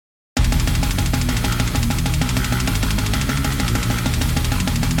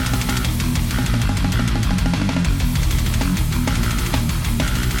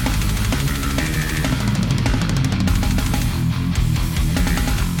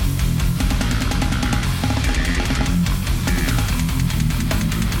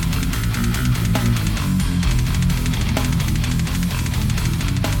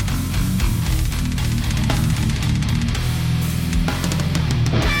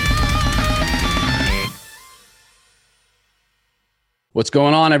What's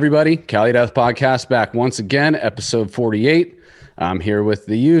going on, everybody? Cali Death Podcast back once again, episode 48. I'm here with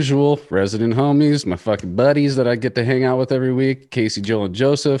the usual resident homies, my fucking buddies that I get to hang out with every week, Casey, Jill, and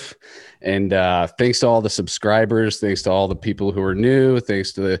Joseph. And thanks to all the subscribers, thanks to all the people who are new,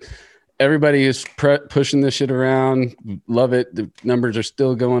 thanks to everybody who's pushing this shit around. Love it. The numbers are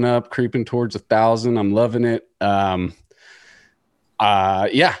still going up, creeping towards 1,000. I'm loving it.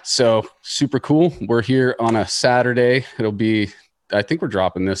 So super cool. We're here on a Saturday. I think we're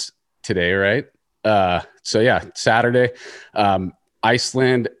dropping this today, right? Saturday.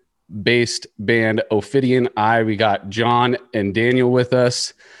 Iceland-based band Ophidian Eye. We got John and Daniel with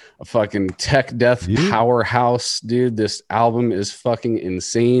us. A fucking tech death powerhouse, dude. This album is fucking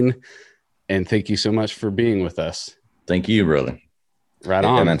insane. And thank you so much for being with us. Thank you, brother. Right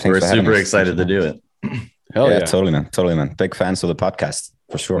on. Man, we're super excited to do it. Hell yeah. Totally, man. Big fans of the podcast.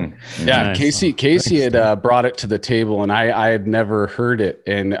 For sure. Yeah, Nice. Casey had brought it to the table, and I had never heard it,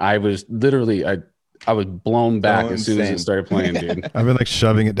 and I was literally I was blown back as soon as it started playing, dude. I've been like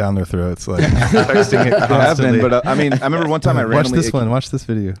shoving it down their throats, like texting it constantly. But I remember one time I randomly watch this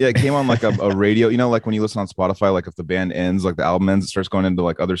video. Yeah, it came on like a radio. You know, like when you listen on Spotify, like if the band ends, like the album ends, it starts going into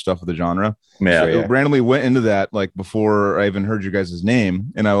like other stuff of the genre. Yeah, so it randomly went into that like before I even heard you guys'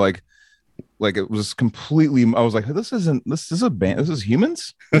 name, and I like it was completely. I was like, this is a band. This is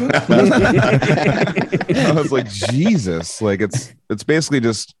humans. I was like, Jesus, like it's basically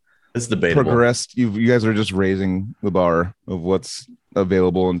just. It's debatable. Progressed. You guys are just raising the bar of what's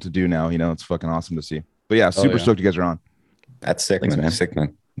available and to do now. You know, it's fucking awesome to see. But yeah, super stoked you guys are on. That's sick, Thanks, man. Sick,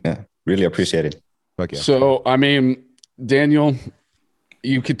 man. Yeah, really appreciate it. Fuck yeah. So, I mean, Daniel,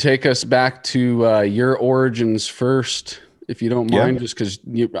 you could take us back to your origins first, if you don't mind, just because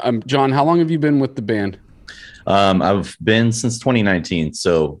John, how long have you been with the band? I've been since 2019.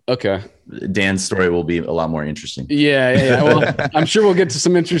 So okay. Dan's story will be a lot more interesting. Yeah. Well, I'm sure we'll get to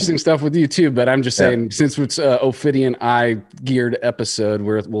some interesting stuff with you too, but I'm just saying, since it's Ophidian Eye geared episode,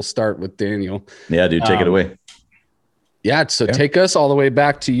 we'll start with Daniel. Yeah, dude, take it away. Yeah. So take us all the way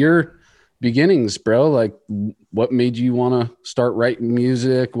back to your beginnings, bro. Like, what made you want to start writing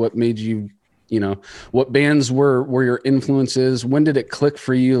music? What made you, what bands were your influences? When did it click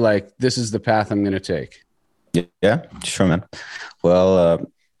for you? Like, this is the path I'm going to take. Yeah, sure, man. Well,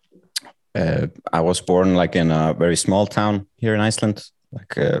 I was born like in a very small town here in Iceland,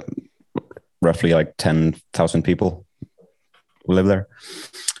 like roughly like 10,000 people live there.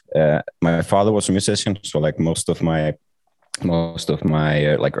 My father was a musician, so like most of my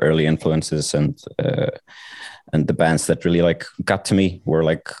like early influences and the bands that really like got to me were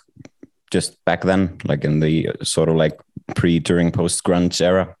like just back then, like in the sort of like during post grunge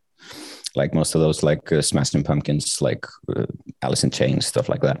era. Like most of those, like Smashing Pumpkins, like Alice in Chains, stuff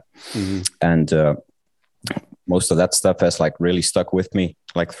like that. Mm-hmm. And most of that stuff has like really stuck with me,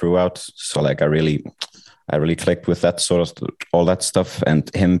 like throughout. So like I really clicked with that sort of all that stuff,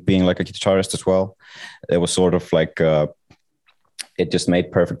 and him being like a guitarist as well. It was sort of like it just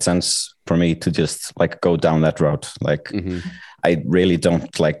made perfect sense for me to just like go down that route. Like I really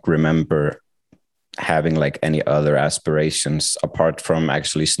don't like remember having like any other aspirations apart from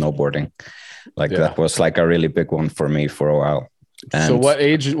actually snowboarding. Like that was like a really big one for me for a while. And so what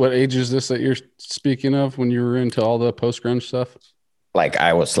age is this that you're speaking of when you were into all the post grunge stuff? Like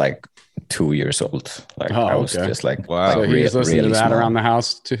I was like 2 years old. Like I was just like, wow. So he was listening really to that small. Around the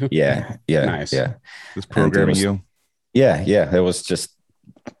house too? Yeah. Nice. Yeah. Just programming you. Yeah. It was just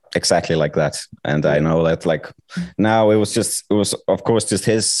exactly like that. And I know that like now it was of course just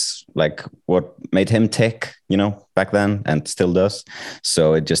his, like what made him tick, back then, and still does.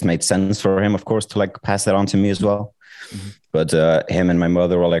 So it just made sense for him, of course, to like pass that on to me as well. Mm-hmm. But him and my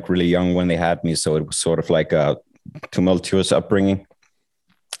mother were like really young when they had me. So it was sort of like a tumultuous upbringing,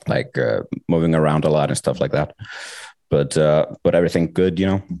 like moving around a lot and stuff like that. But everything good,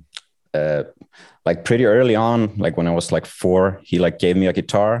 like pretty early on, like when I was like 4, he like gave me a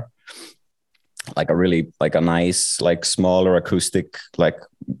guitar, like a really like a nice, like smaller acoustic like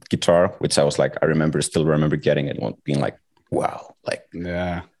guitar, which I still remember getting it and being like, wow, like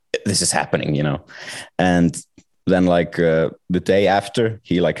this is happening, And then like the day after,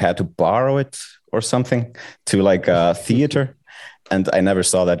 he like had to borrow it or something to like a theater, and I never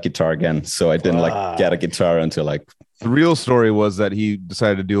saw that guitar again. So I didn't like get a guitar until like. The real story was that he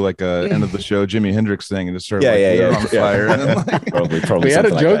decided to do like a end of the show Jimi Hendrix thing and just start on fire. And then, like, probably we had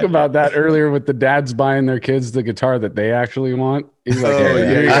a joke like about that earlier with the dads buying their kids the guitar that they actually want. He's like,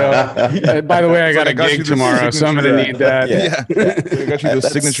 here you go. By the way, I got a gig tomorrow, so I'm going to need that. I got you the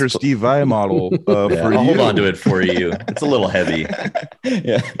signature Steve Vai model for you. I'll hold on to it for you. It's a little heavy.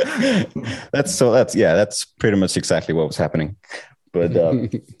 That's pretty much exactly what was happening. but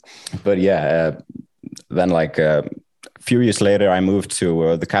but yeah, then like a few years later, I moved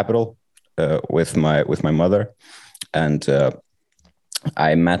to the capital with my mother, and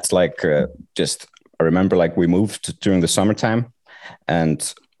I met like just I remember like we moved during the summertime,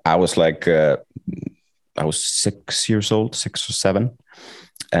 and I was like I was 6 years old, 6 or 7,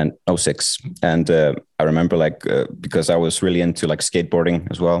 and 6, and I remember like because I was really into like skateboarding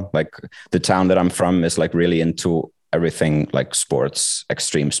as well. Like the town that I'm from is like really into everything like sports,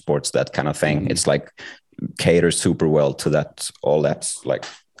 extreme sports, that kind of thing. It's like caters super well to that, all that. Like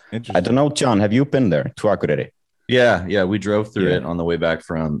I don't know, John, have you been there to Akureyri? Yeah, we drove through it on the way back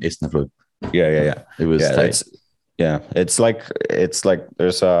from Isnaflug. Yeah. It was tight. It's like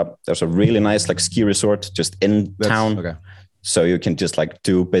there's a really nice like ski resort just in town. Okay. So you can just like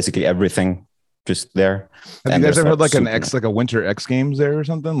do basically everything just there. Have you guys ever had like an like a winter X Games there or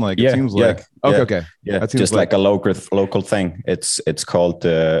something? Like it seems like okay. Yeah, that seems just like a local thing. It's called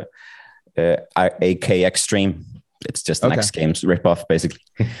AK Extreme. It's just an X Games ripoff basically.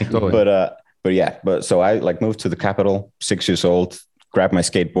 Totally. But so I like moved to the capital, 6 years old, grabbed my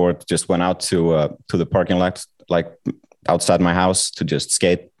skateboard, just went out to the parking lot, like outside my house to just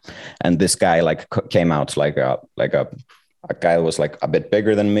skate. And this guy like came out like a guy who was like a bit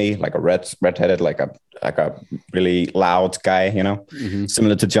bigger than me, like a redheaded, like a really loud guy, you know,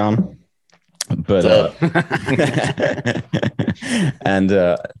 similar to John. But and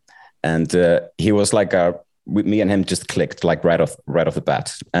he was like me and him just clicked like right off the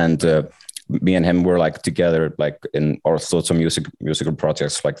bat. And me and him were like together like in all sorts of musical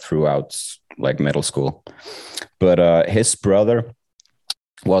projects like throughout like middle school. But his brother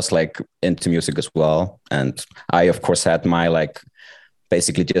was like into music as well, and I of course had my like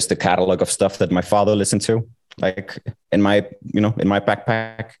basically just a catalog of stuff that my father listened to like in my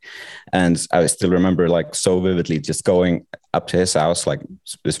backpack. And I still remember like so vividly just going up to his house, like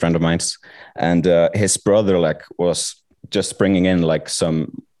this friend of mine's, and his brother like was just bringing in like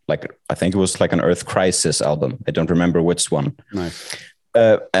some like I think it was like an Earth Crisis album. I don't remember which one. Nice.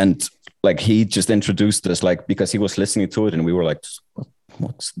 And like he just introduced us like because he was listening to it, and we were like,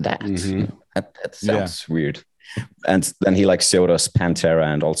 what's that? That sounds weird. And then he like showed us Pantera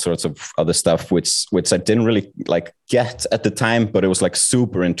and all sorts of other stuff, which I didn't really like get at the time, but it was like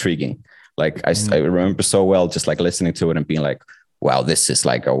super intriguing. Like I remember so well just like listening to it and being like, wow, this is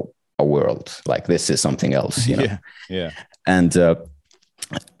like a world. Like this is something else, you know? Yeah. And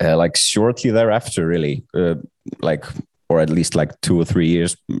like shortly thereafter, really, like, or at least like 2 or 3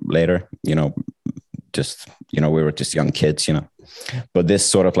 years later, you know, just, you know, we were just young kids, you know, but this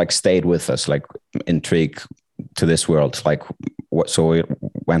sort of like stayed with us, like intrigue to this world, like what, so we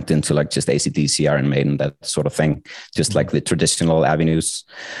went into like just AC/DC, Iron Maiden, that sort of thing, just like the traditional avenues,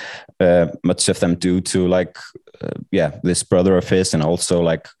 much of them due to like, this brother of his. And also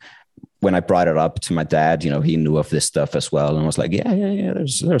like, when I brought it up to my dad, you know, he knew of this stuff as well, and was like, yeah.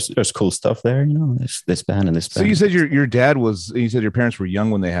 There's cool stuff there, you know. There's this band and this band. So you said your dad was. You said your parents were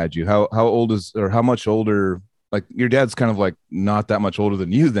young when they had you. How old is, or how much older? Like your dad's kind of like not that much older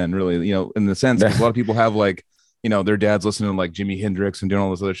than you, then, really. You know, in the sense, 'cause a lot of people have like, you know, their dad's listening to like Jimi Hendrix and doing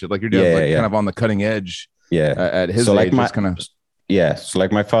all this other shit. Like your dad's kind of on the cutting edge. Yeah, at his so age, like kind of. Yeah, so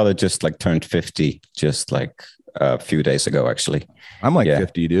like my father just like turned 50 just like a few days ago, actually. I'm like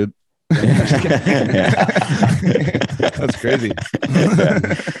 50, dude. That's crazy.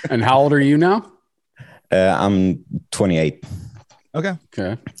 And how old are you now? I'm 28. Okay.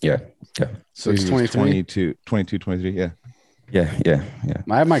 Yeah. So he's 22, 23. Yeah.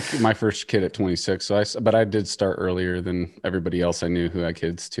 I had my first kid at 26. But I did start earlier than everybody else I knew who had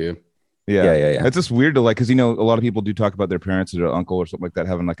kids too. Yeah. It's just weird to like, because, you know, a lot of people do talk about their parents or their uncle or something like that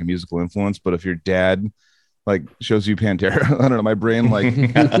having like a musical influence. But if your dad like shows you Pantera, I don't know, my brain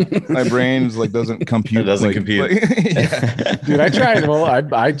doesn't compute. It doesn't compute. Dude, I tried. Well,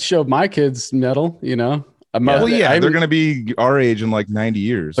 I showed my kids metal, you know. They're going to be our age in like 90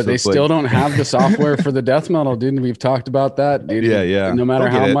 years. But so they still don't have the software for the death metal, dude. We've talked about that, dude. Yeah. No matter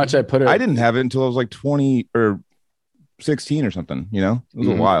how much I put it. I didn't have it until I was like 20 or 16 or something, you know. It was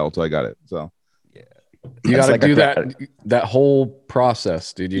a while till I got it. So you got to do that whole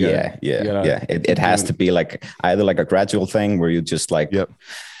process, dude. It has to be like either like a gradual thing where you just like,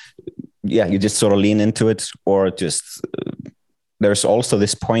 you just sort of lean into it, or just there's also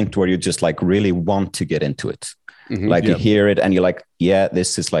this point where you just like really want to get into it. Like you hear it and you're like,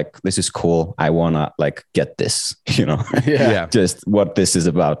 this is cool. I want to like get this, you know, just what this is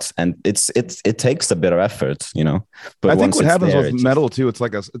about. And it takes a bit of effort, you know, but I think what happens with metal too, it's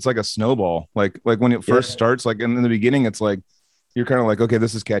like a snowball. Like when it first starts, like in the beginning, it's like you're kind of like, okay,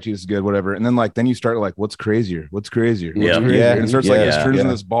 this is catchy, this is good, whatever. And then then you start like, what's crazier? What's crazier? Yeah. And it starts like, it turns yeah. in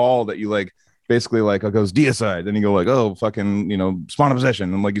this ball that you like, basically like, it goes deicide. Then you go like, oh, fucking, spawn of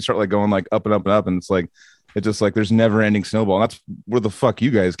possession. And like, you start like going like up and up and up. And it's like, it's just like, there's never ending snowball. And that's where the fuck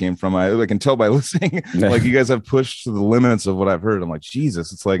you guys came from. I can tell by listening, like you guys have pushed to the limits of what I've heard. I'm like,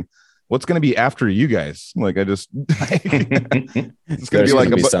 Jesus, it's like, what's going to be after you guys? Like, it's going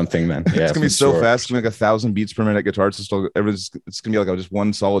to be something, man. Yeah, it's going to be so fast. It's going to be like 1,000 beats per minute guitar. It's going to be like just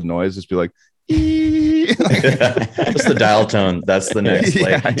one solid noise. Just be like, what's the dial tone? That's the next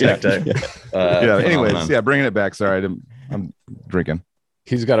anyways, bringing it back. Sorry, I'm drinking.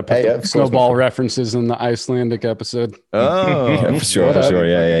 He's got to put snowball references in the Icelandic episode. Oh, for sure.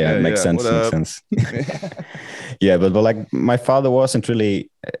 Yeah. Makes sense. Yeah, but like my father wasn't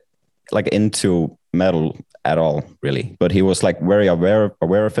really like into metal at all, really, but he was like very aware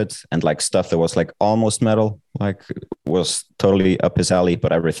of it, and like stuff that was like almost metal like was totally up his alley,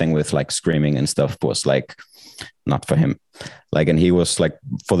 but everything with like screaming and stuff was like not for him. Like, and he was like,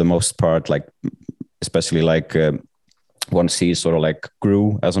 for the most part, like especially like once he sort of like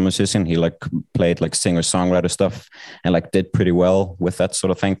grew as a musician, he like played like singer-songwriter stuff and like did pretty well with that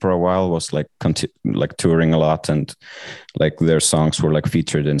sort of thing for a while, was like like touring a lot, and like their songs were like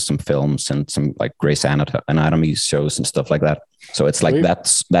featured in some films and some like Grey's Anatomy shows and stuff like that. So it's like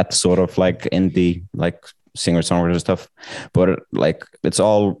that's sort of like indie like singer-songwriter stuff, but like it's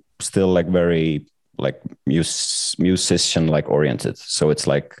all still like very like musician like oriented. So it's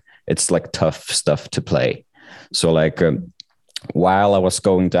like tough stuff to play. So like while I was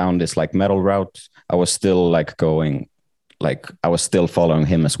going down this like metal route, I was still like I was still following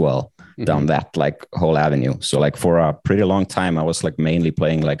him as well down that like whole avenue. So like for a pretty long time, I was like mainly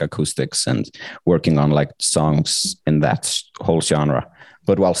playing like acoustics and working on like songs in that whole genre,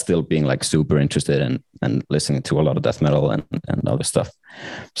 but while still being like super interested in and listening to a lot of death metal and other stuff.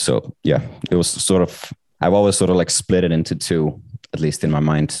 So yeah, it was sort of, I've always sort of like split it into two, at least in my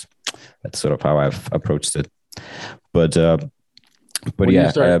mind. That's sort of how I've approached it. But when you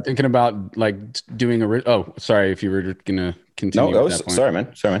start thinking about like doing sorry if you were gonna continue. No, sorry,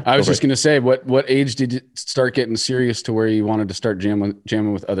 man. I was just gonna say, what age did you start getting serious to where you wanted to start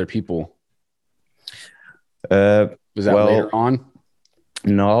jamming with other people? Was that later on?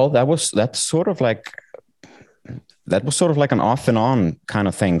 No, that was sort of like an off and on kind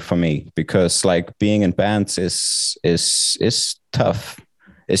of thing for me, because like being in bands is tough,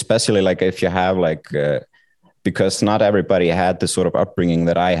 especially like if you have like because not everybody had the sort of upbringing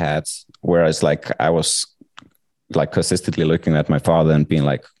that I had, whereas like I was like consistently looking at my father and being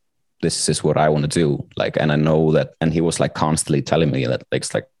like, this is what I want to do, like, and I know that, and he was like constantly telling me that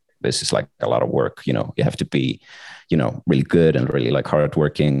it's like this is like a lot of work, you have to be really good and really like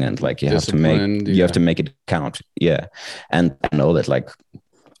hardworking, and like you have to make it count. Yeah. And I know that like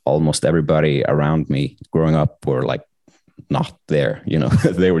almost everybody around me growing up were like not there,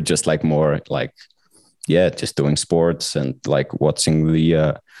 they were just like more like, just doing sports and like watching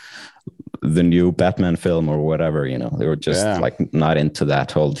the new Batman film or whatever, they were just like not into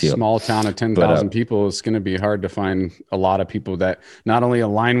that whole deal. Small town of 10,000 people, is going to be hard to find a lot of people that not only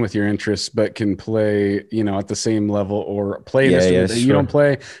align with your interests, but can play, at the same level or play you don't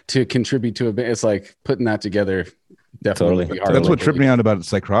play to contribute to a bit. It's like putting that together. Definitely. That's what tripped me out about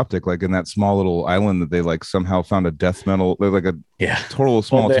Psychroptic, like in that small little island that they like somehow found a death metal. They're like a total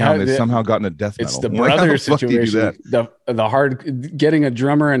small town. They somehow gotten a death metal. It's the brother situation. The hard getting a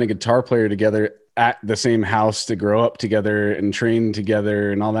drummer and a guitar player together at the same house to grow up together and train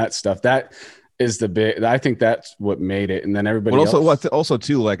together and all that stuff. That is the big. I think that's what made it. And then everybody. But also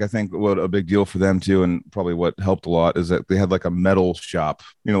too, like I think what a big deal for them too, and probably what helped a lot is that they had like a metal shop,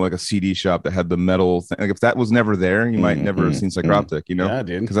 like a CD shop that had the metal thing. Like if that was never there, you might never have seen Psychroptic, Yeah,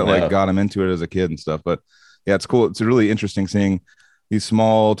 dude. Because that like got him into it as a kid and stuff. But yeah, it's cool. It's really interesting seeing these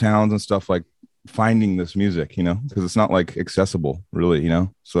small towns and stuff like finding this music, because it's not like accessible really,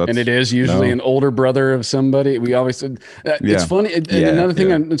 so and it is usually an older brother of somebody. We always said it's funny. And another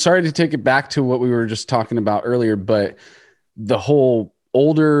thing, I'm sorry to take it back to what we were just talking about earlier, but the whole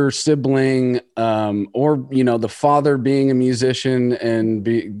older sibling or the father being a musician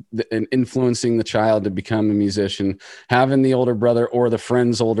and influencing the child to become a musician, having the older brother or the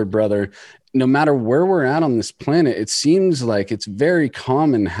friend's older brother, no matter where we're at on this planet, it seems like it's very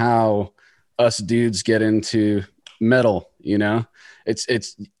common how us dudes get into metal,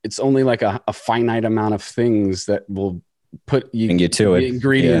 it's only like a finite amount of things that will put you to it,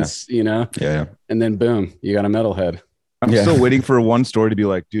 ingredients, and then boom, you got a metalhead. I'm still waiting for one story to be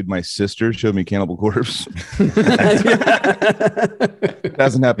like, dude, my sister showed me Cannibal Corpse. It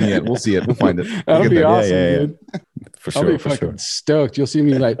hasn't happened yet. We'll see it. We'll find it. That'll be awesome, dude. for I'll sure. be For fucking sure. stoked. You'll see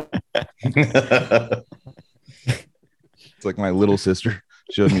me like, It's like my little sister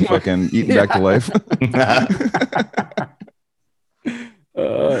showed me fucking eating back to life.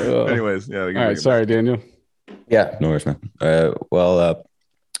 Anyways, yeah. all right. Sorry, Daniel. Yeah, no worries, man.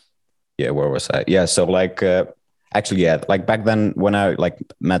 Yeah, where was I? Yeah, so like, actually, yeah, like back then when I like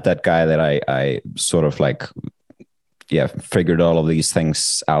met that guy that I sort of like, yeah, figured all of these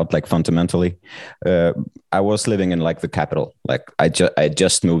things out like fundamentally. I was living in like the capital. Like I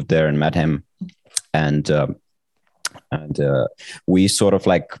just moved there and met him, and we sort of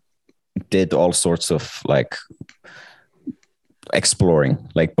like did all sorts of like exploring,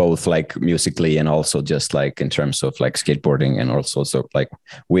 like both like musically and also just like in terms of like skateboarding, and also so like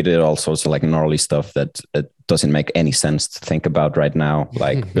we did all sorts of like gnarly stuff that it doesn't make any sense to think about right now,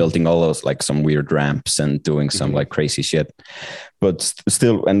 like building all those like some weird ramps and doing some like crazy shit. But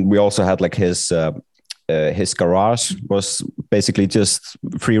still, and we also had like his garage was basically just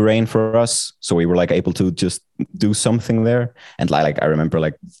free reign for us, so we were like able to just do something there. And like I remember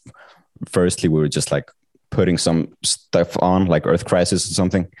like firstly we were just like putting some stuff on like Earth Crisis or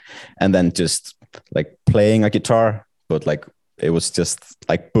something, and then just like playing a guitar, but like it was just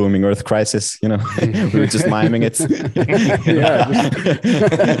like booming Earth Crisis, you know. We were just miming it. Yeah.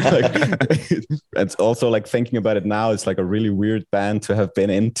 Like, it's also like thinking about it now, it's like a really weird band to have been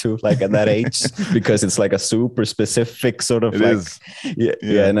into like at that age, because it's like a super specific sort of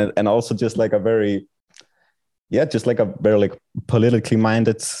yeah, and also just like a very just like a very like politically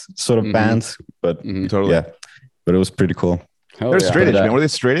minded sort of band, but Totally. yeah, but it was pretty cool. Hell They're yeah. straight edge, man. Were they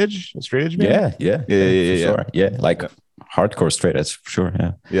straight edge? Straight edge, man? Yeah, for sure. Yeah, like hardcore straight edge for sure.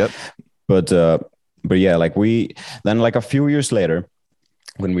 Yeah. Yep. But yeah, like we then like a few years later,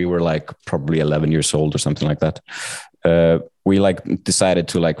 when we were like probably 11 years old or something like that, we like decided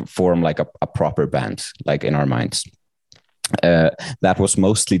to like form like a proper band, like in our minds. That was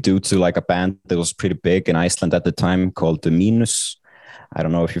mostly due to like a band that was pretty big in Iceland at the time called the Minus. I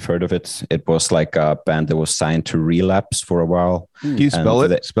don't know if you've heard of it. It was like a band that was signed to Relapse for a while. Can you spell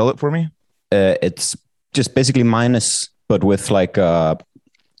it? Spell it for me. It's just basically minus, but with like Oh,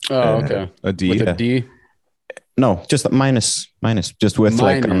 okay. A D. With a D. no, just minus, just with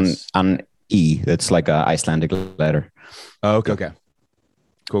like Minus. an E. It's like a Icelandic letter. Oh, okay.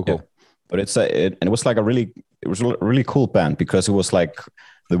 Cool. Yeah. But and it was like a really cool band, because it was like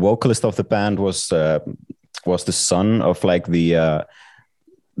the vocalist of the band was the son of like the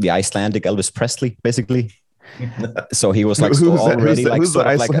Icelandic Elvis Presley, basically. So he was like already like who's the sort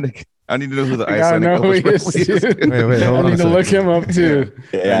of Icelandic? like I need to know who the I gotta Icelandic know who he Elvis is, Presley is. dude. Wait, hold I on need a to look second. him up too.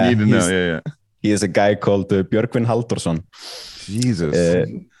 I need to know. Yeah. He is a guy called Björgvin Halldórsson. Jesus.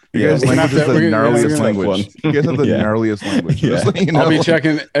 You Yeah, guys' we're gonna language is have the to- we're gonna- gnarliest we're gonna- language. You guys have the Yeah. gnarliest language. Yeah. Just so you know.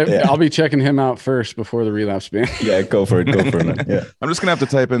 I'll be checking him out first before the Relapse band. Yeah, go for it, man. Yeah, I'm just gonna have to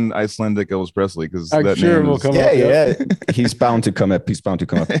type in Icelandic Elvis Presley because I'm that sure name it will is. come yeah, up. yeah. He's bound to come up. For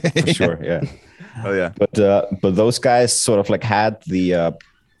sure. Yeah. Oh yeah. But those guys sort of like had the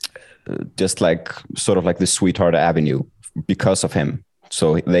just like sort of like the Sweetheart Avenue because of him.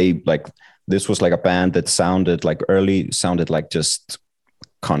 So they like, this was like a band that sounded like just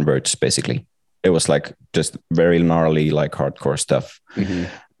converts, basically. It was like just very gnarly like hardcore stuff.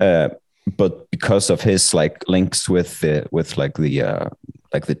 But because of his like links with like the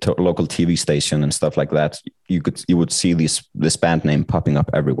local TV station and stuff like that, you would see this band name popping up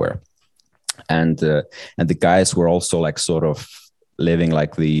everywhere. And the guys were also like sort of living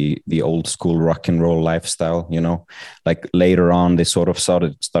like the old school rock and roll lifestyle, you know. Like later on, they sort of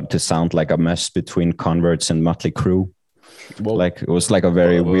started to sound like a mess between Converts and Mötley Crüe. Whoa. Like it was like a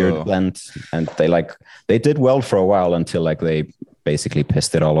very weird blend, and they did well for a while until like they basically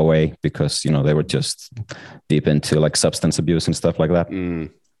pissed it all away because, you know, they were just deep into like substance abuse and stuff like that.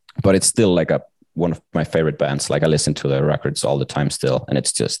 But it's still like one of my favorite bands. Like I listen to their records all the time still, and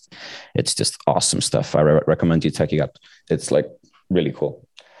it's just awesome stuff. I recommend you checking out. It's like really cool.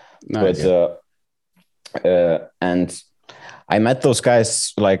 Nice. But and I met those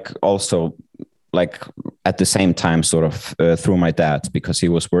guys like also like at the same time sort of through my dad, because he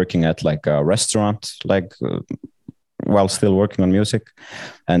was working at like a restaurant like while still working on music,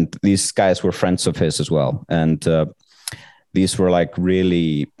 and these guys were friends of his as well, and these were like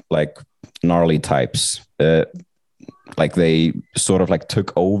really like gnarly types. Like they sort of like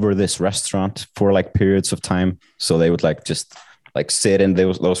took over this restaurant for like periods of time, so they would like just like sit in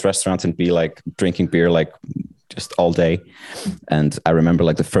those restaurants and be like drinking beer like just all day. And I remember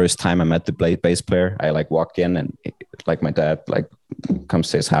like the first time I met the bass player, I like walk in and like my dad like comes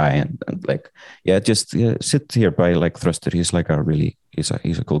says hi and like, just sit here by like Thruster. He's like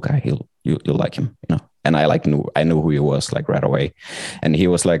he's a cool guy. you'll like him, you know. And I knew who he was like right away. And he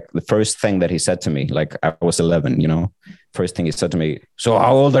was like, the first thing that he said to me, like I was 11, you know, first thing he said to me, so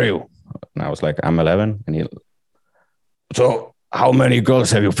how old are you? And I was like, I'm 11. And so how many girls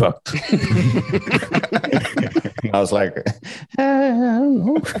have you fucked? I was like, I don't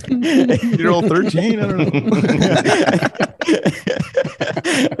know. You're all 13. I don't know.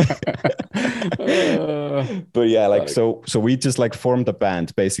 But yeah, like so we just like formed a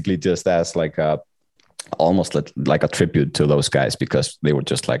band basically just as like almost like a tribute to those guys, because they were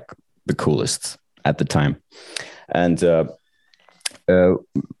just like the coolest at the time. And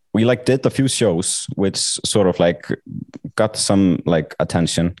we like did a few shows which sort of like got some like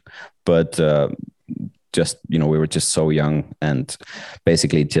attention, but just, you know, we were just so young, and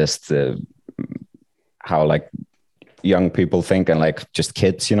basically just how like young people think, and like just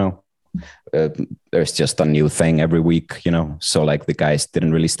kids, you know, there's just a new thing every week, you know. So like the guys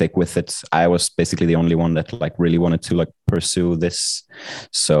didn't really stick with it. I was basically the only one that like really wanted to like pursue this.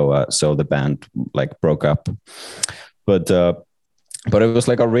 So the band like broke up, but it was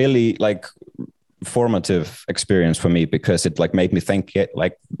like a really like formative experience for me, because it like made me think it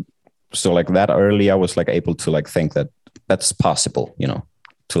like, so like that early I was like able to like think that that's possible, you know,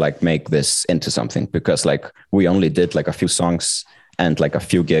 to like make this into something, because like we only did like a few songs and like a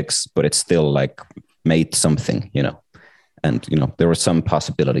few gigs, but it still like made something, you know, and, you know, there were some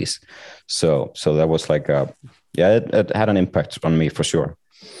possibilities. So that was like, it had an impact on me for sure.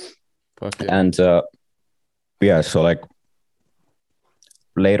 Fuck yeah. And so like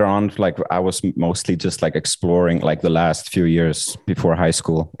later on, like I was mostly just like exploring, like the last few years before high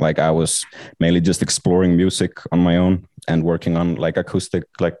school, like I was mainly just exploring music on my own and working on like acoustic,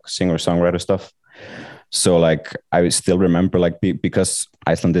 like singer-songwriter stuff. So like I still remember like because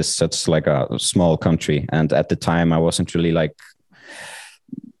Iceland is such like a small country, and at the time I wasn't really like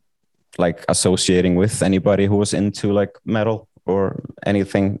associating with anybody who was into like metal or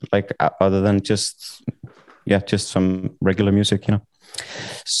anything like other than just some regular music, you know.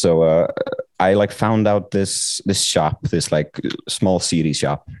 So I like found out this shop, this like small CD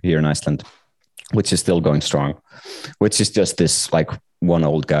shop here in Iceland, which is still going strong, which is just this like one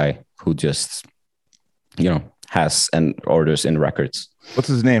old guy who just, you know, has and orders in records. What's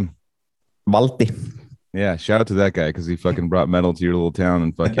his name? Valdi. Yeah, shout out to that guy, because he fucking brought metal to your little town,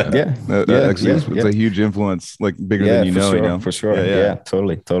 and fuck yeah. It's a huge influence, like bigger than you know, sure, you know, for sure. Yeah,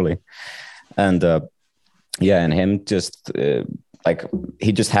 totally. And and him just like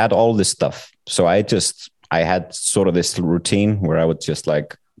he just had all this stuff. So I had sort of this routine where I would just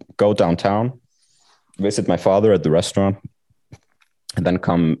like go downtown, visit my father at the restaurant, and then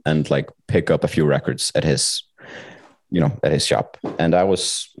come and like pick up a few records at his shop. And I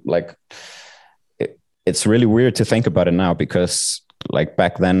was like, it's really weird to think about it now, because like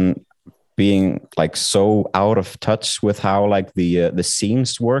back then, being like so out of touch with how like the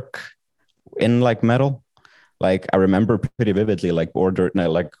scenes work in like metal, like I remember pretty vividly like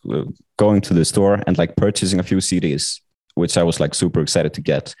going to the store and like purchasing a few CDs, which I was like super excited to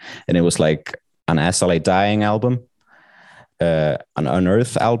get. And it was like an As I Lay Dying album, an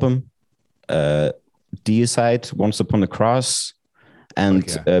Unearth album, Deicide, Once Upon a Cross, and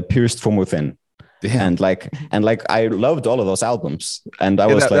Pierced from Within. Damn. And like I loved all of those albums, and I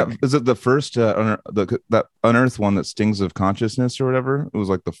was like, is it the first that Unearth one, that Stings of Consciousness or whatever? It was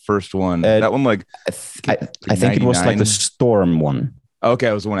like the first one. That one, like I think it was like the Storm one. Okay,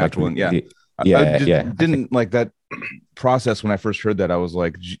 it was the one after one. Yeah. Didn't like that process when I first heard that. I was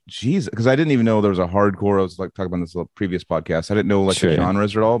like, geez, because I didn't even know there was a hardcore. I was like talking about this in the previous podcast. I didn't know like the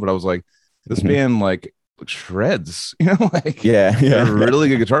genres at all, but I was like, this band like shreds, you know, like they're really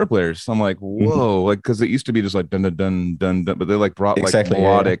good guitar players. So I'm like, whoa, like, because it used to be just like dun dun dun dun dun, but they like brought like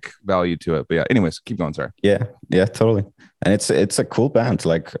melodic value to it. But yeah, anyways, keep going. Sorry. Yeah, totally. And it's a cool band.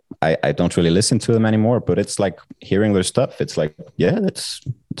 Like I don't really listen to them anymore, but it's like hearing their stuff, it's like, yeah, it's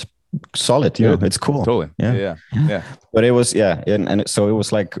solid, you know, it's cool. Totally. Yeah. But it was so it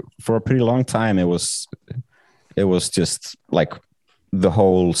was like for a pretty long time it was just like the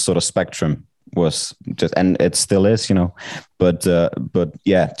whole sort of spectrum was just, and it still is, you know, but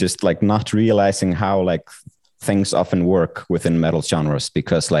yeah, just like not realizing how like things often work within metal genres,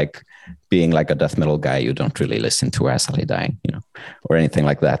 because like being like a death metal guy, you don't really listen to As I Lay Dying, you know, or anything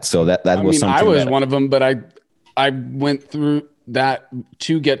like that. So that was something. I was one of them, but I went through that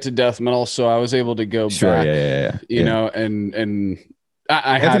to get to death metal, so I was able to go back, you know, and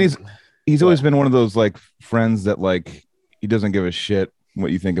he's always been one of those like friends that like he doesn't give a shit what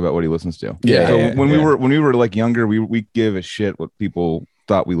you think about what he listens to. So when we were like younger, we give a shit what people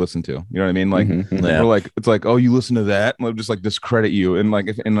thought we listened to. You know what I mean? Like we're like, it's like, oh, you listen to that, and we'll just like discredit you, and like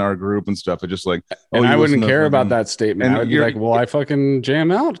if in our group and stuff, it just like, and I wouldn't care about that statement. And I would be like, well, I fucking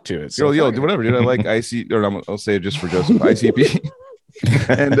jam out to it. So yo, whatever, dude. I like IC, or I'll say it just for Joseph, ICP.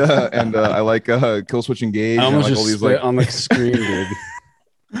 and I like Kill Switch Engage. I almost like just all these spit like on the screen, dude.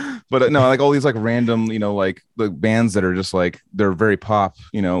 But no, like all these like random, you know, like the bands that are just like they're very pop,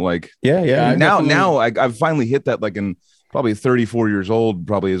 you know, like yeah. Now I've finally hit that, like in probably 34 years old,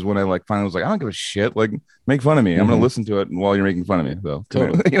 probably is when I like finally was like, I don't give a shit, like make fun of me. I'm gonna listen to it while you're making fun of me, though.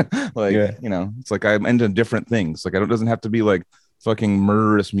 Totally. You know, like you know, it's like I'm into different things. Like it doesn't have to be like fucking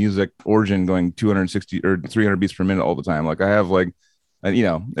murderous music origin going 260 or 300 beats per minute all the time. Like I have like. And you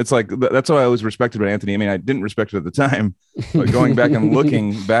know, it's like that's what I always respected about Anthony. I mean, I didn't respect it at the time, but going back and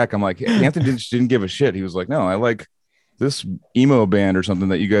looking back, I'm like, Anthony didn't give a shit. He was like, no, I like this emo band or something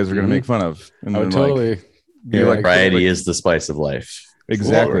that you guys are gonna make fun of. And I would totally. like variety is the spice of life.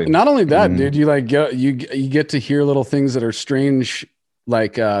 Exactly. Well, not only that, dude, you like you get to hear little things that are strange.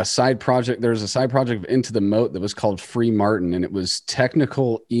 Like side project, there's a side project of Into the Moat that was called Free Martin, and it was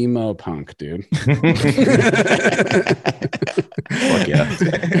technical emo punk, dude. Fuck yeah.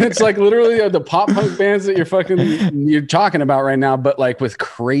 It's like literally the pop punk bands that you're talking about right now, but like with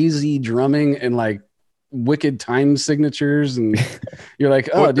crazy drumming and like wicked time signatures, and you're like,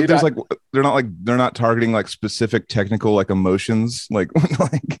 oh, well, dude, there's like they're not targeting like specific technical like emotions, like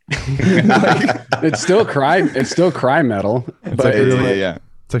it's still cry metal, but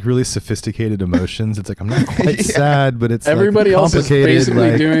it's like really sophisticated emotions. It's like I'm not quite sad, but it's everybody like else is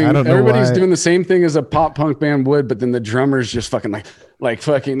basically like, doing. I don't know everybody's why. doing the same thing as a pop punk band would, but then the drummer's just fucking like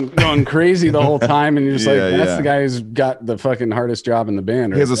fucking going crazy the whole time, and you're just that's the guy who's got the fucking hardest job in the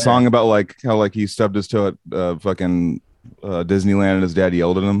band. He has a song about like how like he stubbed his toe at fucking Disneyland and his dad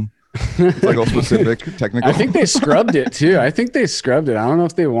yelled at him. It's like all specific, technical. I think they scrubbed it too. I don't know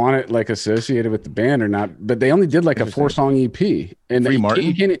if they want it like associated with the band or not, but they only did like a 4-song EP. And Free Martin?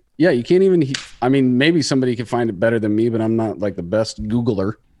 you can't even. I mean, maybe somebody can find it better than me, but I'm not like the best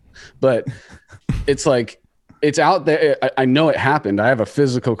Googler. But it's like it's out there. I know it happened. I have a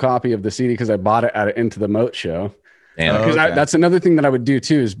physical copy of the CD because I bought it at an Into the Moat show. Because that's another thing that I would do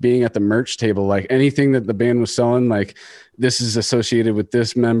too, is being at the merch table, like anything that the band was selling, like this is associated with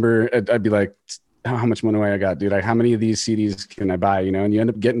this member. I'd be like, how much money I got, dude? Like, how many of these CDs can I buy? You know, and you end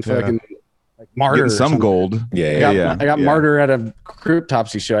up getting fucking like Martyr, getting some gold. I got Martyr at a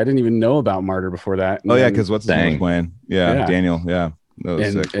Cryptopsy show. I didn't even know about Martyr before that. And because what's his name was playing? Yeah, Daniel. Yeah.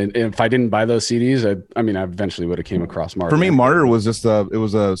 And if I didn't buy those CDs, I eventually would have came across Martyr. For me, Martyr was just it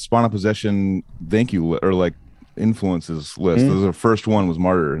was a Spawn of Possession thank you or like influences list. The first one was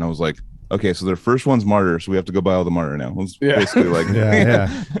Martyr, and I was like, okay, so their first one's Martyr, so we have to go buy all the Martyr now. It's basically like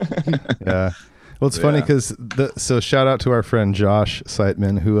yeah. Well, it's funny because so shout out to our friend Josh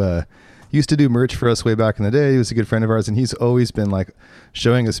Seitman, who used to do merch for us way back in the day. He was a good friend of ours, and he's always been like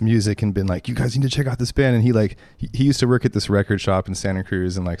showing us music and been like, you guys need to check out this band. And he used to work at this record shop in Santa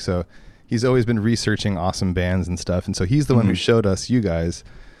Cruz, and like so he's always been researching awesome bands and stuff. And so he's the one who showed us you guys.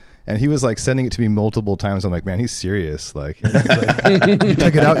 And he was like sending it to me multiple times. I'm like, man, he's serious. Like, you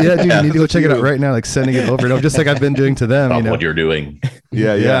check it out. Yeah, dude, you need to go check it out right now. Like sending it over and over, just like I've been doing to them. Stop what you're doing.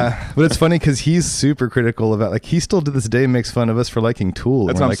 Yeah. But it's funny because he's super critical about like he still to this day makes fun of us for liking Tool.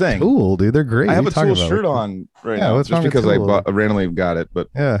 That's what I'm saying. Tool, dude, they're great. I have a Tool shirt on right now just because I randomly got it. But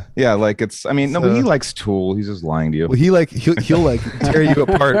yeah, like it's. I mean, but he likes Tool. He's just lying to you. Well, he'll like tear you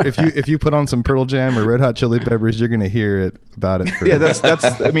apart if you put on some Pearl Jam or Red Hot Chili Peppers. You're gonna hear it about it.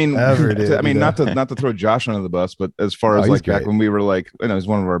 That's. I mean. Not to throw Josh under the bus, but as far as like back when we were like, I know he's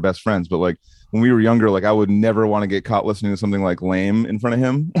one of our best friends, but like when we were younger, like I would never want to get caught listening to something like Lame in front of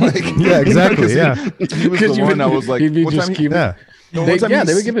him. Like, yeah, exactly. He was the one I was like, they would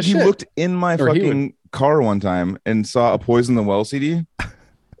give a shit. He looked in my fucking car one time and saw a Poison the Well CD,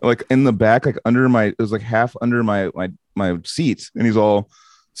 like in the back, like under it was like half under my seat, and he's all.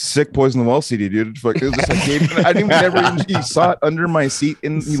 Sick Poison the Well CD, dude. It was just like I didn't even he saw it under my seat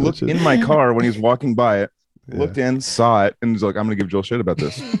and he looked in my car when he was walking by it, looked in, saw it, and was like, I'm gonna give Joel shit about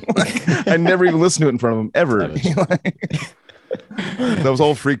this. I never even listened to it in front of him ever. That was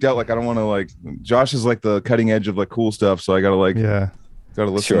all freaked out. Like, I don't want to like Josh is like the cutting edge of like cool stuff, so I gotta like gotta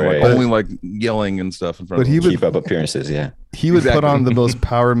listen to like only like yelling and stuff in front of him. He would keep up appearances, He would put on the most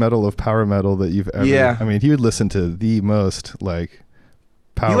power metal of power metal that you've ever I mean, he would listen to the most like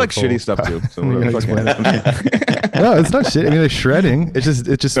powerful. He likes shitty stuff too. So no, it's not shit. I mean, like shredding. It's just.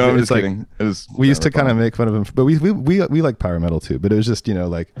 No, it's like we used to kind of make fun of him, but we like power metal too. But it was just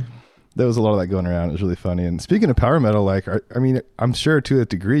like there was a lot of that going around. It was really funny. And speaking of power metal, like I mean, I'm sure to a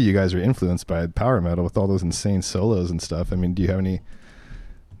degree you guys are influenced by power metal with all those insane solos and stuff. I mean, do you have any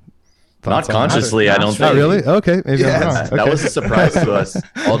thoughts Not on that? consciously, I don't Not think. really? Okay, maybe I'm wrong. That was a surprise to us.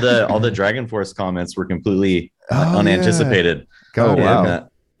 All the Dragon Force comments were completely unanticipated. Got it. wow. And,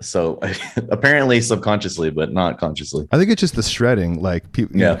 so apparently subconsciously, but not consciously. I think it's just the shredding, like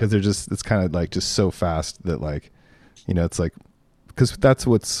people, Yeah. because they're just, it's kind of like just so fast that like, it's like, because that's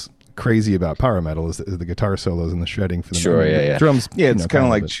what's crazy about power metal is the guitar solos and the shredding for the Sure, yeah. drums. Yeah, it's kind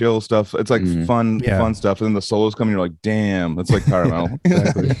of like but- chill stuff. It's like fun stuff. And then the solos come, and you're like, damn, that's like power metal.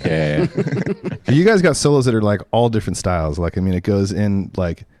 Exactly. Yeah. You guys got solos that are like all different styles. Like, I mean, it goes in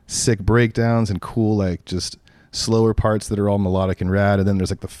like sick breakdowns and cool, like just slower parts that are all melodic and rad. And then there's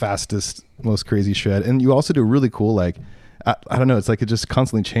like the fastest, most crazy shred. And you also do really cool, like, I don't know. It's like, it just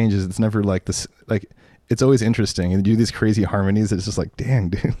constantly changes. It's never like this, like, it's always interesting. And you do these crazy harmonies. It's just like, dang,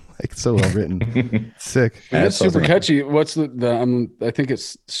 dude, like so well written. Sick. And it's super awesome. catchy. What's the I think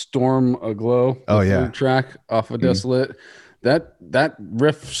it's Storm Aglow. Oh, the yeah. third track off of Desolate. That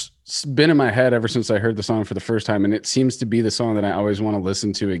riff's been in my head ever since I heard the song for the first time, and it seems to be the song that I always want to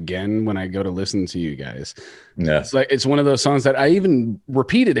listen to again when I go to listen to you guys. Yeah. It's like it's one of those songs that I even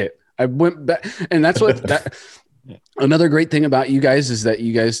repeated it. I went back, and that's what that. Another great thing about you guys is that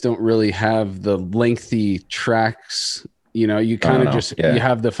you guys don't really have the lengthy tracks. You kind of just you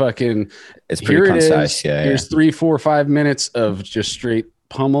have the fucking. It's pretty concise. Here's 3, 4, 5 minutes of just straight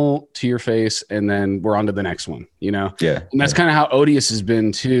pummel to your face, and then we're on to the next one. Yeah. And that's kind of how Odious has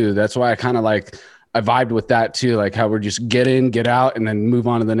been too. That's why I kind of like I vibed with that too, like how we're just get in, get out, and then move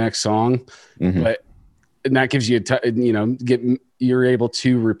on to the next song. But and that gives you you're able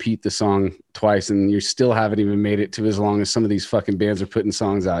to repeat the song twice, and you still haven't even made it to as long as some of these fucking bands are putting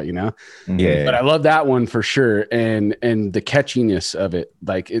songs out. Yeah. But I love that one for sure, and the catchiness of it,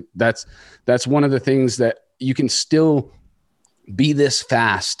 like that's one of the things that you can still be this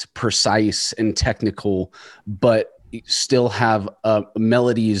fast, precise, and technical, but still have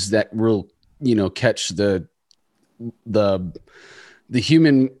melodies that will catch the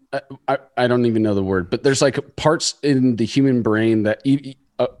human. I don't even know the word, but there's like parts in the human brain that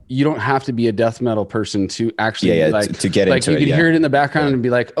you don't have to be a death metal person to actually like to get like into you it. can hear it in the background and be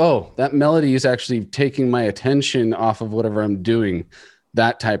like, oh, that melody is actually taking my attention off of whatever I'm doing,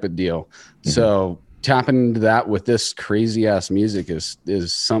 that type of deal. So tapping into that with this crazy ass music is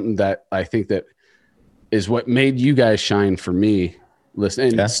something that I think that is what made you guys shine for me.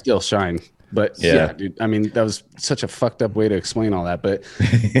 Listen, and still shine. But yeah, dude, I mean, that was such a fucked up way to explain all that, but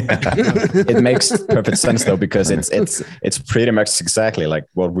it makes perfect sense though, because it's pretty much exactly like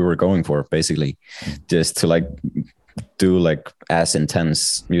what we were going for, basically, just to like do like as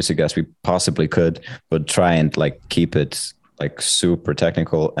intense music as we possibly could, but try and like keep it like super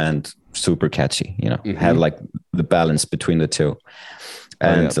technical and super catchy, have like the balance between the two.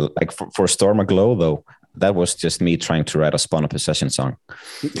 And like for Storm Aglow though, that was just me trying to write a Spawn of Possession song.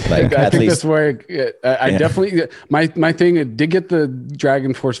 Like I at think least that's where I definitely my thing. It did get the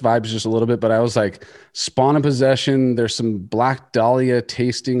Dragon Force vibes just a little bit, but I was like Spawn of Possession. There's some Black Dahlia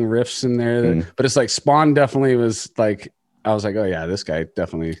tasting riffs in there, but it's like Spawn definitely was like. I was like, oh yeah, this guy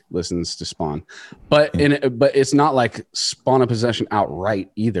definitely listens to Spawn, but but it's not like Spawn of Possession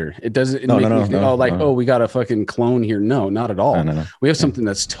outright either. It doesn't make me think, oh, we got a fucking clone here. No, not at all. No. We have something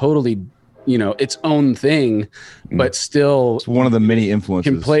that's totally, its own thing, but still It's one of the many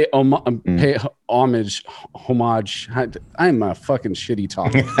influences. can pay homage. I'm a fucking shitty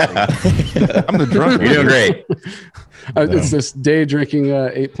talker. I'm the drunk. You're doing great. It's this day drinking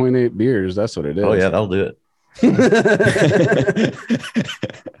 8.8 beers. That's what it is. Oh yeah, that'll do it.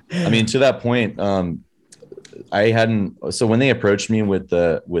 I mean, to that point, I hadn't. So when they approached me with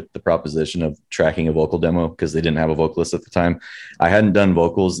the proposition of tracking a vocal demo, because they didn't have a vocalist at the time, I hadn't done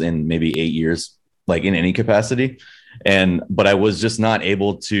vocals in maybe 8 years, like in any capacity, but I was just not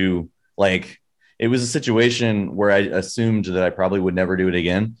able to like. It was a situation where I assumed that I probably would never do it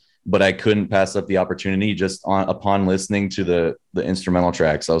again, but I couldn't pass up the opportunity just upon listening to the instrumental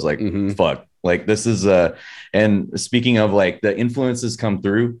tracks. I was like, fuck, like this is and speaking of like the influences come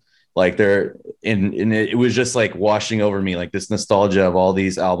through, like they're and it was just like washing over me, like this nostalgia of all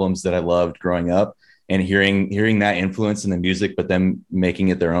these albums that I loved growing up and hearing that influence in the music, but them making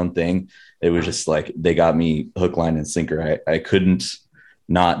it their own thing. It was just like, they got me hook, line, and sinker. I couldn't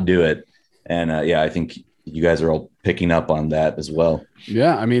not do it. And I think you guys are all picking up on that as well.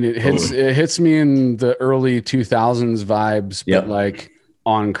 Yeah, I mean, it hits me in the early 2000s vibes, but like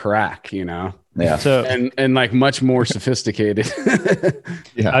on crack, Yeah. So and like much more sophisticated.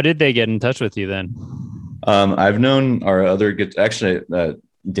 how did they get in touch with you then? I've known our other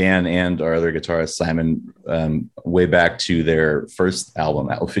Dan and our other guitarist Simon way back to their first album.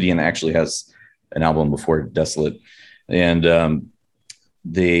 Ophidian actually has an album before Desolate, and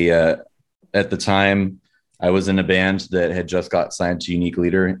at the time, I was in a band that had just got signed to Unique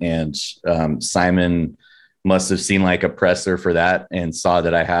Leader, and Simon must have seen like a presser for that and saw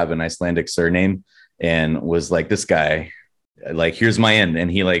that I have an Icelandic surname and was like, this guy, like, here's my end.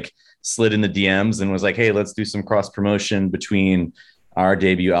 And he like slid in the DMs and was like, hey, let's do some cross promotion between our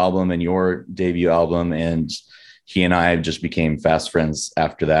debut album and your debut album. And he and I just became fast friends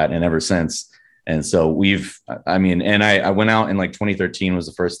after that, and ever since. And so I went out in like 2013 was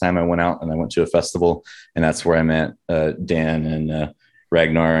the first time I went out, and I went to a festival, and that's where I met Dan and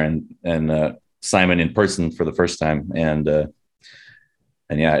Ragnar and Simon in person for the first time. And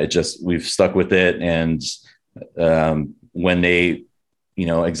yeah, we've stuck with it. And when they,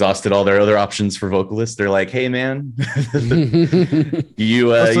 exhausted all their other options for vocalists, they're like, hey man,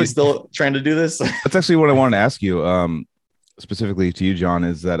 you still trying to do this? That's actually what I wanted to ask you. Specifically to you, John,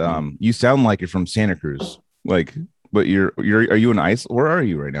 is that you sound like you're from Santa Cruz, like, but are you in Iceland? Where are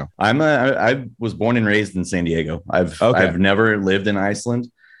you right now? I was born and raised in San Diego. I've never lived in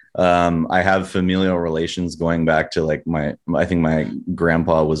Iceland. I have familial relations going back to like I think my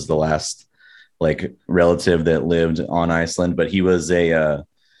grandpa was the last like relative that lived on Iceland, but he was not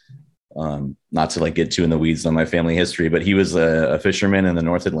to like get too in the weeds on my family history, but he was a fisherman in the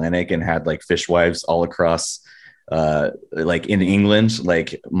North Atlantic and had like fishwives all across like in England,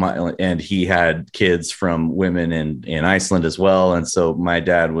 and he had kids from women in Iceland as well. And so my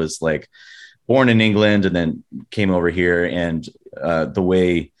dad was like born in England and then came over here. And the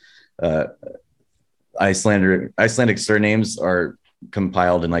way Icelandic surnames are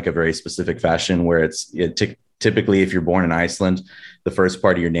compiled in like a very specific fashion, where typically if you're born in Iceland, the first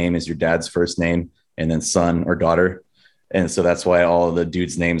part of your name is your dad's first name and then son or daughter. And so that's why all of the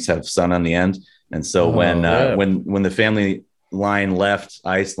dudes' names have son on the end. And so when the family line left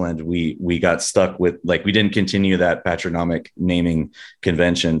Iceland, we got stuck with like, we didn't continue that patronymic naming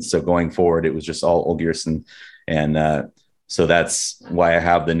convention. So going forward, it was just all Olgeirsson. And so that's why I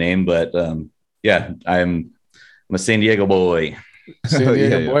have the name. But yeah, I'm a San Diego boy. San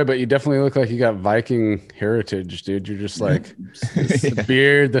Diego boy, but you definitely look like you got Viking heritage, dude. You're just like the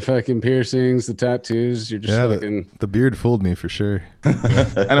beard, the fucking piercings, the tattoos. You're just the beard fooled me for sure.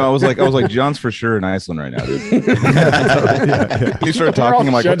 I know. I was like, John's for sure in Iceland right now, dude. He started talking.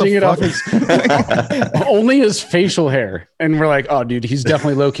 I'm like, judging it off only his facial hair, and we're like, oh, dude, he's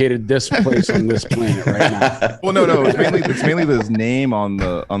definitely located this place on this planet right now. Well, no, it's mainly his name on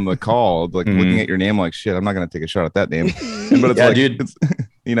the call. Like looking at your name, like shit, I'm not gonna take a shot at that name. But it's like, dude, it's,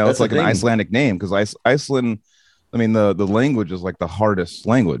 it's like an Icelandic name, because Iceland, I mean, the language is like the hardest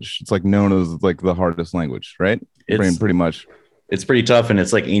language. It's like known as like the hardest language, right? It's pretty much. It's pretty tough, and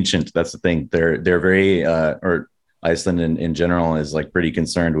it's like ancient. That's the thing. They're very or Iceland in general is like pretty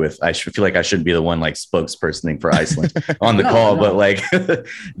concerned with. I feel like I should be the one like spokespersoning for Iceland on the call, but like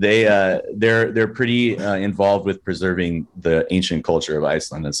they're pretty involved with preserving the ancient culture of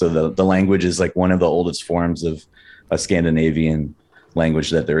Iceland, and so the language is like one of the oldest forms of a Scandinavian language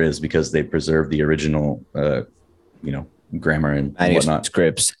that there is, because they preserve the original, grammar and whatnot,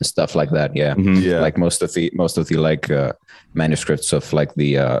 scripts and stuff like that. Yeah, yeah. Like most of the like manuscripts of like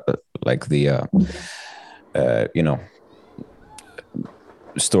the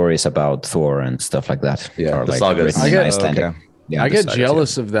stories about Thor and stuff like that. Yeah, are the like sagas. Icelandic. Okay. Yeah, I get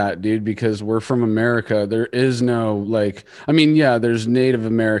jealous of that, dude, because we're from America. There is no like, I mean, yeah, there's Native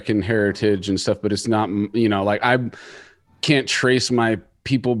American heritage and stuff, but it's not, like I can't trace my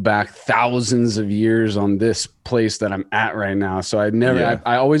people back thousands of years on this place that I'm at right now. So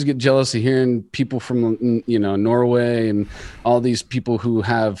I always get jealous of hearing people from, Norway and all these people who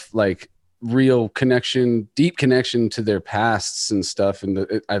have like real connection, deep connection to their pasts and stuff.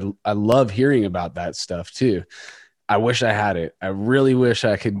 And I love hearing about that stuff too. I wish I had it. I really wish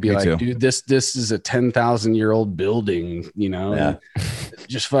I could be like, dude, this is a 10,000-year-old building, Yeah.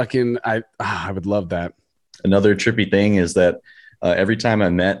 Just fucking, I would love that. Another trippy thing is that every time I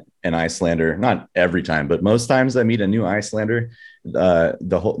met an Icelander, not every time, but most times I meet a new Icelander,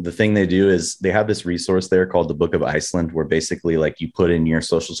 the thing they do is they have this resource there called the Book of Iceland, where basically like you put in your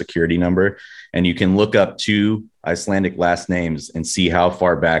social security number and you can look up 2 Icelandic last names and see how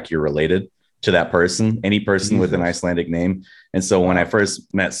far back you're related to that person, any person with an Icelandic name. And so when I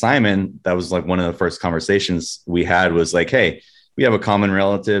first met Simon, that was like one of the first conversations we had was like, hey, we have a common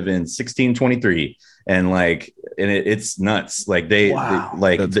relative in 1623. And like, it's nuts. Like they've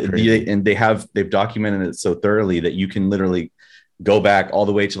documented it so thoroughly that you can literally go back all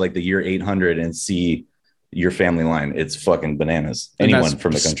the way to like the year 800 and see your family line. It's fucking bananas. Anyone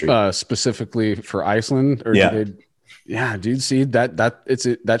from the country. Specifically for Iceland? Or yeah, dude. See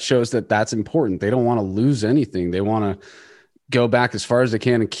that shows that that's important. They don't want to lose anything. They want to go back as far as they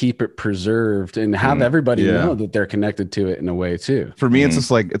can and keep it preserved and have everybody know that they're connected to it in a way too. For me, it's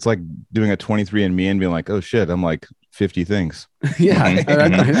just like doing a 23andMe and being like, oh shit, I'm like 50 things. Yeah,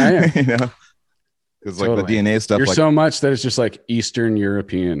 I you know, because like the DNA stuff, you're like, so much that it's just like Eastern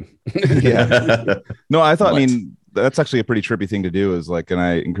European. Yeah. No, I thought. I mean, that's actually a pretty trippy thing to do. Is like, and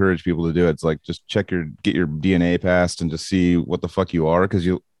I encourage people to do it. It's like just get your DNA passed and just see what the fuck you are, because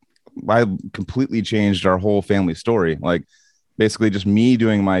I completely changed our whole family story. Like, basically, just me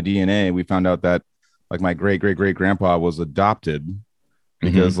doing my DNA, we found out that like my great grandpa was adopted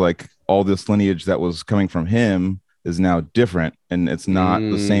because like all this lineage that was coming from him is now different, and it's not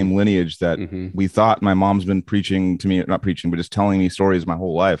the same lineage that we thought. My mom's been preaching to me, not preaching, but just telling me stories my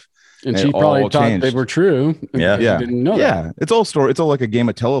whole life. And she probably thought they were true. Yeah. Didn't know that. It's all story. It's all like a game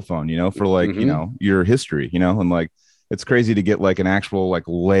of telephone, you know, for like, you know, your history, you know, and like, it's crazy to get like an actual like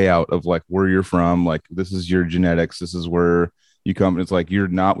layout of like where you're from. Like, this is your genetics. This is where you come. And it's like, you're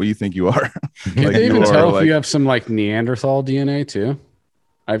not what you think you are. Can they even tell if you have some like Neanderthal DNA too?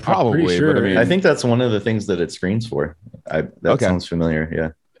 I'm probably sure. But I mean, I think that's one of the things that it screens for. That sounds familiar. Yeah.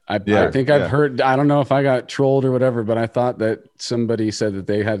 I think I've heard, I don't know if I got trolled or whatever, but I thought that somebody said that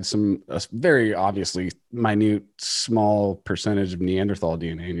they had a very obviously minute, small percentage of Neanderthal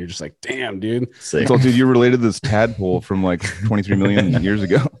DNA. And you're just like, damn, dude. Sick. So, dude, you're related to this tadpole from like 23 million years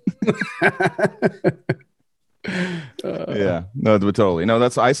ago. Yeah, no, but totally. No,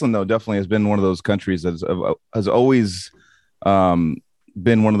 that's Iceland, though, definitely has been one of those countries that has always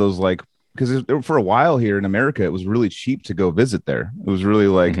been one of those, like, because for a while here in America, it was really cheap to go visit there. It was really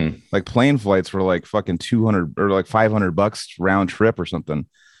like like plane flights were like fucking $200 or like $500 round trip or something.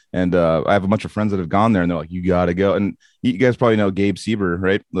 And I have a bunch of friends that have gone there, and they're like, "You got to go." And you guys probably know Gabe Sieber,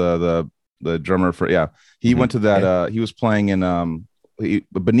 right? The drummer for he went to that. He was playing in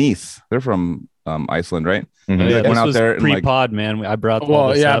Beneath. They're from Iceland, right? Yeah, went out there pre-pod, man. I brought.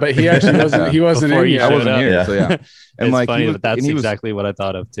 But he actually wasn't. He wasn't in here. I wasn't here, so yeah. And it's like, funny, but that's exactly what I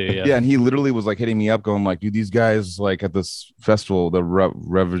thought of too. Yeah, and he literally was like hitting me up, going like, "Dude, these guys like at this festival, the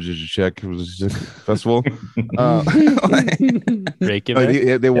Revichek festival,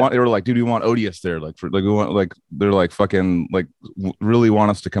 they were like, dude, we want Odious there, like we want like they're like fucking like really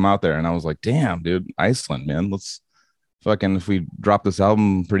want us to come out there." And I was like, "Damn, dude, Iceland, man, let's fucking, if we drop this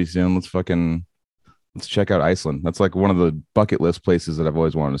album pretty soon, let's check out Iceland." That's like one of the bucket list places that I've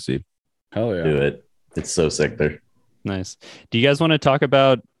always wanted to see. Hell yeah. Do it. It's so sick there. Nice. Do you guys want to talk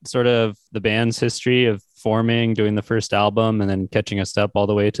about sort of the band's history of forming, doing the first album, and then catching us up all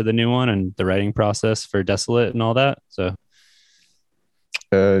the way to the new one, and the writing process for Desolate and all that? So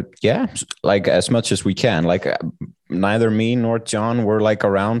yeah, like as much as we can. Like neither me nor John were like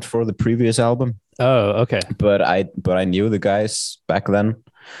around for the previous album. Oh, okay. But I knew the guys back then.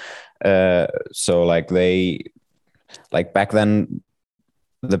 So like back then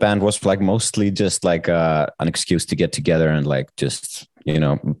the band was like mostly just like an excuse to get together and like just, you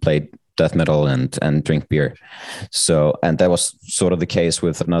know, play death metal and drink beer. So, and that was sort of the case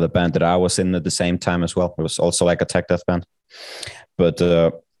with another band that I was in at the same time as well. It was also like a tech death band. But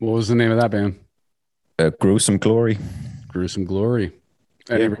what was the name of that band? Gruesome Glory. Gruesome Glory.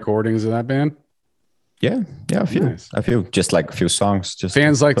 Any recordings of that band? Yeah, a few. Nice. A few, just like a few songs. Just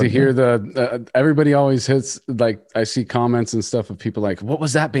fans like to hear everybody always hits, like I see comments and stuff of people like, what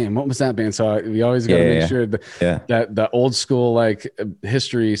was that band? What was that band? So we always got to make sure that the old school like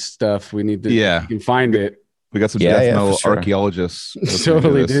history stuff, we need to, you can find it. We got some death metal archaeologists.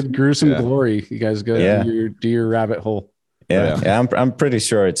 Totally, dude. Gruesome Glory. You guys go do your rabbit hole. Yeah, I'm pretty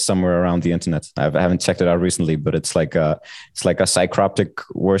sure it's somewhere around the internet. I haven't checked it out recently, but it's like a psychroptic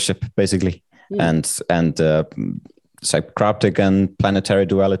worship basically. And psychroptic and planetary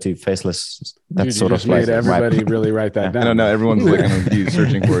duality, faceless. That's Dude, sort of made everybody really write that down. I don't know. Everyone's like going to be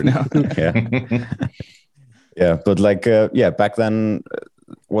searching for it now. Yeah, but like back then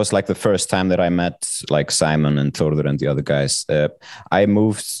was like the first time that I met like Simon and Thorður and the other guys. I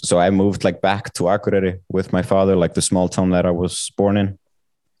moved like back to Akureyri with my father, like the small town that I was born in.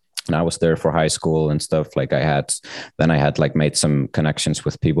 And I was there for high school and stuff. Like I had like made some connections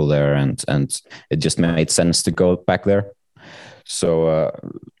with people there, and it just made sense to go back there. So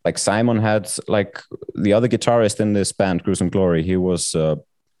like Simon had like the other guitarist in this band, Gruesome Glory. He was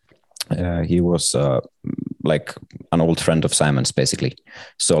like an old friend of Simon's basically.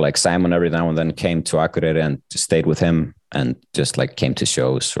 So like Simon every now and then came to Akureyri and stayed with him and just like came to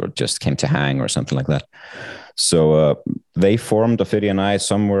shows or just came to hang or something like that. So they formed Ophidia and I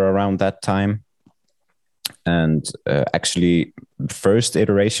somewhere around that time. And actually first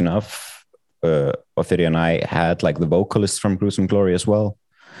iteration of Ophidia and I had like the vocalist from Gruesome Glory as well.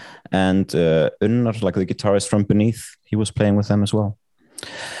 and Unnar, like the guitarist from Beneath, he was playing with them as well.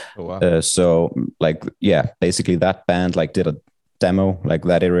 Oh, wow. So like, yeah, basically that band like did a demo, like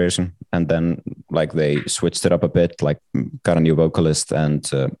that iteration, and then like they switched it up a bit, like got a new vocalist and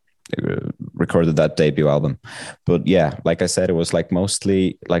recorded that debut album. But yeah, like I said, it was like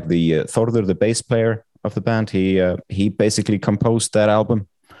mostly like the Thorður, the bass player of the band, he basically composed that album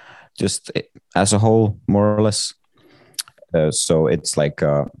just as a whole, more or less. So it's like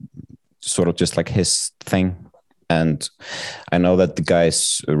sort of just like his thing. And I know that the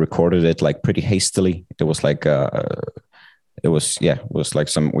guys recorded it like pretty hastily. It was like it was like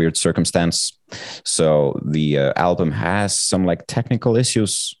some weird circumstance. So the album has some like technical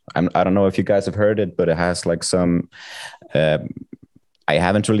issues. I don't know if you guys have heard it, but it has like some I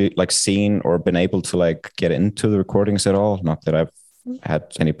haven't really like seen or been able to like get into the recordings at all. Not that I've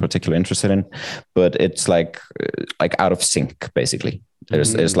had any particular interest in, but it's like out of sync basically.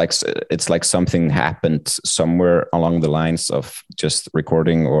 There's like, it's like something happened somewhere along the lines of just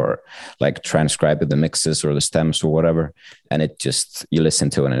recording or like transcribing the mixes or the stems or whatever, and it just, you listen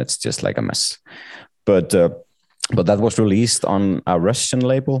to it and it's just like a mess. But that was released on a Russian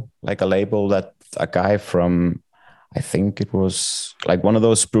label, like a label that a guy from, I think it was like one of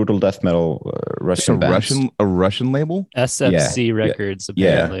those brutal death metal Russian bands. A Russian label? SFC Records,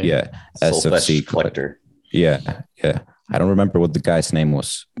 apparently. Yeah. SFC Collector. Yeah. I don't remember what the guy's name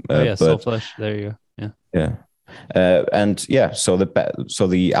was. Soulflesh. There you go. Yeah. And yeah, so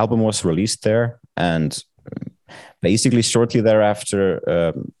the album was released there, and basically shortly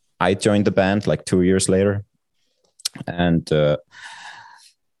thereafter, I joined the band like 2 years later, and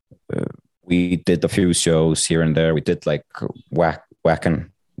we did a few shows here and there. We did like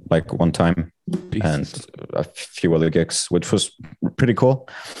Wacken like one time, and a few other gigs, which was pretty cool.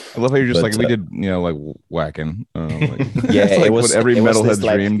 I love how you're just like, we did, like Wacken. Yeah, like it was what every metalhead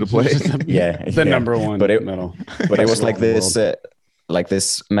like, dream to play. The number one metal. But it was like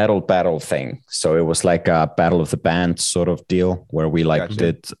this metal battle thing. So it was like a battle of the bands sort of deal where we like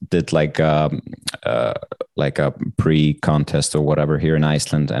did like a pre-contest or whatever here in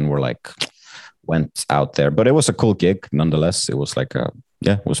Iceland, and we're like went out there. But it was a cool gig nonetheless. It was like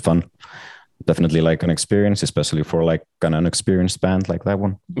it was fun. Definitely like an experience, especially for like an unexperienced band like that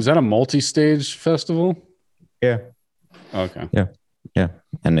one. Was that a multi-stage festival? Yeah. Okay. Yeah.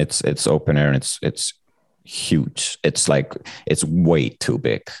 And it's open air, and it's huge. It's like, it's way too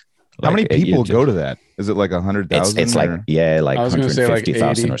big. How many people go to that? Is it like 100,000? It's like, like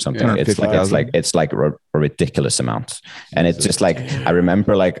 150,000 or something. It's like a ridiculous amount. And it's just like, I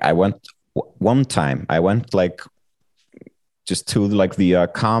remember like one time I went like just to like the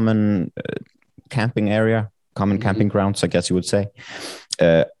common camping area, common camping grounds, I guess you would say,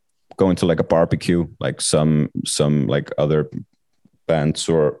 going to like a barbecue, like some like other bands,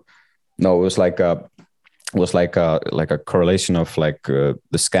 or no, it was like a correlation of like the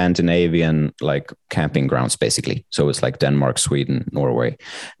Scandinavian like camping grounds basically. So it's like Denmark, Sweden, Norway,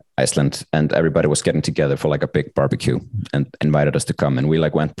 Iceland, and everybody was getting together for like a big barbecue and invited us to come, and we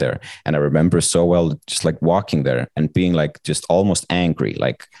like went there. And I remember so well just like walking there and being like just almost angry,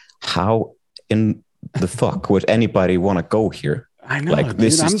 like how in the fuck would anybody want to go here? I know, like,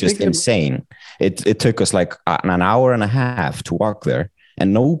 this dude, is just insane. It took us like an hour and a half to walk there,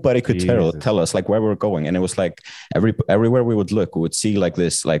 and nobody could tell us like where we were going. And it was like everywhere we would look, we would see like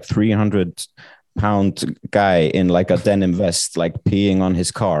this like 300-pound guy in like a denim vest, like peeing on his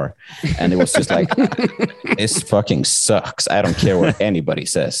car. And it was just like, this fucking sucks. I don't care what anybody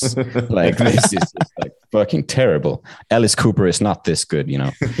says. Like, this is just like fucking terrible. Alice Cooper is not this good, Dude,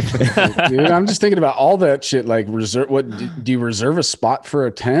 I'm just thinking about all that shit. Like, do you reserve a spot for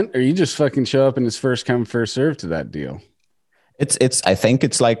a tent, or you just fucking show up and it's first come, first serve to that deal? I think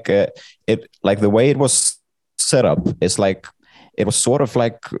it's like like the way it was set up is like, it was sort of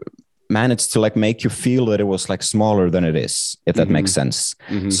like managed to like make you feel that it was like smaller than it is, if that makes sense.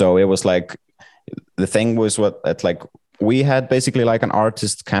 So it was like, the thing was we had basically like an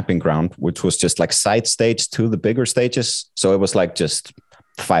artist camping ground, which was just like side stage to the bigger stages. So it was like just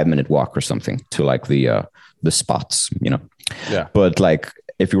 5-minute walk or something to like the spots, Yeah. But like,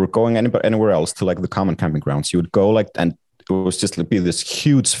 if you were going anywhere else to like the common camping grounds, you would go like, and it was just like be this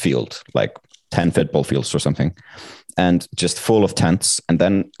huge field, like 10 football fields or something, and just full of tents. And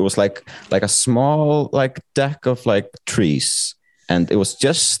then it was like a small like deck of like trees, and it was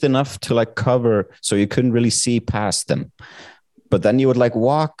just enough to like cover so you couldn't really see past them. But then you would like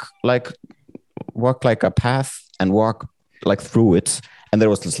walk like a path and walk like through it, and there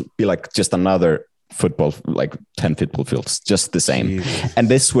was be like just another football, like 10 football fields, just the same. Jesus. And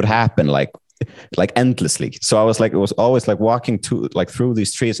this would happen like like endlessly. So I was like, it was always like walking to like through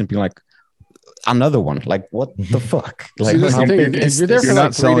these trees and being like, another one. Like, what the fuck? Like, this is the thing. If you're there for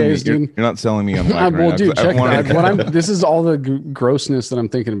like 3 days, dude. You're not selling me on Wacken Well, right dude, now, 'cause I wanna- this is all the grossness that I'm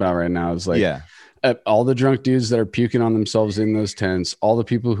thinking about right now. Is like, yeah. All the drunk dudes that are puking on themselves in those tents, all the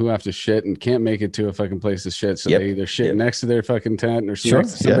people who have to shit and can't make it to a fucking place to shit. So they either shit next to their fucking tent or Sure.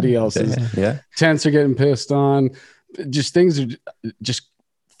 next to somebody else's. Yeah. Tents are getting pissed on. Just things are just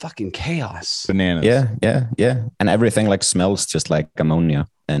fucking chaos. Bananas. Yeah. And everything like smells just like ammonia.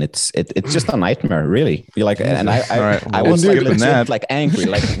 And it's just a nightmare, really. You're like, and I was like, legit, like angry,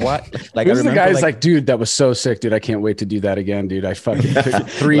 like what? Like This I is the remember, guy's like, dude, that was so sick, dude. I can't wait to do that again, dude. I fucking took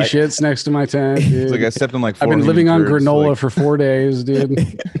 3 shits next to my tent. Dude. It's like I stepped on like 4 I've been living on hummingbirds, granola like- for 4 days, dude.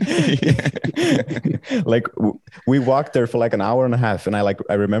 like we walked there for like an hour and a half, and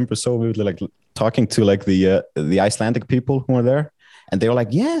I remember so vividly like talking to like the Icelandic people who were there. And they were like,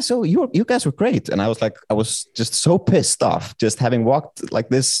 yeah, so you guys were great. And I was like, I was just so pissed off just having walked like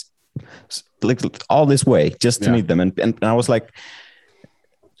this, like all this way just to meet them. And I was like,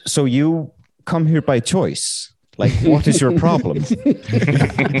 so you come here by choice? Like, what is your problem?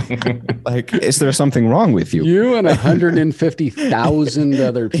 Like, is there something wrong with you? You and 150,000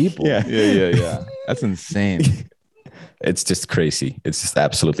 other people. Yeah. That's insane. It's just crazy. It's just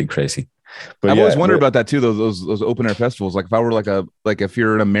absolutely crazy. But I've always wondered about that too. Those open air festivals. Like if I were like if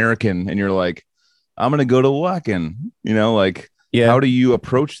you're an American and you're like, I'm gonna go to Wacken, you know, like how do you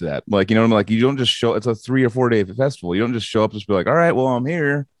approach that? Like, you know what I mean? Like you don't just show. It's a 3 or 4 day festival. You don't just show up just be like, all right, well I'm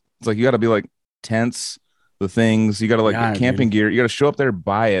here. It's like you got to be like tents, the things. You got to like camping gear. You got to show up there,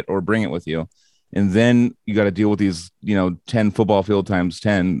 buy it, or bring it with you, and then you got to deal with these 10 football field times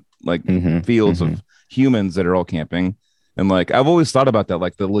 10 like fields of humans that are all camping. And like I've always thought about that,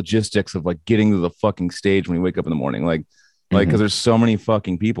 like the logistics of like getting to the fucking stage when you wake up in the morning, like because there's so many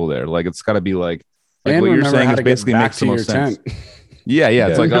fucking people there. Like it's got to be like what you're saying is basically makes the most sense. Yeah.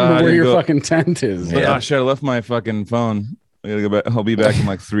 It's like where your fucking tent is. Like, oh shit, I left my fucking phone. I gotta go back. I'll be back in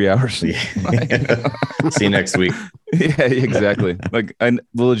like 3 hours. See you next week. Yeah, exactly. Like and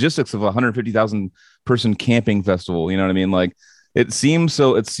the logistics of a 150,000 person camping festival. You know what I mean? Like. It seems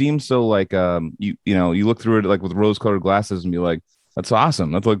so like you look through it like with rose-colored glasses and be like, that's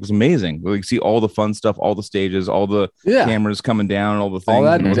awesome. That's like it's amazing. Like see all the fun stuff, all the stages, all the cameras coming down, all the things. All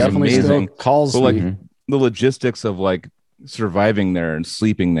that definitely still calls but, like the logistics of like surviving there and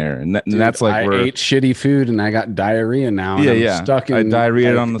sleeping there, and that's like I ate shitty food and I got diarrhea now. And I'm stuck in. I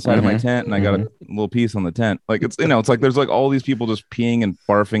diarrheaed on the side of my tent and I got a little piece on the tent. Like it's it's like there's like all these people just peeing and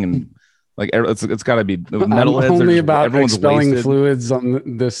barfing and. Like it's got to be metalheads. Only about expelling wasted. fluids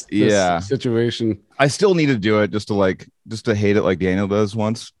on this situation. I still need to do it just to hate it like Daniel does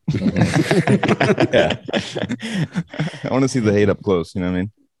once. I want to see the hate up close. You know what I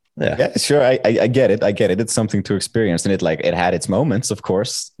mean? Yeah, sure. I get it. It's something to experience, and it had its moments, of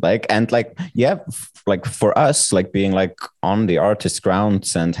course. Like like for us, like being like on the artist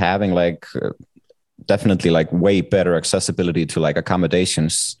grounds and having like. Definitely like way better accessibility to like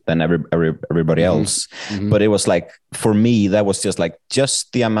accommodations than everybody else. But it was like for me that was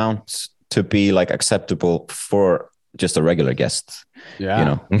just the amount to be like acceptable for just a regular guest.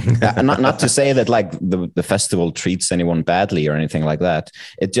 Not to say that like the festival treats anyone badly or anything like that.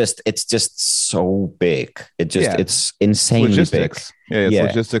 It's just so big. It's insanely logistics. big.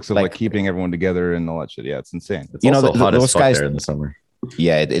 Logistics of like keeping everyone together and all that shit. Yeah, it's insane. It's also hot as fuck there in the summer.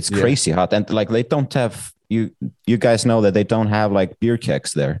 Yeah, it's crazy hot, and like they don't have you guys know that they don't have like beer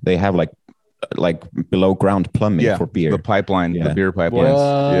kegs there. They have like below ground plumbing for beer. The pipeline, the beer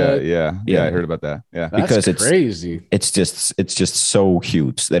pipelines. Yeah. I heard about that. Yeah, that's because it's crazy. It's just so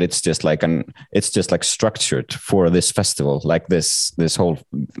huge that it's just like structured for this festival, like this whole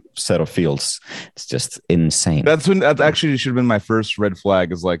set of fields. It's just insane. That actually should have been my first red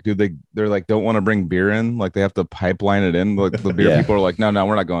flag. Is like, dude, they're like don't want to bring beer in. Like they have to pipeline it in. Like the beer people are like, no,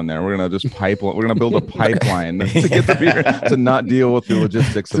 we're not going there. We're gonna just pipeline. We're gonna build a pipeline to get the beer to not deal with the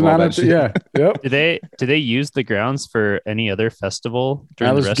logistics of all that shit. Yeah. Yep. Do they use the grounds for any other festival?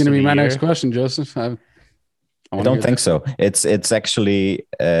 That was going to be my next question, Joseph. I don't think so. It's actually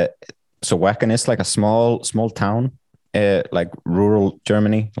so Wacken is like a small town, like rural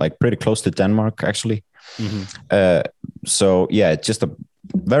Germany, like pretty close to Denmark actually. So yeah, it's just a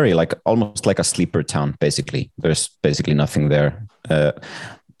very like almost like a sleeper town basically. There's basically nothing there.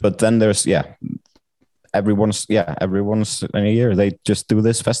 But then there's everyone's in a year they just do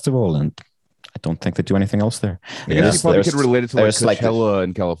this festival, and I don't think they do anything else there. I guess you probably could relate it to like Coachella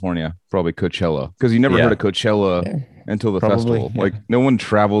in California, probably Coachella, because you never heard of Coachella until the festival. Like no one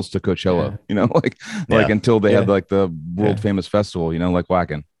travels to Coachella, like until they had like the world famous festival, like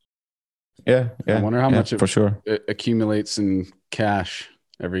Wacken. Yeah, yeah. I wonder how much for sure it accumulates in cash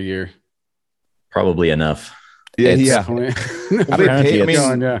every year. Probably enough. Yeah, It's- yeah. Definitely. Well, they Apparently pay, I it's-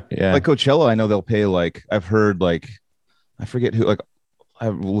 mean, yeah. like Coachella, I know they'll pay like I've heard like I forget who like I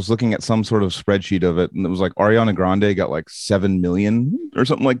was looking at some sort of spreadsheet of it, and it was like Ariana Grande got like 7 million or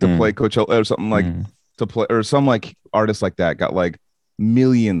something like to play Coachella or something like to play, or some like artist like that got like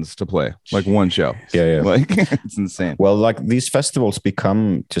millions to play like one show. Yeah, yeah. Like it's insane. Well, like these festivals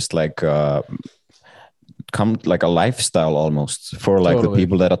become just like a lifestyle almost for like Totally. the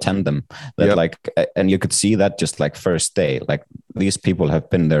people that attend them. That Yep. like, and you could see that just like first day, like these people have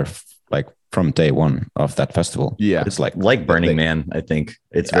been there like from day one of that festival. Yeah. It's like Burning they- Man, I think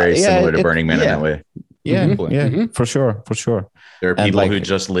it's very Yeah, similar to it- Burning Man in yeah. that way. Yeah, Mhm. yeah, Mhm. for sure. There are And, people like- who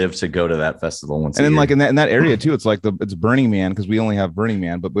just live to go to that festival once. And a then year. like in that area too, it's like it's Burning Man because we only have Burning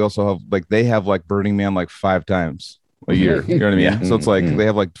Man, but we also have like they have like Burning Man like 5 times a year. You know what I mean? Yeah. So it's like Mhm. they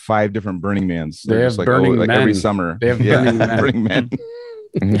have like 5 different Burning Mans. They They're have just like Burning like every Men. summer. They have Burning Men. Burning Man.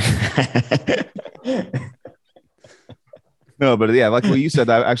 No, but yeah, like what you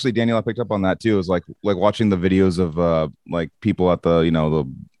said, actually, Daniel, I picked up on that too. Is like watching the videos of like people at the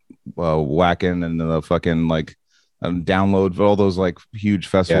the whacking and the fucking like download all those like huge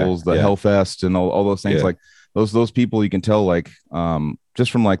festivals, the yeah. Hellfest and all those things. Yeah. Like those people, you can tell like just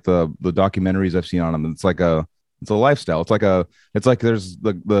from like the documentaries I've seen on them, it's a lifestyle. It's like there's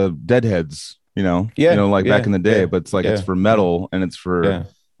the Deadheads, Yeah, like back yeah, in the day, yeah, but it's like it's yeah. for metal and it's for Yeah.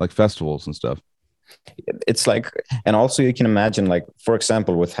 like festivals and stuff. It's like, and also you can imagine, like, for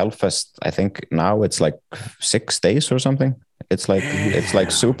example, with Hellfest, I think now it's like 6 days or something. It's like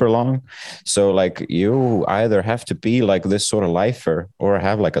super long. So like you either have to be like this sort of lifer or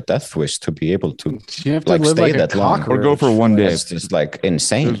have like a death wish to be able to You have to like live stay like a that long. Or go for one day. It's just like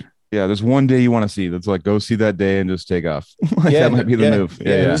insane. There's one day you want to see. That's like go see that day and just take off. Like, Yeah, that might be the yeah, move. yeah.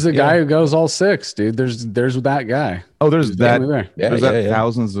 Yeah. There's the guy who goes all 6, dude. There's that guy. Oh, there's He's that. definitely there. Yeah, There's yeah, that yeah.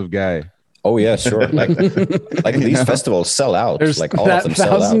 thousands of guy. Oh yeah, sure. Like these festivals sell out. There's like all that of them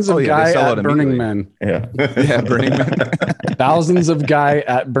sell out. thousands Oh, of yeah, they guy sell out at Burning immediately. Men. Yeah. Yeah, Burning Man. Thousands of guy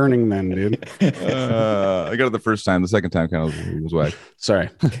at Burning Men, dude. I got it the first time. The second time kind of was whack.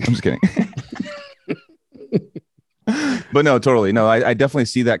 Sorry. I'm just kidding. But no, totally. No, I definitely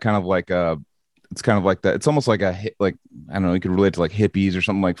see that kind of like it's kind of like that. It's almost like like I don't know, you could relate to like hippies or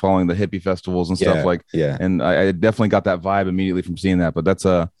something, like following the hippie festivals and stuff. Like yeah. and I definitely got that vibe immediately from seeing that. But it's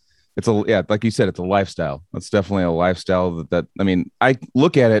like you said, it's a lifestyle. That's definitely a lifestyle that I mean, I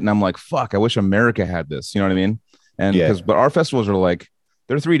look at it and I'm like, fuck, I wish America had this. You know what I mean? And Yeah. but our festivals are like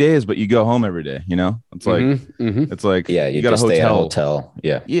they're 3 days, but you go home every day. It's like Mhm. it's like Yeah, you got a just stay at a hotel. hotel.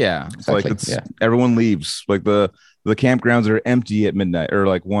 Yeah. Yeah, it's like Exactly, yeah. everyone leaves. Like the campgrounds are empty at midnight or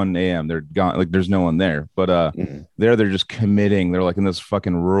like 1 a.m. They're gone. Like there's no one there. But Mhm. they're just committing. They're like in this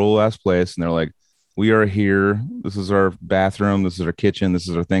fucking rural ass place, and they're like, we are here. This is our bathroom. This is our kitchen. This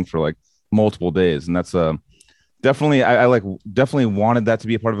is our thing for like multiple days. And that's definitely I like definitely wanted that to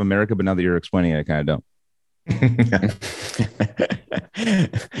be a part of America. But now that you're explaining it, I kind of don't.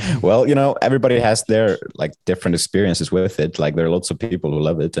 Well, everybody has their like different experiences with it. Like there are lots of people who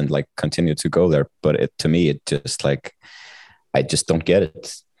love it and like continue to go there, but to me it just like I just don't get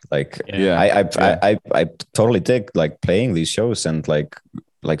it. Like Yeah. I totally dig like playing these shows and like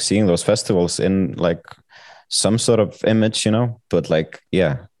seeing those festivals in like some sort of image, but like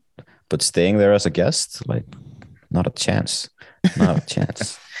but staying there as a guest, like not a chance.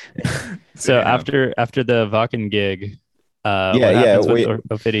 So after the Vakken gig, what Yeah, happens we- with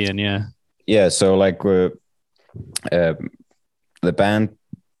Ophidian? Yeah. Yeah, so like the band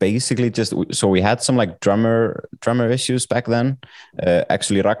basically so we had some like drummer issues back then.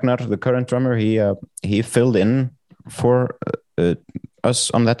 Actually, Ragnar, the current drummer, he filled in for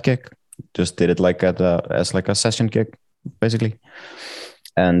us on that gig. Just did it like as like a session gig, basically.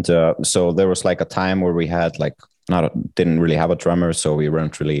 And so there was like a time where we had like didn't really have a drummer, so we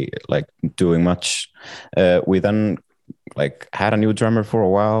weren't really like doing much. We then like had a new drummer for a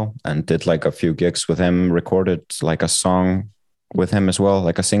while and did like a few gigs with him, recorded like a song with him as well,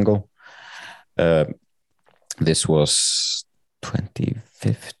 like a single. This was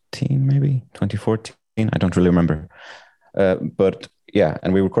 2015, maybe 2014. I don't really remember. But yeah,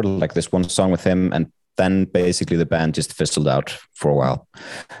 and we recorded like this one song with him, and then basically the band just fizzled out for a while.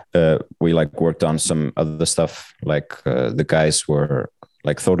 We like worked on some other stuff, like the guys were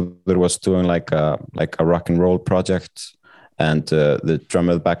like Thorður was doing like a rock and roll project, and the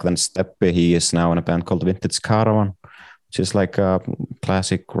drummer back then, Steppi, he is now in a band called Vintage Caravan, which is like a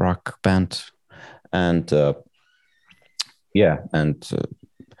classic rock band. And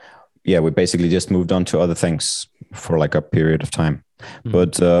we basically just moved on to other things for like a period of time.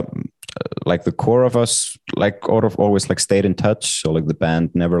 But like the core of us like always like stayed in touch. So like the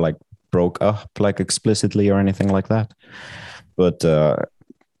band never like broke up like explicitly or anything like that. But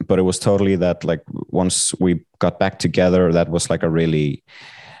it was totally that like once we got back together, that was like a really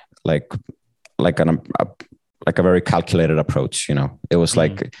like a very calculated approach. You know, it was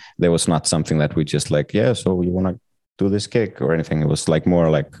like there was not something that we just like, yeah, so we want to do this gig or anything. It was like more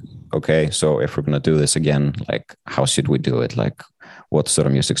like, okay, so if we're gonna do this again, like how should we do it? Like what sort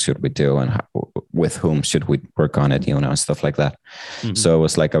of music should we do, and with whom should we work on it? You know, and stuff like that. So it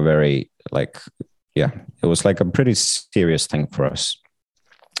was like a very like, yeah, it was like a pretty serious thing for us.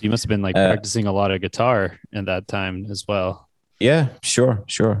 You must have been like practicing a lot of guitar in that time as well. Yeah, sure.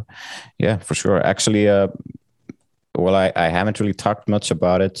 Yeah, for sure. Actually, well, I haven't really talked much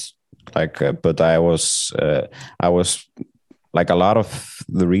about it, like, but I was like a lot of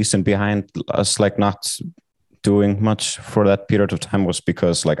the reason behind us like not doing much for that period of time was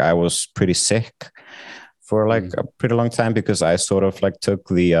because like I was pretty sick for like a pretty long time, because I sort of like took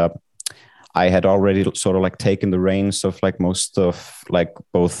the I had already sort of like taken the reins of like most of like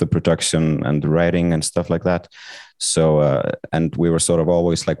both the production and the writing and stuff like that. So and we were sort of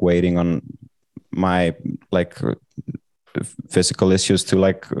always like waiting on my like physical issues to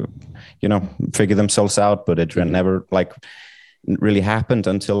like you know, figure themselves out, but it never like really happened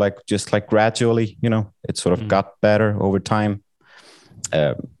until like just like gradually, you know, it sort of got better over time.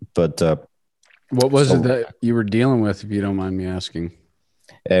 But what was it that you were dealing with, if you don't mind me asking?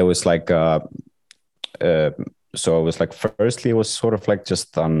 It was like so it was like, firstly it was sort of like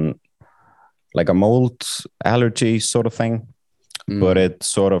just on like a mold allergy sort of thing, but it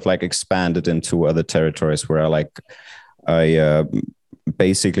sort of like expanded into other territories where I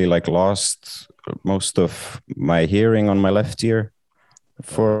basically like lost most of my hearing on my left ear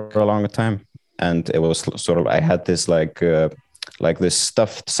for a long time, and it was sort of, I had this like this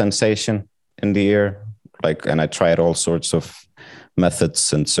stuffed sensation in the ear, like, and I tried all sorts of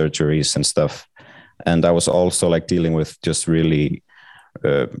methods and surgeries and stuff, and I was also like dealing with just really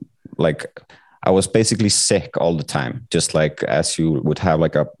like I was basically sick all the time, just like as you would have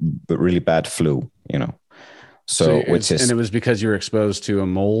like a really bad flu, you know. So which is, and it was because you were exposed to a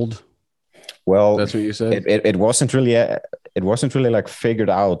mold. Well, that's what you said. It wasn't really like figured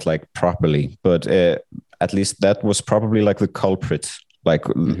out like properly, but at least that was probably like the culprit, like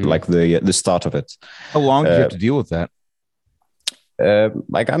like the start of it. How long did you have to deal with that?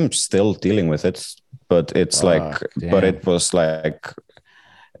 Like I'm still dealing with it, but it's but it was like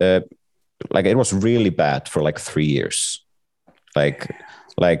it was really bad for like 3 years, like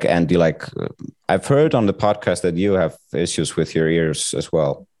Andy, like I've heard on the podcast that you have issues with your ears as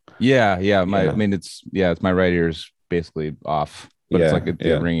well. Yeah. I mean, it's my right ear's basically off, but it's like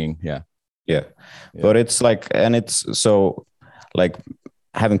a ringing. Yeah. But it's like, and it's so like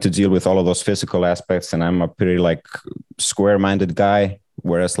having to deal with all of those physical aspects, and I'm a pretty like square-minded guy,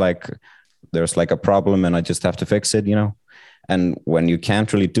 whereas like there's like a problem and I just have to fix it, you know. And when you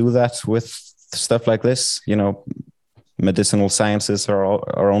can't really do that with stuff like this, you know, medicinal sciences have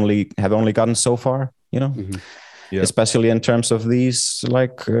only gotten so far, you know. Especially in terms of these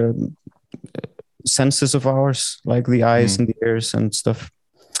like senses of ours, like the eyes and the ears and stuff.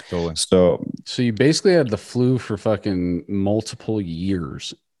 Totally. So you basically had the flu for fucking multiple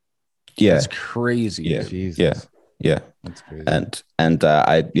years. Yeah, that's crazy. Yeah, Jesus. Yeah. That's crazy. And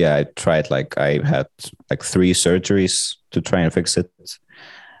I tried, like I had like 3 surgeries to try and fix it,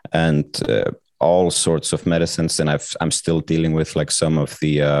 and all sorts of medicines, and I'm still dealing with like some of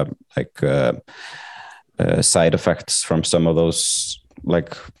the side effects from some of those,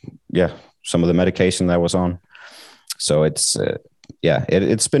 like some of the medication that I was on. So it's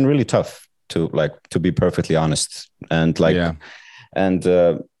it's been really tough to be perfectly honest, and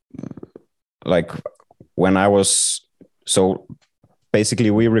like when I was, so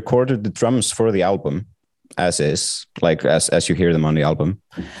basically we recorded the drums for the album as is, like as you hear them on the album,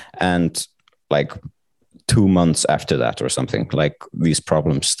 and like 2 months after that or something, like these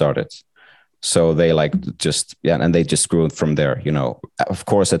problems started. So they like just and they just grew from there, you know. Of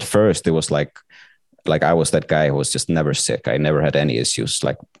course, at first it was like I was that guy who was just never sick. I never had any issues,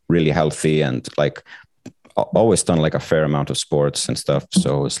 like really healthy, and like always done like a fair amount of sports and stuff.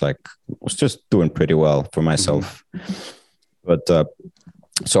 So it's like I was just doing pretty well for myself. But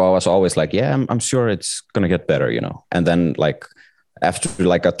so I was always like, I'm sure it's gonna get better, you know. And then like after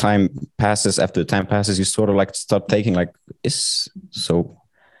like the time passes, you sort of like start taking like, is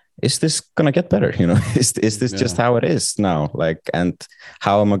this gonna get better, you know? Is this just how it is now? Like, and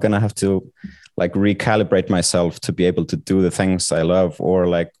how am I gonna have to like recalibrate myself to be able to do the things I love, or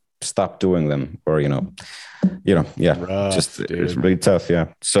like stop doing them, or you know, Rough, just dude. It's really tough. Yeah.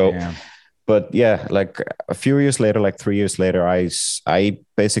 So but yeah, like a few years later, like 3 years later, I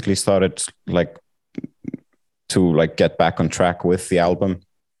basically started like to like get back on track with the album,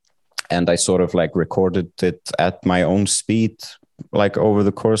 and I sort of like recorded it at my own speed, like over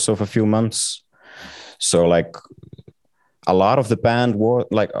the course of a few months. So like a lot of the band were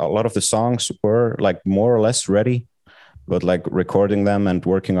like a lot of the songs were like more or less ready, but like recording them and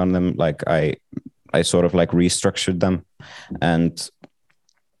working on them, like I sort of like restructured them. And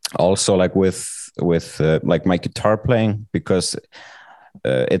also like with like my guitar playing, because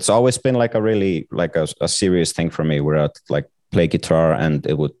it's always been like a really like a serious thing for me, where I'd like play guitar and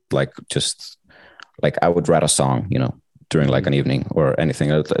it would like just like I would write a song, you know, during like an evening or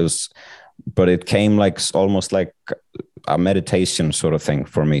anything. It was, but it came like almost like a meditation sort of thing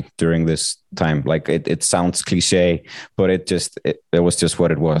for me during this time. Like it sounds cliche, but it was just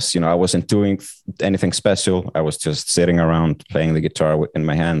what it was. You know, I wasn't doing anything special. I was just sitting around playing the guitar in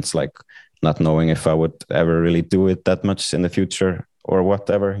my hands, like not knowing if I would ever really do it that much in the future or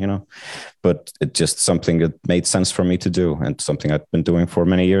whatever, you know. But it's just something that made sense for me to do, and something I've been doing for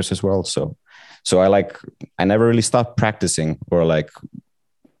many years as well. So I never really stopped practicing or like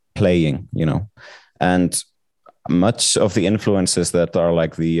playing, you know. And much of the influences that are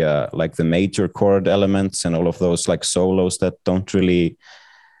like the major chord elements and all of those like solos that don't really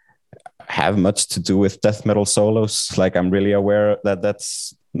have much to do with death metal solos, like I'm really aware that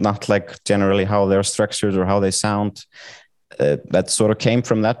that's not like generally how they're structured or how they sound. That sort of came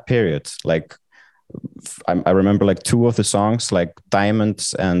from that period. Like I remember like two of the songs, like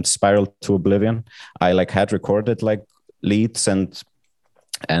Diamonds and Spiral to Oblivion, I like had recorded like leads and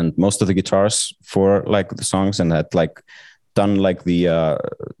most of the guitars for like the songs, and had like done like the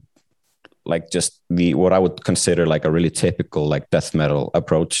like just the what I would consider like a really typical like death metal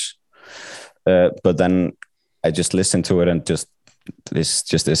approach. But then I just listened to it and this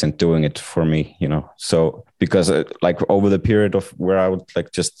just isn't doing it for me, you know. So because like over the period of where I would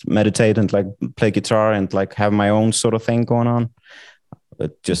like just meditate and like play guitar and like have my own sort of thing going on,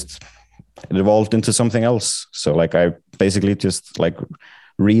 it evolved into something else. So like I basically just like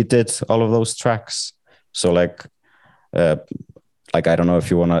redid all of those tracks. So like I don't know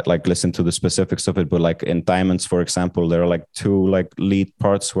if you want to like listen to the specifics of it, but like in Diamonds, for example, there are like two like lead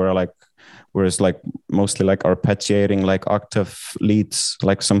parts where it's like mostly like arpeggiating like octave leads,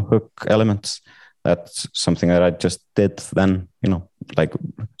 like some hook elements. That's something that I just did then, you know, like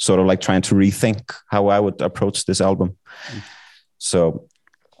sort of like trying to rethink how I would approach this album. So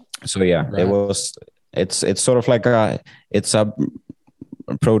yeah, right. It's sort of like it's a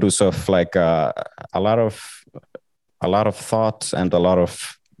produce of like a lot of thought and a lot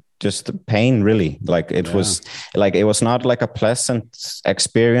of just pain, really. Like it was like, it was not like a pleasant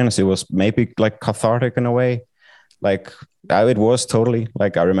experience. It was maybe like cathartic in a way. Like it was totally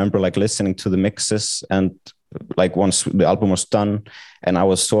like, I remember like listening to the mixes, and like once the album was done, and I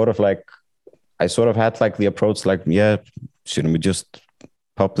was sort of like, I sort of had like the approach like, yeah, shouldn't we just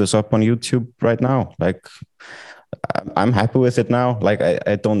pop this up on YouTube right now? Like I'm happy with it now. Like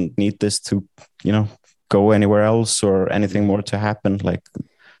I don't need this to, you know, go anywhere else or anything more to happen. Like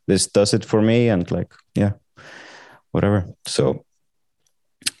this does it for me, and like, yeah, whatever. So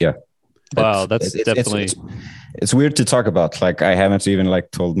yeah. Wow, that's definitely it's weird to talk about. Like I haven't even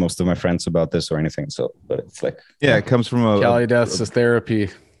like told most of my friends about this or anything. So, but it's like, yeah, it comes from Cali Death's therapy.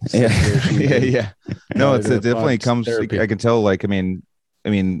 Yeah. yeah. No, it definitely comes. Therapy. I can tell. Like, I mean,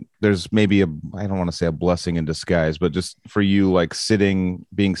 there's maybe I don't want to say a blessing in disguise, but just for you, like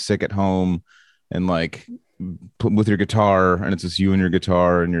being sick at home, and like with your guitar, and it's just you and your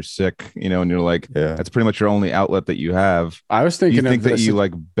guitar, and you're sick, you know, and you're like, yeah, that's pretty much your only outlet that you have. I was thinking, you think that you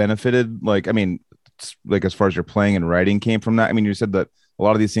like benefited, like, I mean, like as far as your playing and writing came from that. I mean, you said that a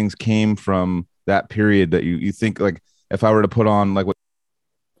lot of these things came from that period that you think, like, if I were to put on like what?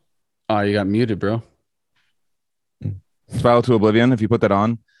 Oh, you got muted, bro. Spiral to Oblivion. If you put that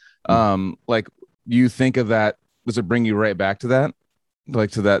on, like, you think of that, does it bring you right back to that,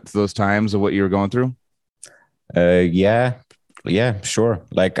 like to those times of what you were going through? Yeah, sure.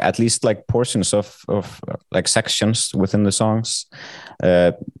 Like at least like portions of like sections within the songs,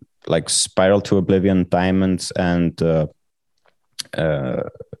 like Spiral to Oblivion, Diamonds, and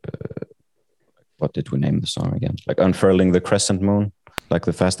what did we name the song again? Like Unfurling the Crescent Moon, like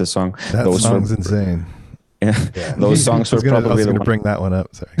the fastest song. Those song's insane. Yeah, those songs were probably. I was going to bring that one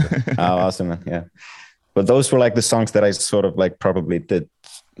up. Sorry. Oh, awesome! Yeah, but those were like the songs that I sort of like probably did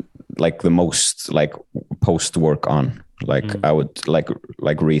like the most like post work on. Like I would like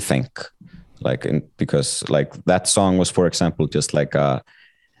rethink, like because like that song was, for example, just like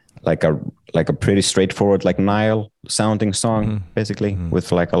like a pretty straightforward like Nile sounding song, basically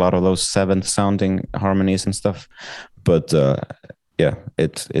with like a lot of those 7th sounding harmonies and stuff. But yeah,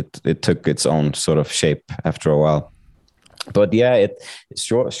 it took its own sort of shape after a while. But yeah, it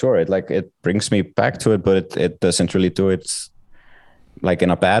it brings me back to it, but it doesn't really do it like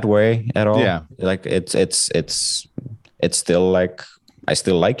in a bad way at all. Yeah, like it's still like I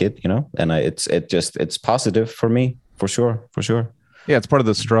still like it, you know, and it's positive for me for sure. Yeah, it's part of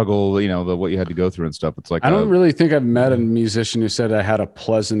the struggle, you know, what you had to go through and stuff. It's like I don't really think I've met a musician who said I had a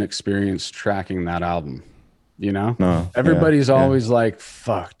pleasant experience tracking that album. You know, No, everybody's always like,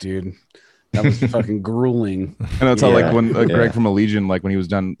 "Fuck, dude, that was fucking grueling." And that's how like when Yeah. Greg from Allegiant, like when he was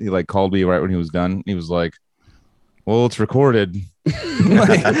done, he like called me right when he was done. He was like, "Well, it's recorded." he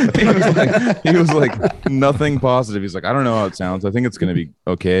was like nothing positive. He's like, "I don't know how it sounds. I think it's gonna be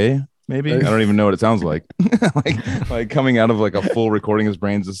okay. Maybe I don't even know what it sounds like." like coming out of like a full recording, his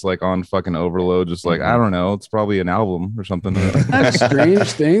brain's just like on fucking overload. Just like I don't know. It's probably an album or something. That's a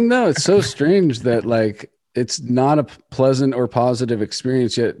strange thing, though. It's so strange that like it's not a pleasant or positive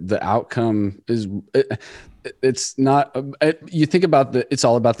experience, yet the outcome is. It's not. You think about it's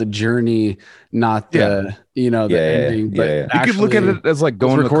all about the journey, not the the ending. But you could look at it as like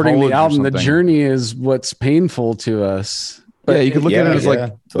going recording to the album. The something. journey is what's painful to us. But yeah, you could look at it as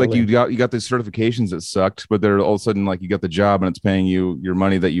like totally. you got these certifications that sucked, but they're all of a sudden like you got the job and it's paying you your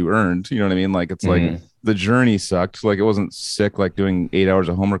money that you earned. You know what I mean? Like it's like the journey sucked. Like it wasn't sick like doing 8 hours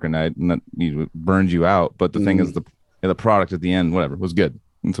of homework a night and that burned you out. But the thing is the product at the end, whatever, was good.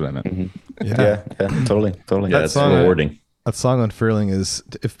 That's what I meant. Yeah, totally. Yeah, That it's song- rewarding. That song Unfurling is,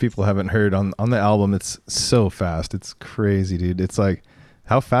 if people haven't heard on the album, it's so fast. It's crazy, dude. It's like,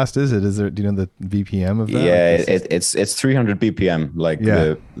 how fast is it? Is there, do you know the BPM of that? Yeah, Like, it's 300 BPM, like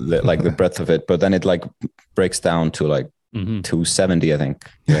Yeah. the breadth of it, but then it like breaks down to like 270, I think.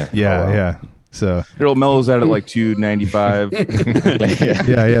 Yeah, yeah, Oh, wow. yeah. So Harold Mello's at like 295.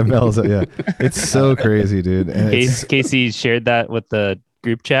 yeah, Mel's, yeah. It's so crazy, dude. And it's, Casey shared that with the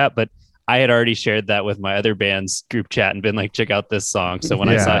group chat, but I had already shared that with my other band's group chat and been like, check out this song. So when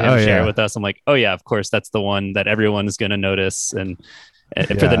I saw him share it with us, I'm like, oh yeah, of course, that's the one that everyone is going to notice and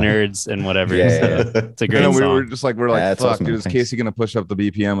for the nerds and whatever. Yeah, so yeah. it's a great we song. were just like, we're like, Yeah, it's fuck, awesome, dude, is thanks. Casey gonna push up the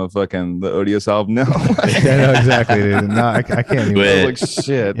BPM of fucking the Odious album? No. yeah, no, exactly, dude. No, I can't even. I was like,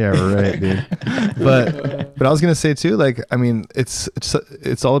 shit. Yeah, right, dude. But I was gonna say too, like, I mean, it's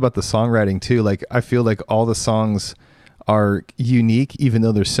all about the songwriting too. Like, I feel like all the songs are unique, even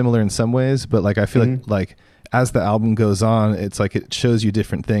though they're similar in some ways. But like, I feel like as the album goes on, it's like it shows you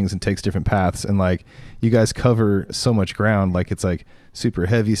different things and takes different paths. And like, you guys cover so much ground. Like, it's like super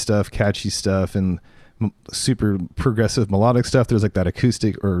heavy stuff, catchy stuff, and super progressive melodic stuff. There's like that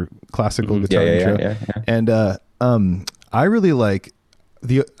acoustic or classical guitar intro. Yeah. And I really like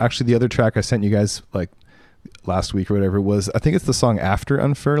the other track I sent you guys like last week or whatever was, I think it's the song After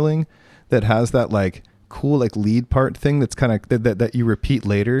Unfurling that has that like cool like lead part thing that's kind of that you repeat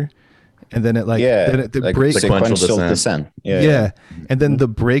later, and then it like then it like breaks sequential descent. yeah. And then the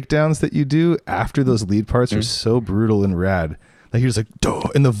breakdowns that you do after those lead parts are so brutal and rad. Like you're just like, duh,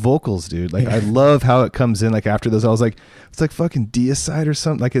 and the vocals, dude. Like I love how it comes in. Like after those, I was like, it's like fucking Deicide or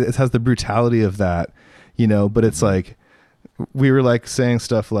something. Like it has the brutality of that, you know. But it's like we were like saying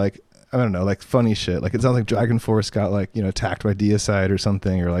stuff like, I don't know, like funny shit. Like it sounds like Dragon Force got like, you know, attacked by Deicide or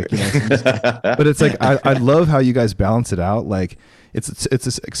something, or like, you know. But it's like I love how you guys balance it out. Like it's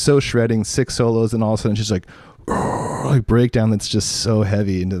just like so shredding, 6 solos, and all of a sudden it's just like breakdown that's just so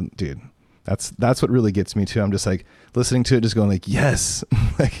heavy. And dude, that's what really gets me too. I'm just like listening to it, just going like, yes,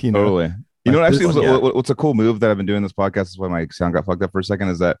 like, you know. Totally. You know what actually this- what's a cool move that I've been doing this podcast is why my sound got fucked up for a second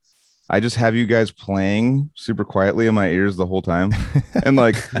is that I just have you guys playing super quietly in my ears the whole time. And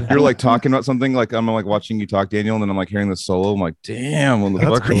like you're like talking about something, like I'm like watching you talk, Daniel, and then I'm like hearing the solo. I'm like, damn, what the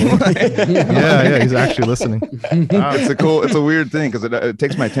fuck are you yeah, he's actually listening. it's a weird thing because it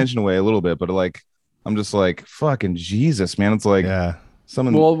takes my attention away a little bit, but like I'm just like fucking Jesus, man. It's like Yeah.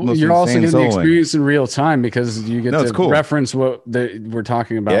 Well, you're also getting the experience in real time because you get to reference what we're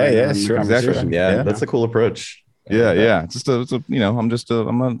talking about. Yeah, sure, exactly. Yeah, that's a cool approach. Yeah. It's just a you know, I'm a It's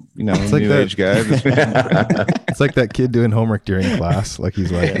like new that- age guy. It's like that kid doing homework during class. Like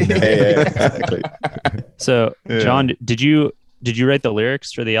he's like, you know, exactly. So, John, did you write the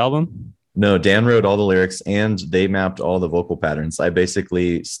lyrics for the album? No, Dan wrote all the lyrics and they mapped all the vocal patterns. I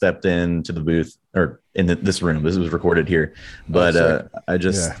basically stepped into the booth or in this room. This was recorded here, but I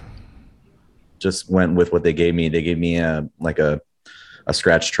just went with what they gave me. They gave me a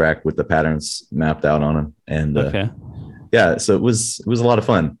scratch track with the patterns mapped out on them, and yeah, so it was a lot of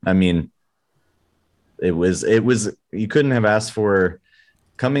fun. I mean, it was you couldn't have asked for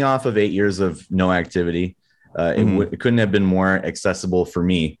coming off of 8 years of no activity, it couldn't have been more accessible for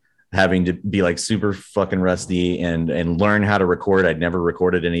me, having to be like super fucking rusty and learn how to record. I'd never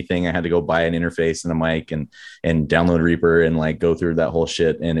recorded anything. I had to go buy an interface and a mic and download Reaper and like go through that whole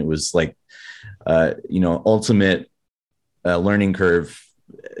shit. And it was like, ultimate learning curve,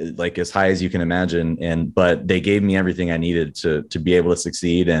 like as high as you can imagine. But they gave me everything I needed to be able to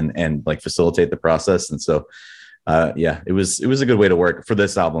succeed and like facilitate the process. And so, it was a good way to work for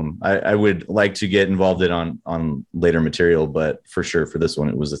this album. I would like to get involved on later material, but for sure for this one,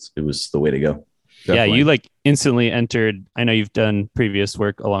 it was the way to go. Definitely. Yeah. You like instantly entered. I know you've done previous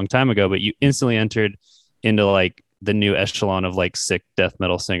work a long time ago, but you instantly entered into like the new echelon of like sick death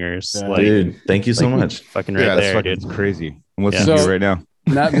metal singers. Yeah. Like, dude, thank you so much. Fucking right there, dude. It's crazy. I'm listening to you right now.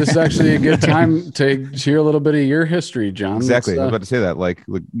 Matt, this is actually a good time to hear a little bit of your history, John. Exactly. I was about to say that. Like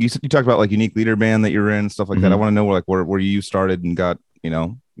you talked about like Unique Leader Band that you're in, stuff like that. I want to know like where you started and got,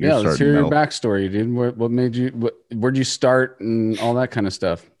 let's hear your backstory, dude. What made you, where'd you start and all that kind of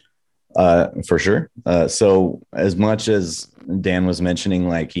stuff? For sure. So as much as Dan was mentioning,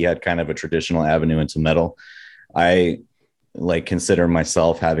 like he had kind of a traditional avenue into metal, I like consider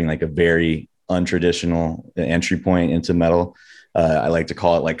myself having like a very untraditional entry point into metal. I like to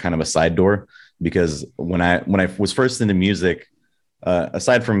call it like kind of a side door, because when I was first into music,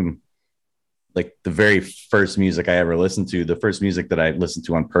 aside from like the very first music I ever listened to, the first music that I listened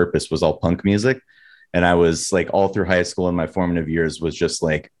to on purpose was all punk music. And I was like all through high school and my formative years was just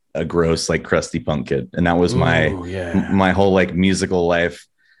like a gross, like crusty punk kid. And that was my whole like musical life.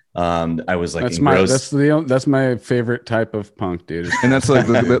 I was like, that's my favorite type of punk, dude. And that's like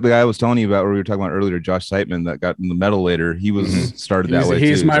the guy I was telling you about, where we were talking about earlier, Josh Seitman, that got in the metal later. He was started that way.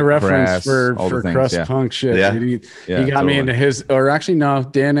 He's too. my reference for crust punk shit. Yeah. Dude. He got me into his, or actually no,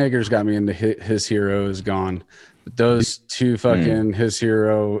 Dan Eggers got me into his Hero is Gone. But those two fucking His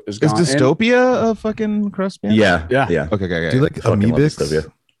Hero is Gone. Is Dystopia a fucking crust band? Yeah. Okay. Do you like Amoebics?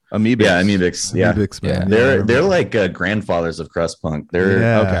 Amoebics. Yeah. Man. They're like grandfathers of crust punk.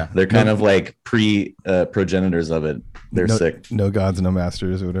 They're kind of like progenitors of it. They're sick. No gods, no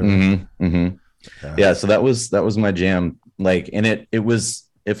masters, or whatever. Yeah. So that was my jam. Like, and it was,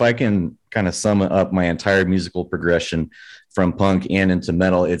 if I can kind of sum up my entire musical progression from punk and into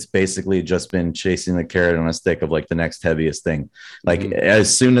metal, it's basically just been chasing the carrot on a stick of like the next heaviest thing. Like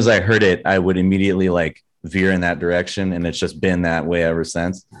as soon as I heard it, I would immediately like veer in that direction, and it's just been that way ever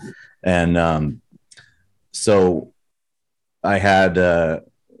since. And so I had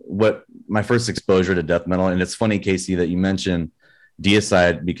what my first exposure to death metal, and it's funny, Casey, that you mentioned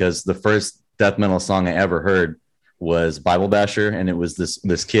Deicide, because the first death metal song I ever heard was Bible Basher, and it was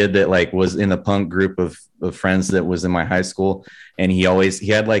this kid that like was in a punk group of friends that was in my high school, and he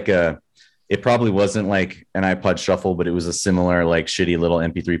had like it probably wasn't like an iPod Shuffle, but it was a similar like shitty little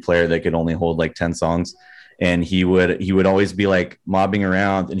MP3 player that could only hold like 10 songs. And he would always be like mobbing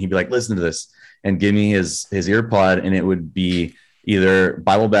around, and he'd be like, listen to this, and give me his ear pod. And it would be either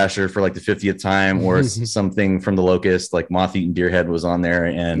Bible Basher for like the 50th time, or something from The Locust, like Moth Eaten Deerhead was on there.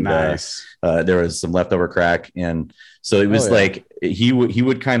 And nice. There was some Leftover Crack. And so it was like, he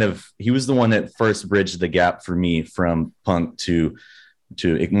was the one that first bridged the gap for me from punk to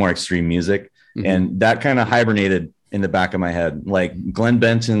more extreme music. And that kind of hibernated in the back of my head. Like Glenn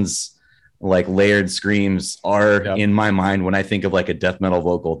Benton's like layered screams are in my mind when I think of like a death metal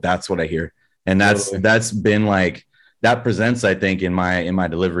vocal. That's what I hear. And that's been like, that presents, I think, in my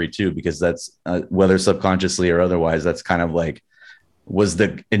delivery too, because that's whether subconsciously or otherwise, that's kind of like was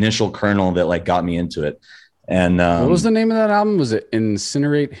the initial kernel that like got me into it. And what was the name of that album? Was it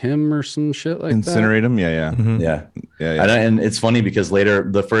Incinerate Him or some shit like Incinerate Him? Yeah. And it's funny because later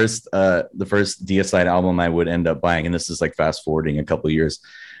the first Deicide album I would end up buying, and this is like fast forwarding a couple of years,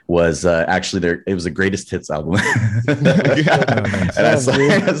 was actually it was the greatest hits album. And that's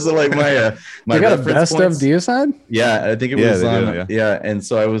like my got a best points. Of Deicide? Yeah, I think it was on. Yeah, and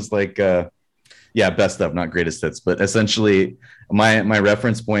so I was like, best of, not greatest hits, but essentially my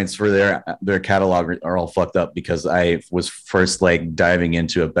reference points for their catalog are all fucked up because I was first like diving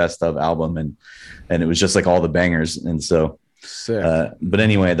into a best of album, and it was just like all the bangers. And so but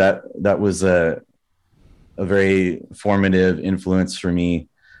anyway, that was a very formative influence for me.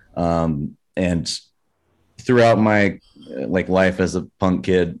 And throughout my like life as a punk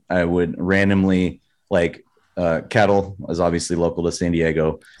kid, I would randomly like Cattle is obviously local to San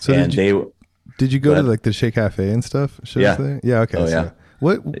Diego. So did you go to like the Shea Cafe and stuff? Yeah. Okay. Oh, yeah.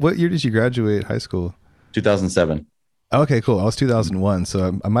 What year did you graduate high school? 2007. Okay, cool. I was 2001,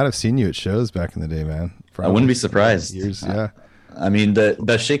 so I might have seen you at shows back in the day, man. I wouldn't be surprised. Years, yeah. I mean,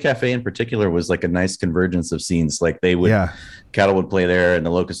 the Shake Cafe in particular was like a nice convergence of scenes. Like they would, Cattle would play there, and the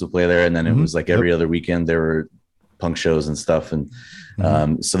Locust would play there, and then it was like every other weekend there were punk shows and stuff. And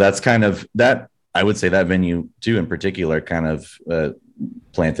so that's kind of that. I would say that venue too, in particular, kind of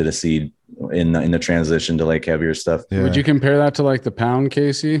planted a seed in the transition to like heavier stuff. Yeah. Would you compare that to like the Pound,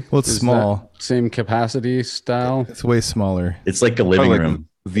 Casey? Well, it's small, same capacity style. It's way smaller. It's like a living room.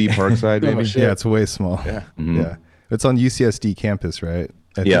 The Parkside, maybe. Yeah, it's way small. Yeah, yeah. It's on UCSD campus, right?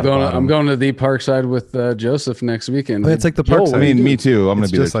 I'm going to the Parkside with Joseph next weekend. It's like the Parkside. I mean, me too. I'm going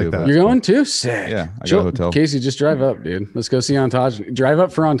to be just there like too. that. You're going too? Sick. Yeah, I got a hotel. Casey, just drive up, dude. Let's go see Ontogeny. Drive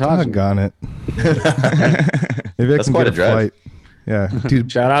up for Ontogeny. Doggone it. Maybe I can get a flight. Yeah,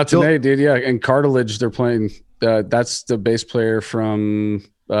 dude. Shout out to Nate, dude. Yeah, and Cartilage, they're playing. That's the bass player from.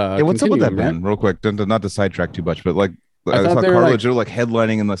 Yeah, what's up with that band? Real quick, not to sidetrack too much, but like I saw Cartilage, they're like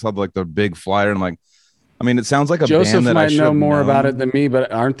headlining, and I saw like the big flyer, and I'm like, I mean, it sounds like a Joseph band that might know more about it than me,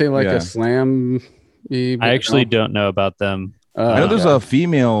 but aren't they like a slam? I actually don't know about them. I know there's a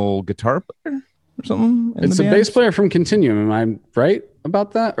female guitar player or something. It's a bass player from Continuum. Am I right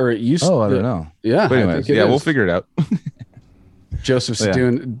about that? Or it used to? I don't know. Yeah. But anyways, we'll figure it out. Joseph's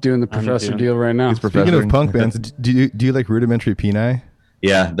doing the professor deal right now. Speaking of punk bands, do you like Rudimentary Peni?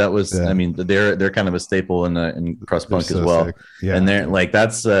 Yeah, that was. I mean, they're kind of a staple in crust punk as well. Sick. Yeah, and they're like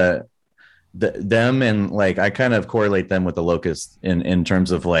that's them, and like I kind of correlate them with the Locust in terms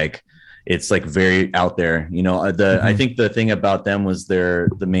of like it's like very out there. You know, I think the thing about them was the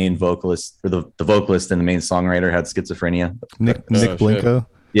main vocalist or the vocalist and the main songwriter had schizophrenia. Nick Blinko.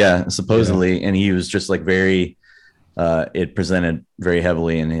 Yeah, supposedly, and he was just like very. It presented very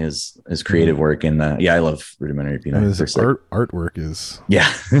heavily in his creative work, and I love Rudimentary Peni. And his artwork is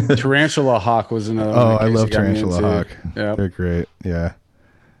Tarantula Hawk was another. I love Tarantula Hawk. Yeah, they're great. Yeah,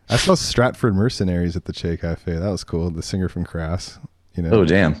 I saw Stratford Mercenaries at the Che Cafe. That was cool. The singer from Crass. You know. Oh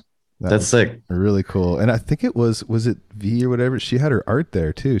damn, that's sick. Really cool. And I think it was it V or whatever. She had her art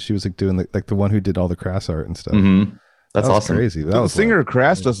there too. She was like doing the one who did all the Crass art and stuff. Mm-hmm. That's awesome. Crazy. That was singer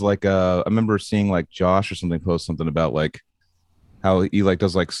Crass does like I remember seeing like Josh or something post something about like how he like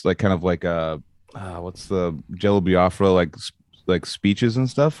does like kind of like what's the Jello Biafra like speeches and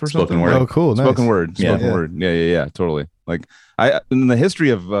stuff or Spoken something. Word. Oh, cool. Nice. Spoken word. Yeah. Totally. Like in the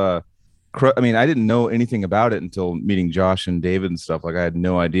history of I mean, I didn't know anything about it until meeting Josh and David and stuff. Like I had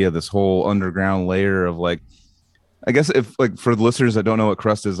no idea this whole underground layer of like, I guess if like for the listeners that don't know what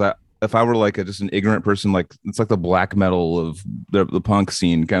crust is, if I were like just an ignorant person, like it's like the black metal of the punk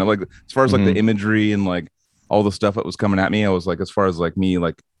scene, kind of like as far as like the imagery and like all the stuff that was coming at me, I was like, as far as like me,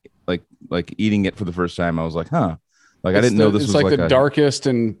 like eating it for the first time, I was like, huh, like I didn't know this was like the darkest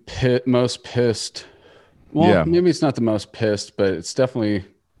and most pissed. Well, maybe it's not the most pissed, but it's definitely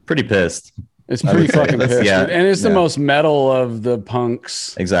pretty pissed. It's pretty fucking pissed, and it's the most metal of the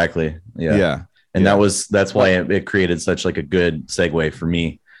punks. Exactly. Yeah. And that's why it created such like a good segue for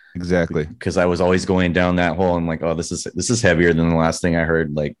me. Exactly, because I was always going down that hole and like, oh, this is heavier than the last thing I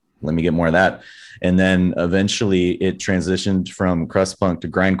heard. Like, let me get more of that. And then eventually it transitioned from crust punk to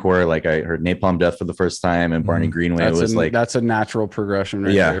grindcore. Like I heard Napalm Death for the first time, and Barney Greenway was like that's a natural progression,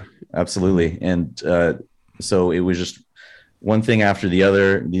 right? Yeah, there. Absolutely. And so it was just one thing after the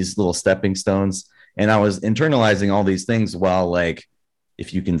other, these little stepping stones, and I was internalizing all these things while like.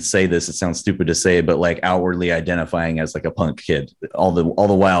 If you can say this, it sounds stupid to say, but like outwardly identifying as like a punk kid all the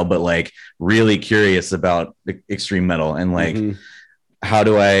while, but like really curious about extreme metal and like, how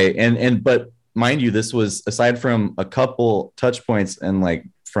do I, but mind you, this was aside from a couple touch points and like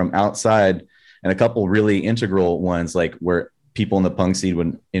from outside and a couple really integral ones, like where people in the punk scene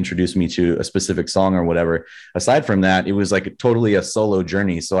would introduce me to a specific song or whatever. Aside from that, it was like totally a solo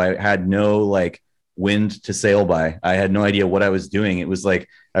journey. So I had no like, wind to sail by. I had no idea what I was doing. It was like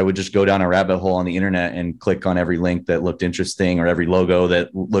I would just go down a rabbit hole on the internet and click on every link that looked interesting or every logo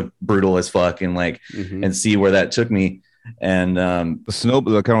that looked brutal as fuck and like and see where that took me. And the kind of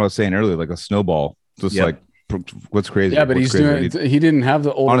what I was saying earlier, like a snowball, just like what's crazy. Yeah, but he's doing. He didn't have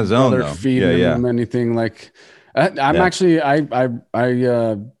the older on his own brother feeding him anything like. Actually I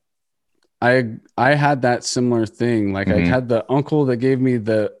had that similar thing. Like I had the uncle that gave me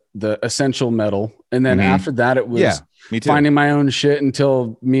the essential metal, and then after that it was finding my own shit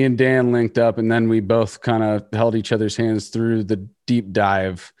until me and Dan linked up, and then we both kind of held each other's hands through the deep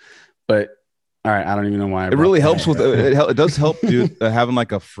dive. But all right, I don't even know why. It really helps with it does help, dude, having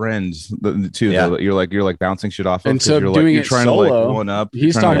like a friend too. Yeah. You're like bouncing shit off of. And so you're doing like, it solo, to like one up.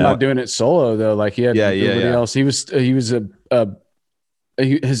 He's talking about doing it solo though. Like he had nobody else. He was a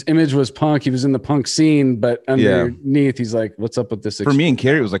his image was punk. He was in the punk scene, but underneath, he's like, "What's up with this?" For me and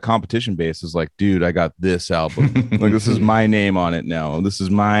Carrie, it was like competition based. It's like, dude, I got this album. Like, this is my name on it now. This is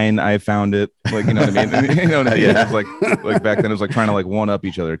mine. I found it. Like, you know what I mean? You know what I mean? It was like back then, it was like trying to like one up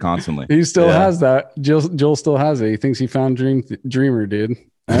each other constantly. He still has that. Joel still has it. He thinks he found Dreamer, dude.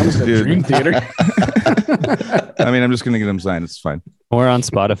 I almost said Dream Theater. I mean, I'm just gonna get him signed. It's fine. We're on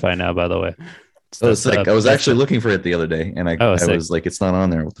Spotify now, by the way. Oh, sick. I was actually looking for it the other day, and I was like, it's not on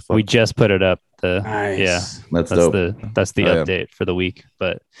there. What the fuck? We just put it up. Nice. Yeah, that's dope. That's the update for the week.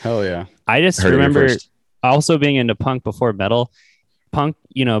 But hell yeah, I just remember also being into punk before metal. Punk,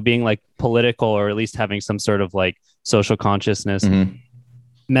 you know, being like political or at least having some sort of like social consciousness. Mm-hmm.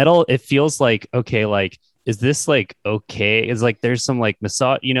 Metal, it feels like, okay, like, is this like okay? Is like there's some like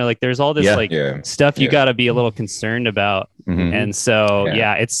you know, like there's all this stuff you got to be a little concerned about. Mm-hmm. And so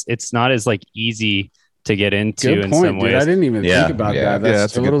it's not as like easy to get into. Good in point, some ways. dude. I didn't even think about that.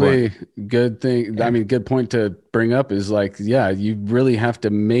 That's totally a good thing. I mean, good point to bring up is like, you really have to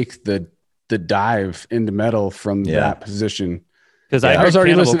make the dive into metal from that position. Because I was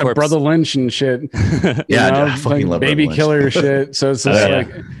already listening to Brother Lynch and shit. I fucking love Baby Killer shit. So it's just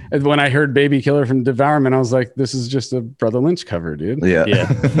like when I heard Baby Killer from Devourment, I was like, this is just a Brother Lynch cover, dude. Yeah.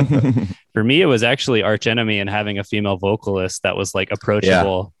 For me, it was actually Arch Enemy and having a female vocalist that was like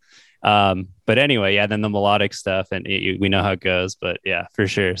approachable. But anyway, then the melodic stuff, and we know how it goes. But yeah, for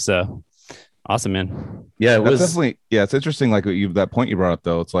sure. So awesome, man. Yeah, it was definitely. Yeah, it's interesting. Like that point you brought up,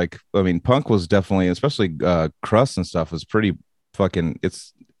 though. It's like, I mean, punk was definitely, especially Crust and stuff, was pretty fucking.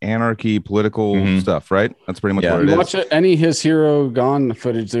 It's anarchy, political stuff, right? That's pretty much what it is. Watch any His Hero Gone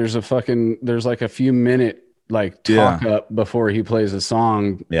footage. There's like a few minute like talk up before he plays a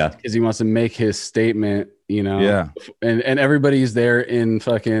song. Yeah, because he wants to make his statement. You know. Yeah, and everybody's there in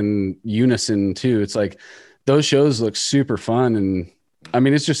fucking unison too. It's like those shows look super fun, and I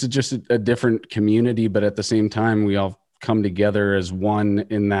mean it's just a different community, but at the same time we all come together as one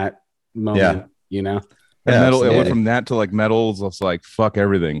in that moment. You know. And metal, it went from that to like metals. It's like fuck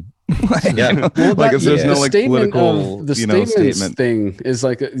everything. Like, like there's no like political, statement thing is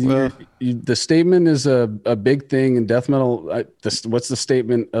like the statement is a big thing in death metal. What's the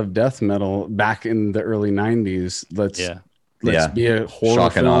statement of death metal back in the early 90s? Let's be a horror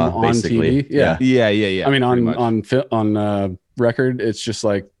film on TV. Yeah. I mean, on record, it's just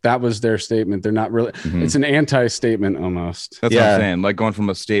like that was their statement. They're not really. It's an anti-statement almost. That's what I'm saying. Like going from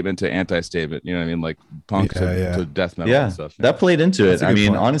a statement to anti-statement. You know what I mean? Like punk to death metal and stuff. That played into it. I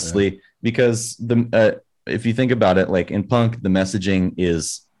mean, honestly, because if you think about it, like in punk, the messaging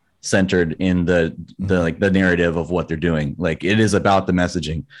is centered in the narrative of what they're doing. Like it is about the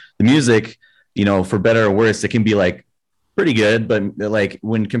messaging. The music, you know, for better or worse, it can be like pretty good, but like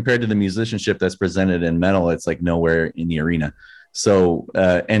when compared to the musicianship that's presented in metal, it's like nowhere in the arena. So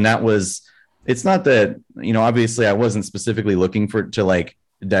and that was, it's not that, you know, obviously I wasn't specifically looking to like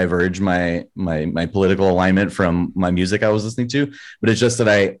diverge my political alignment from my music I was listening to, but it's just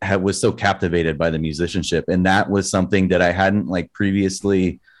that I was so captivated by the musicianship, and that was something that I hadn't like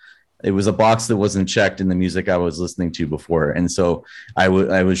previously. It was a box that wasn't checked in the music I was listening to before, and so I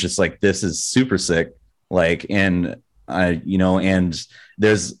was just like, this is super sick. Like, and you know, and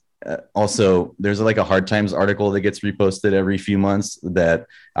there's like a Hard Times article that gets reposted every few months that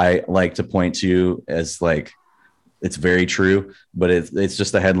I like to point to as like, it's very true, but it's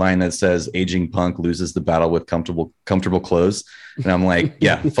just a headline that says aging punk loses the battle with comfortable clothes. And I'm like,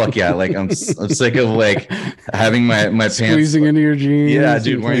 yeah, fuck yeah. Like I'm sick of like having my pants squeezing into your jeans. Yeah,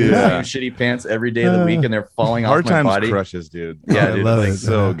 dude, wearing shitty pants every day of the week and they're falling off my body. Hard Times crushes, dude. Yeah, dude, like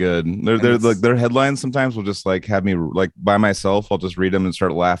so good. They're like their headlines sometimes will just like have me like by myself. I'll just read them and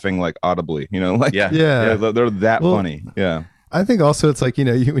start laughing like audibly. You know, like they're that funny. Yeah, I think also it's like, you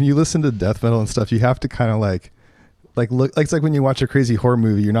know, when you listen to death metal and stuff, you have to kind of like look, like it's like when you watch a crazy horror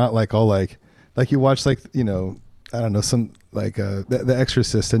movie, you're not like all like you watch like, you know, I don't know, some like the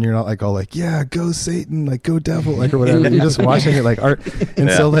Exorcist, and you're not like all like, yeah, go Satan, like go devil, like or whatever. You're just watching it like art. And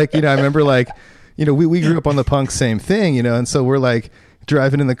so like, you know, I remember like, you know, we grew up on the punk same thing, you know, and so we're like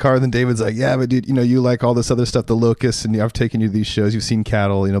driving in the car, then David's like, yeah, but dude, you know, you like all this other stuff, the Locusts, and I've taken you to these shows, you've seen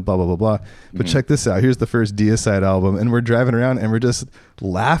Cattle, you know, blah blah blah blah. But check this out, here's the first Deicide album, and we're driving around and we're just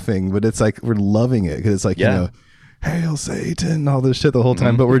laughing, but it's like we're loving it because it's like, you know, Hail Satan, all this shit the whole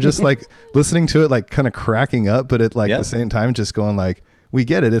time, but we're just like listening to it, like kind of cracking up, but at like the same time just going like, we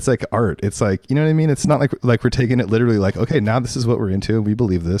get it. It's like art. It's like, you know what I mean? It's not like we're taking it literally like, okay, now this is what we're into. We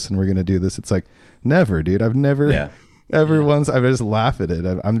believe this and we're going to do this. It's like, never, dude. I've never, Everyone's. I just laugh at it.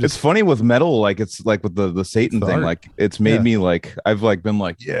 I'm just. It's funny with metal, like it's like with the Satan thing. art. Like it's made me like I've like been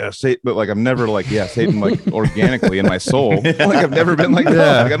like Satan, but like I'm never like Satan like organically in my soul. Like I've never been like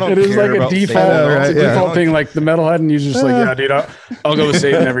that. Like, I don't. It is care like a about default, Satan. right? Default thing, like the metalhead, and you're just like, yeah, dude, I'll go with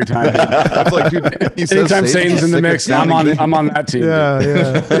Satan every time. It's like, dude, he says Anytime Satan's in the sick of mix, sounding thing. I'm on that team. Yeah,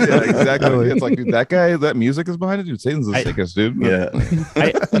 Yeah, exactly. It's like, dude, that guy, that music is behind it. Dude, Satan's the sickest, dude. Yeah.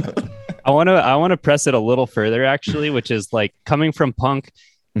 I want to press it a little further, actually, which is like coming from punk.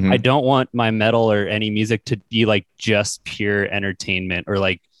 Mhm. I don't want my metal or any music to be like just pure entertainment or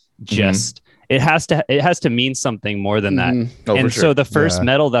like just it has to mean something more than that. Oh, And for sure. so the first Yeah.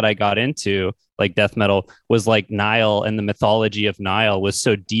 metal that I got into, like death metal, was like Nile, and the mythology of Nile was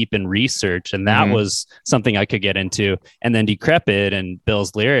so deep in research, and that was something I could get into. And then Decrepit and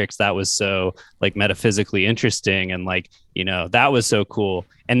Bill's lyrics, that was so like metaphysically interesting, and like, you know, that was so cool.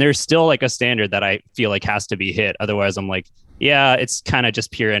 And there's still like a standard that I feel like has to be hit. Otherwise I'm like, yeah, it's kind of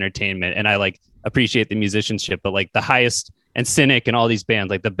just pure entertainment. And I like appreciate the musicianship, but like the highest, and Cynic and all these bands,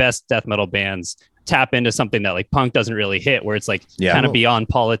 like the best death metal bands, tap into something that like punk doesn't really hit, where it's like kind of beyond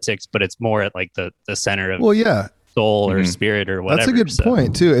politics, but it's more at like the center of Well, yeah, soul or spirit or whatever. that's a good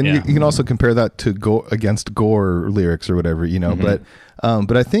point too, and yeah. you can also compare that to against gore lyrics or whatever, you know. But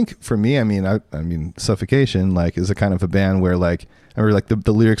I think for me, I mean, Suffocation like is a kind of a band where like I remember like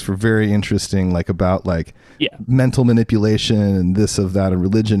the lyrics were very interesting, like about like mental manipulation and this of that and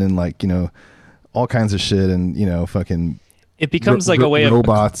religion and like, you know, all kinds of shit, and you know, fucking. It becomes like a way of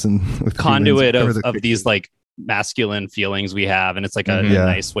robots and conduit of these like masculine feelings we have, and it's like a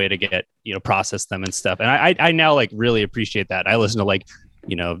nice way to get, you know, process them and stuff. And I now like really appreciate that. I listen to like,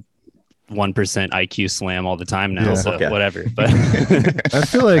 you know, 1% IQ Slam all the time now, so whatever. But I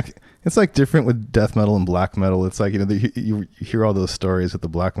feel like it's like different with death metal and black metal. It's like, you know, you hear all those stories with the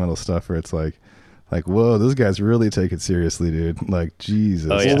black metal stuff where it's like, whoa, those guys really take it seriously, dude. Like,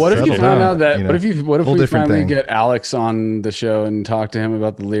 Jesus. Oh, yeah. Well, what if you Settle found down, out that? you know? What if Whole we different finally thing. get Alex on the show and talk to him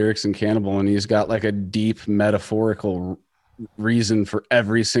about the lyrics in Cannibal, and he's got like a deep metaphorical reason for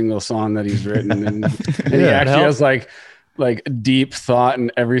every single song that he's written, and he actually has like deep thought in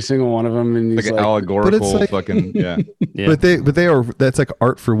every single one of them, and he's Like an like, allegorical like- fucking But they are, that's like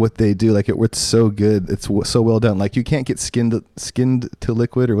art for what they do. Like it's so good. It's so well done. Like you can't get skinned to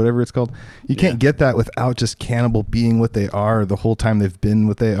liquid or whatever it's called. You can't get that without just Cannibal being what they are the whole time they've been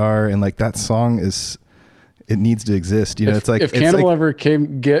what they are. And like that song it needs to exist. You know, it's like if Cannibal ever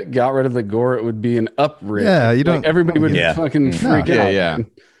got rid of the gore, it would be an upright. Yeah, you don't. Like, everybody would fucking freak out. Yeah.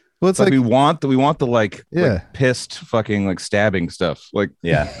 Well, it's Like like we want the like pissed fucking like stabbing stuff. Like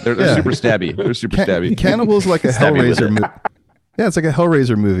they're super stabby. They're super stabby. Cannibal's like a Stabby with Hellraiser it. movie. Yeah, it's like a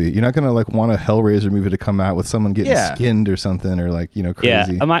Hellraiser movie. You're not gonna like want a Hellraiser movie to come out with someone getting skinned or something, or like, you know,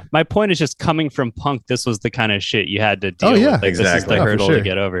 crazy. yeah, my point is just coming from punk, this was the kind of shit you had to deal Oh, yeah. with. Like, this is Exactly. the Oh, for hurdle sure. to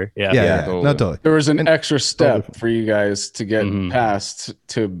get over. Yeah. Yeah, totally. not totally. There was an extra step for you guys to get Mhm. past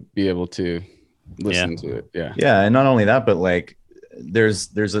to be able to listen to it. Yeah. Yeah, and not only that, but like there's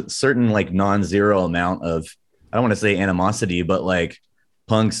a certain like non-zero amount of, I don't want to say animosity, but like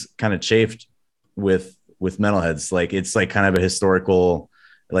punk's kind of chafed with metalheads. Like it's like kind of a historical,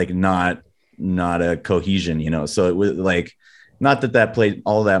 like not a cohesion, you know. So it was like, not that played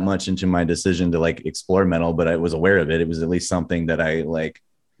all that much into my decision to like explore metal, but I was aware of it. It was at least something that I like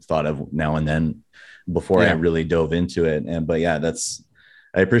thought of now and then before I really dove into it. And but yeah,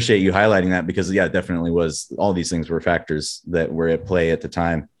 I appreciate you highlighting that, because it definitely was, all these things were factors that were at play at the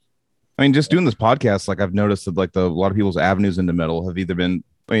time. I mean, just doing this podcast, like I've noticed that like a lot of people's avenues into metal have either been,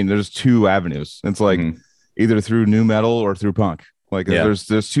 I mean, there's two avenues. It's like either through new metal or through punk. Like there's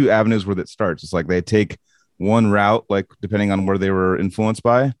two avenues where that starts. It's like they take one route, like depending on where they were influenced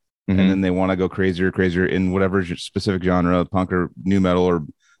by, and then they want to go crazier in whatever specific genre, punk or new metal or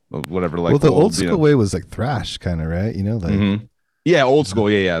whatever. Like, well, the old school way was like thrash, kind of, right? You know, like yeah, old school.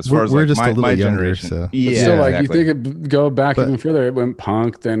 Yeah. As far as we're like just a little my younger, generation. so. Yeah, So like exactly. you think it go back even further, it went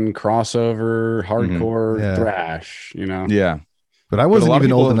punk, then crossover, hardcore, thrash, you know. Yeah. But I wasn't lot of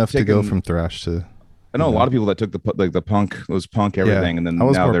even old people enough have to go taken- from thrash to. I know a lot of people that took the punk, it was punk everything, and then I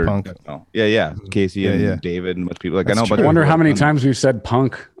was now more they're punk. Casey and Yeah. David and a bunch of people. Like That's I know, a bunch true. I of wonder people how many that- times we've said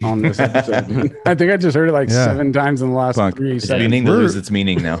punk on this episode. I think I just heard it like 7 times in the last Punk. 3 It's seconds. beginning to lose its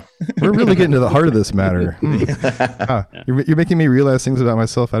meaning now. We're really getting to the heart of this matter. Wow. You're making me realize things about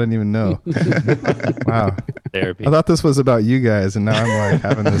myself I didn't even know. Wow. Therapy. I thought this was about you guys, and now I'm like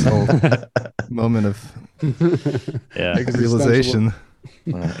having this whole moment of Yeah. realization.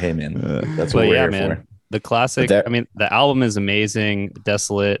 Hey man, that's But what we're yeah, here man, for. the classic. I mean, the album is amazing.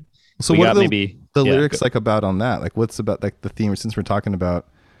 Desolate. So We what got are maybe the yeah, lyrics like about on that? Like what's about like the theme, since we're talking about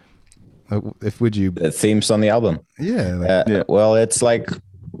Would you the themes on the album? Yeah. Well, it's like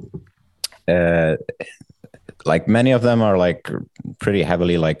many of them are like pretty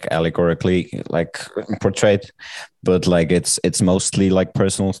heavily like allegorically like portrayed, but like it's mostly like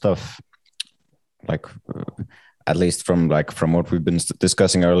personal stuff. Like at least from what we've been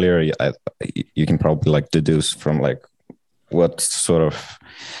discussing earlier, you can probably like deduce from like what sort of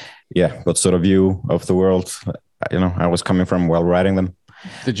view of the world I was coming from while writing them.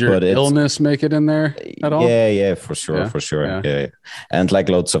 Did your illness make it in there at all? Yeah, for sure. Yeah. And like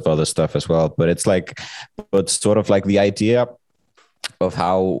loads of other stuff as well. But it's like, but sort of like the idea of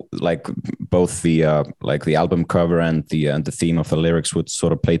how like both the album cover and the theme of the lyrics would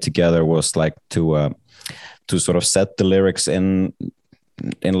sort of play together was like to sort of set the lyrics in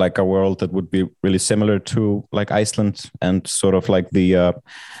like a world that would be really similar to like Iceland and sort of like the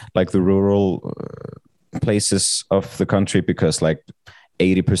rural places of the country, because like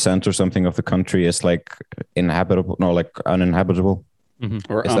 80% or something of the country is like uninhabitable.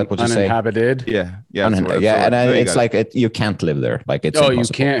 Mm-hmm. Or is that what you uninhabited? Say? Yeah. It's like you can't live there. Like it's impossible. You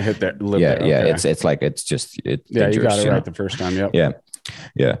can't live there. Yeah. Okay. It's like it's just it. Yeah, you got it right the first time. Yep.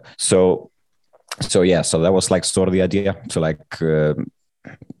 Yeah. So that was like sort of the idea to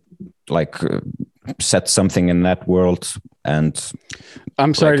set something in that world. And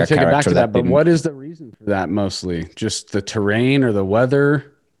I'm sorry to take it back to that, but what is the reason for that? Mostly just the terrain or the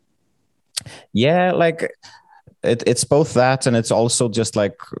weather? Yeah, like it's both that, and it's also just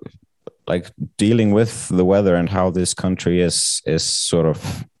like dealing with the weather and how this country is sort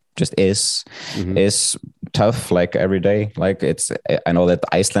of just is tough, like every day. Like I know that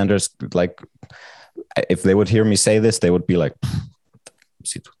Icelanders, like if they would hear me say this, they would be like,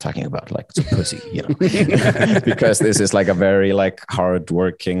 talking about like it's a pussy, because this is like a very like hard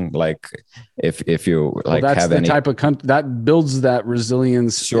working, like if you like that's have the any type of country that builds that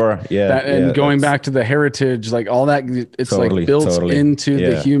resilience. Sure. Going back to the heritage, like all that, it's totally, like built into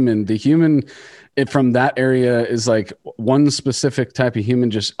the human from that area is like one specific type of human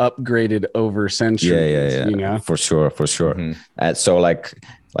just upgraded over centuries. For sure. Mm-hmm. And so like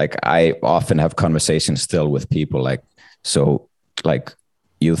I often have conversations still with people like, so like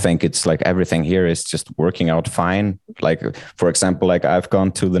you think it's like everything here is just working out fine. Like, for example, like I've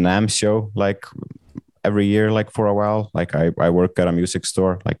gone to the NAMM show like every year, like for a while. Like I work at a music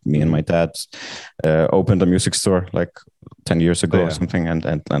store, like me and my dad opened a music store like 10 years ago or something. And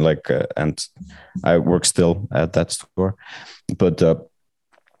I work still at that store. But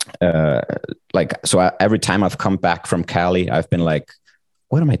every time I've come back from Cali, I've been like,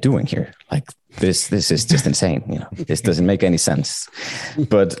 what am I doing here? Like this is just insane. This doesn't make any sense.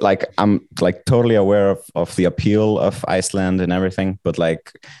 But like, I'm like totally aware of the appeal of Iceland and everything. But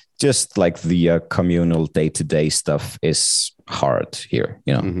like, just like the communal day-to-day stuff is hard here,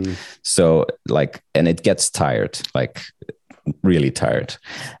 Mm-hmm. So like, and it gets tired, like really tired.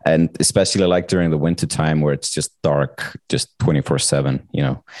 And especially like during the winter time where it's just dark, just 24/7,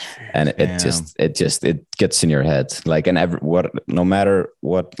 and it gets in your head. Like, and no matter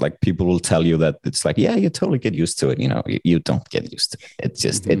what, like people will tell you that it's like, yeah, you totally get used to it. You don't get used to it. It's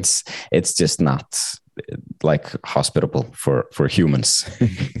just, it's just not like hospitable for humans.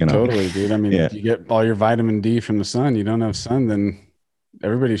 Totally, dude. I mean, if you get all your vitamin D from the sun, you don't have sun, then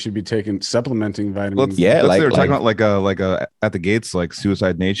everybody should be supplementing vitamins. They were talking about like a at the gates, like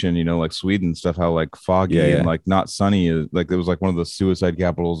Suicide Nation, like Sweden stuff, how like foggy and like not sunny is like, it was like one of the suicide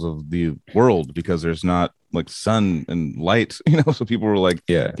capitals of the world because there's not like sun and light, so people were like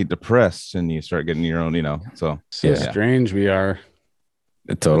get depressed and you start getting your own, so strange we are.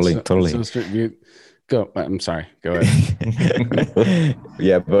 Totally. Go. I'm sorry. Go ahead.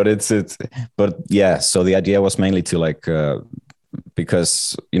 So the idea was mainly to like,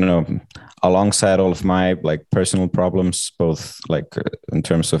 because alongside all of my like personal problems, both like in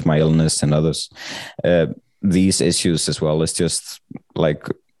terms of my illness and others, these issues as well is just like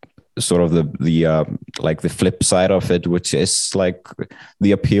sort of the like the flip side of it, which is like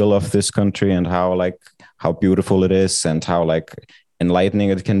the appeal of this country and how beautiful it is and how like enlightening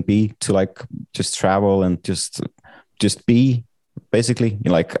it can be to like just travel and just be. Basically,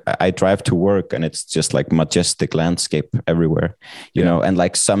 like I drive to work and it's just like majestic landscape everywhere, and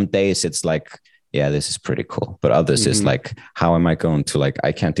like some days it's like, yeah, this is pretty cool. But others is like, how am I going to like,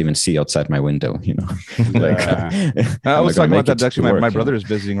 I can't even see outside my window, like, I was talking about that. Actually, my brother is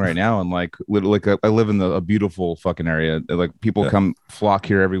visiting right now. And like I live in a beautiful fucking area. Like people come flock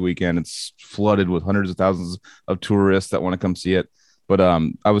here every weekend. It's flooded with hundreds of thousands of tourists that want to come see it. But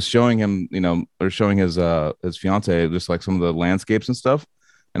I was showing him, or showing his fiance just like some of the landscapes and stuff.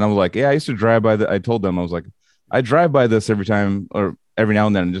 And I was like, yeah, I used to drive by I told them, I was like, I drive by this every time, or every now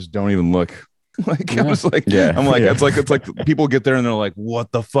and then just don't even look. Like I'm just like I'm like it's like people get there and they're like,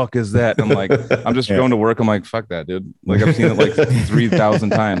 what the fuck is that? And I'm like, I'm just going to work. I'm like, fuck that, dude. Like I've seen it like 3,000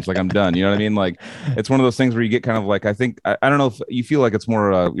 times. Like I'm done. You know what I mean? Like it's one of those things where you get kind of like, I think I don't know if you feel like it's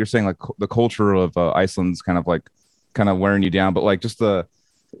more you're saying like the culture of Iceland's kind of wearing you down, but like just I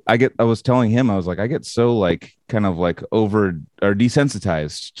was telling him, I was like, I get so like kind of like over or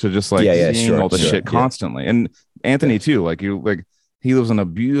desensitized to just like seeing all this shit constantly. And Anthony too, like you like he lives in a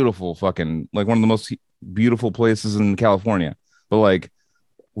beautiful fucking like one of the most beautiful places in California. But like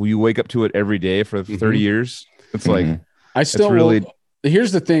will you wake up to it every day for 30 years? It's like I still really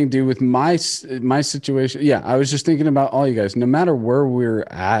here's the thing, dude, with my situation. Yeah, I was just thinking about all you guys, no matter where we're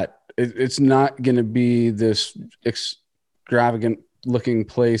at, it's not gonna be this extravagant looking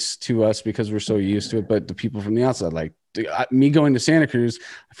place to us because we're so used to it, but the people from the outside, like me going to Santa Cruz,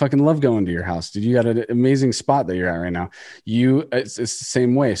 I fucking love going to your house, dude. You got an amazing spot that you're at right now. It's the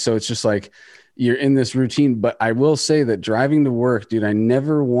same way. So it's just like you're in this routine. But I will say that driving to work, dude, I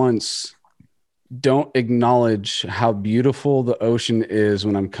never once don't acknowledge how beautiful the ocean is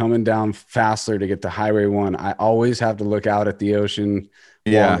when I'm coming down Fassler to get to Highway 1. I always have to look out at the ocean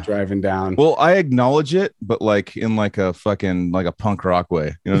while I'm driving down. Well, I acknowledge it, but like in like a fucking like a punk rock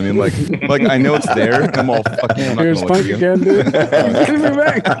way. You know what I mean? Like I know it's there. I'm all fucking. Here's punk again, dude.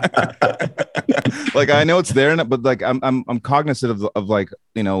 Like I know it's there, but like I'm cognizant of like,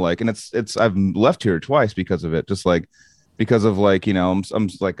 you know, like, and it's I've left here twice because of it. Just like because of like, you know, I'm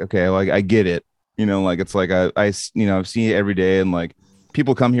like, okay, like I get it. You know, like it's like I you know, I've seen it every day, and like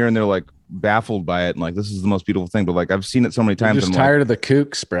people come here and they're like baffled by it, and like this is the most beautiful thing. But like I've seen it so many times. You're just tired of the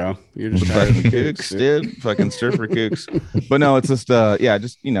kooks, bro. You're just tired of the kooks, dude. Fucking surfer kooks. But no, it's just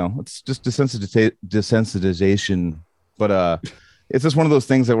just you know, it's just desensitization. But it's just one of those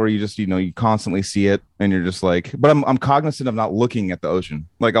things that where you just, you know, you constantly see it and you're just like, but I'm cognizant of not looking at the ocean.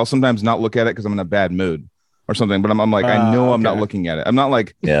 Like I'll sometimes not look at it because I'm in a bad mood or something. But I'm like, I know I'm not looking at it. I'm not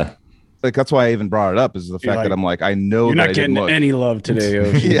like like that's why I even brought it up is the fact that I'm like, I know you're not getting any love today,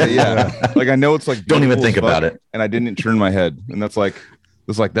 Ocean. yeah. Like I know it's like don't even think about it, and I didn't turn my head, and that's like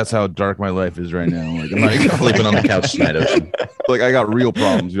that's how dark my life is right now. Like I'm not sleeping on the couch tonight, Ocean. Like I got real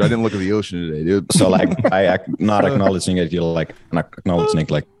problems, dude. I didn't look at the ocean today, dude. So like I not acknowledging it, you're like not acknowledging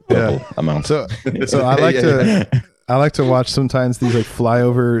like double amount. So I like I like to watch sometimes these like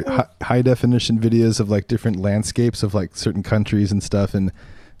flyover high definition videos of like different landscapes of like certain countries and stuff, and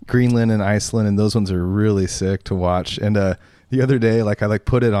Greenland and Iceland, and those ones are really sick to watch. And the other day, like I like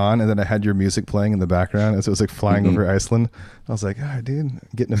put it on, and then I had your music playing in the background as it was like flying over Iceland. I was like, oh, dude, I'm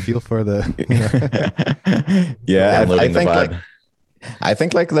getting a feel for the. You know. I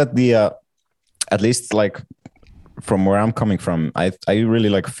think like that the at least like from where I'm coming from, I really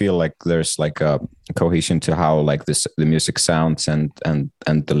like feel like there's like a cohesion to how like the music sounds and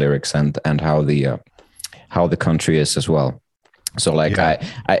the lyrics and how the country is as well. So like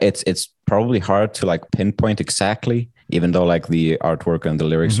it's probably hard to like pinpoint exactly, even though like the artwork and the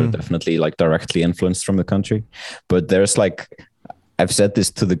lyrics are definitely like directly influenced from the country. But there's like, I've said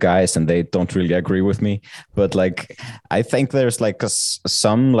this to the guys and they don't really agree with me, but like I think there's like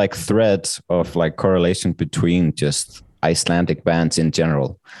some like thread of like correlation between just Icelandic bands in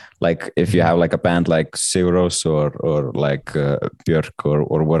general. Like if you have like a band like Sigur Rós or like Björk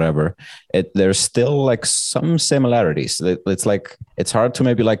or whatever, there's still like some similarities. It's like it's hard to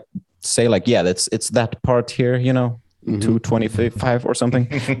maybe like say like it's that part here, you know, 225 or something,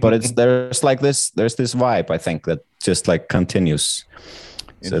 but there's this vibe I think that just like continues.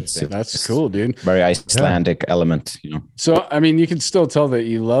 So that's cool, dude. Very Icelandic element, you know. So I mean, you can still tell that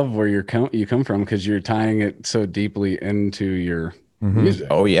you love where you come from because you're tying it so deeply into your music.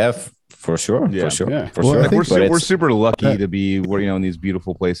 Oh yeah, for sure. Like we're super lucky to be in these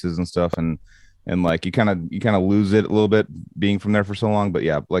beautiful places and stuff, and like you kind of lose it a little bit being from there for so long. But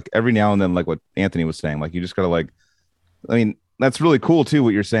yeah, like every now and then, like what Anthony was saying, like you just gotta like, I mean, that's really cool too,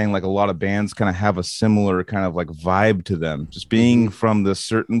 what you're saying. Like a lot of bands kind of have a similar kind of like vibe to them, just being from this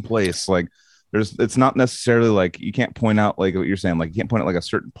certain place. Like it's not necessarily like you can't point out like what you're saying, like you can't point out like a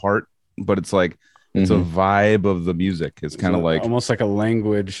certain part, but it's like it's a vibe of the music. It's kind of like almost like a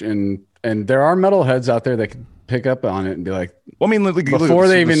language, and there are metalheads out there that can pick up on it and be like, well, I mean, like, before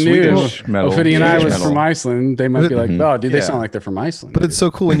they even knew Ophidian and I was from Iceland, they might be like, oh, dude, they sound like they're from Iceland. But it's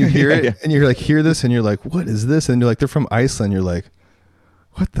so cool when you hear it and you're like, hear this, and you're like, what is this? And you're like, they're from Iceland. You're like,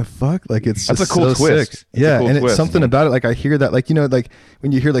 what the fuck? Like it's just that's a cool twist. Sick. Yeah, and it's something about it. Like I hear that, like like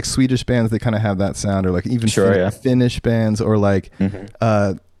when you hear like Swedish bands, they kind of have that sound, or like even Finnish bands, or like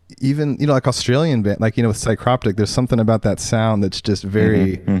even like Australian band, like with Psychroptic, there's something about that sound that's just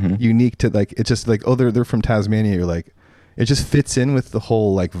very unique to like, it's just like, oh, they're from Tasmania. You're like, it just fits in with the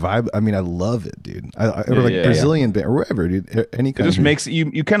whole like vibe. I mean, I love it, dude. Brazilian band or wherever, dude. Any country. It just makes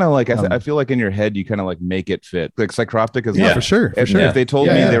you kind of like I feel like in your head you kind of like make it fit. Like Psychroptic is for sure. If they told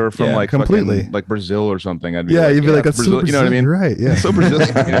me they were from like completely like Brazil or something, I'd be you'd be like that's Brazil. You know what I mean? Right? Yeah, so Brazilian.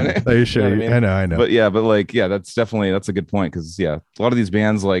 You know Are you sure? I know. But that's a good point because a lot of these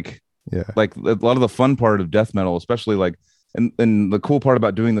bands like a lot of the fun part of death metal, especially like and the cool part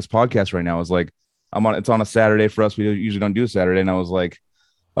about doing this podcast right now is like it's on a Saturday for us. We usually don't do a Saturday, and I was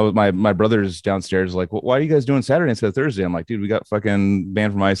my brother's downstairs like, well, why are you guys doing Saturday instead of Thursday? I'm like, dude, we got fucking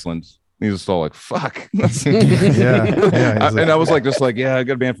band from Iceland. And he's just all like, fuck. And I was like, I got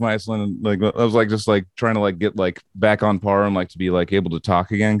a band from Iceland. And like, I was like, just like trying to like get like back on par and like to be like able to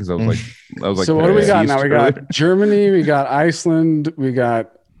talk again. Cause I was like, so what do we got now? We got Germany, we got Iceland, we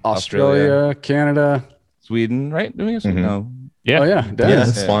got Australia, Canada, Sweden, right? No. Yeah. Oh yeah.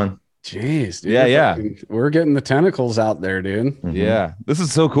 That's fun. Jeez, dude. Yeah. We're getting the tentacles out there, dude. Mm-hmm. Yeah. This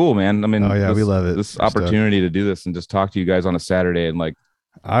is so cool, man. I mean, we love it. This opportunity to do this and just talk to you guys on a Saturday and like,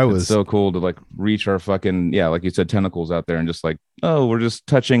 it's so cool to like reach our fucking, like you said, tentacles out there and just like, oh, we're just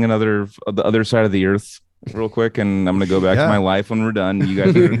touching the other side of the earth real quick. And I'm going to go back to my life when we're done. You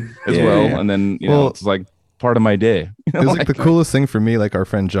guys are as well. Yeah. And then, it's like part of my day. It was like the coolest thing for me, like our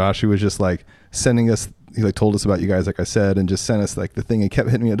friend Josh, who was just like sending us, he like told us about you guys, like I said, and just sent us like the thing and kept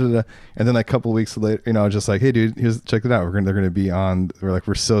hitting me. And then like a couple of weeks later, I was just like, hey dude, check it out. They're going to be on.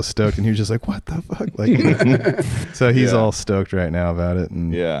 We're so stoked. And he was just like, what the fuck? Like, so he's all stoked right now about it.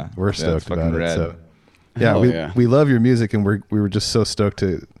 And we're stoked about rad. it. So we love your music, and we were just so stoked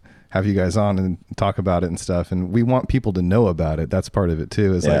to have you guys on and talk about it and stuff. And we want people to know about it. That's part of it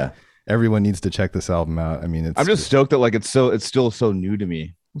too. Is like everyone needs to check this album out. I mean, I'm just stoked that like it's still so new to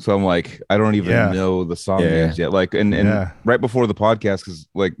me. So I'm like, I don't even know the song names yet. Like, and right before the podcast, because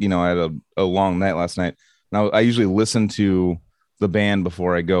like, I had a long night last night. Now I usually listen to the band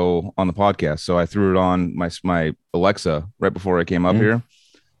before I go on the podcast. So I threw it on my Alexa right before I came up here.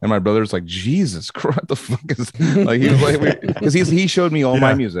 And my brother's like, Jesus Christ, what the fuck is like? He was like, because he showed me all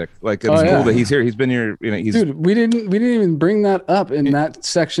my music. Like, it's cool that he's here. He's been here. Dude, we didn't even bring that up in that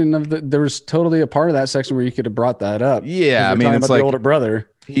section of there was totally a part of that section where you could have brought that up. Yeah, I mean, it's like the older brother.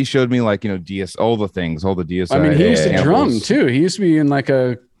 He showed me like DS, all the things, all the DSI. I mean, he used to drum too. He used to be in like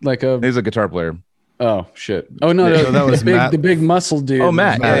a. He's a guitar player. Oh shit! Oh no, that was the big muscle dude. Oh,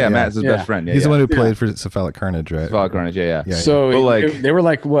 Matt. Matt's his best friend. He's the one who played for Cephalic Carnage, right? Cephalic Carnage, yeah. So they were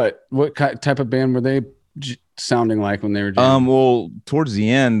like, what type of band were they sounding like when they were jamming? Well, towards the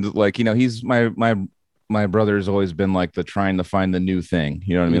end, like he's my brother's always been like the trying to find the new thing.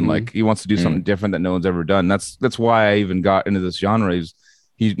 You know what I mean? Like he wants to do something different that no one's ever done. That's why I even got into this genre.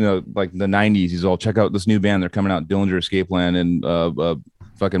 He's like the 90s. He's all, check out this new band. They're coming out, Dillinger Escape Plan and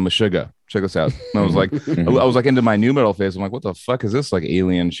fucking Meshuggah. Check this out. And I was like, I was like into my new metal phase. I'm like, what the fuck is this like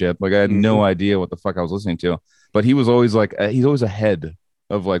alien shit? Like I had no idea what the fuck I was listening to. But he was always like, he's always ahead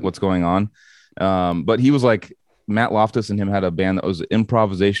of like what's going on. But he was like, Matt Loftus and him had a band that was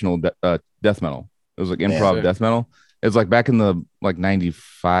improvisational death metal. It was like improv death metal. It was like back in the like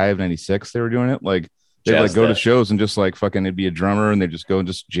 95, 96, they were doing it. Like they'd like go to shows and just like fucking, it'd be a drummer and they just go and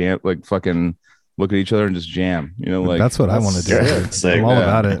just jam, like fucking look at each other and just jam, like that's what I want to do. I'm all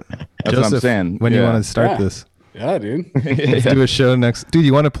about it. That's Joseph, what I'm saying. When you want to start this? Yeah, dude. Let's do a show next. Dude,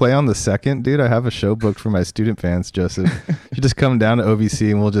 you want to play on the 2nd? Dude, I have a show booked for my student fans, Joseph. You just come down to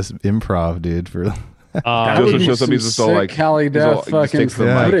OVC and we'll just improv, dude, for Joseph shows up, he's just all like Cali Death fucking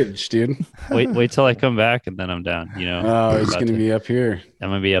footage, dude. Wait till I come back and then I'm down. Oh, it's gonna be up here. I'm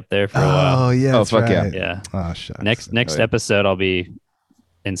gonna be up there for a while. Oh yeah. Oh fuck right. Yeah. Oh shit. Next episode I'll be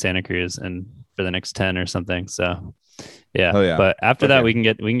in Santa Cruz and for the next 10 or something. So yeah. But after that we can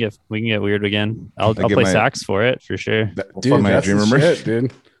get weird again. I'll play sax for it for sure. Dude, that's the shit,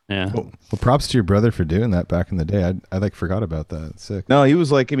 dude. Yeah. Well, props to your brother for doing that back in the day. I like forgot about that. It's sick. No, he was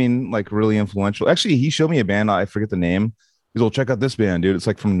like, like really influential. Actually, he showed me a band. I forget the name. He's like, check out this band, dude. It's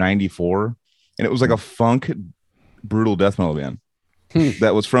like from '94, and it was like a funk, brutal death metal band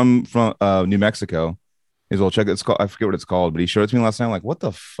that was from New Mexico. He's like, check it. It's called, I forget what it's called, but he showed it to me last night. I'm like, what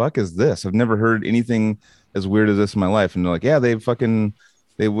the fuck is this? I've never heard anything as weird as this in my life. And they're like, yeah,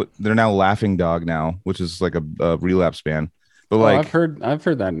 they're now Laughing Dog now, which is like a relapse band. But like I've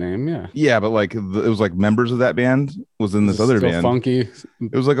heard that name, yeah. Yeah, but like it was like members of that band was in this other band. Funky.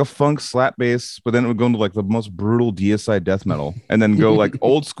 It was like a funk slap bass, but then it would go into like the most brutal deicide death metal, and then go like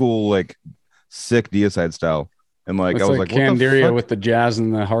old school like sick deicide style. And like it's I was like Candiria with the jazz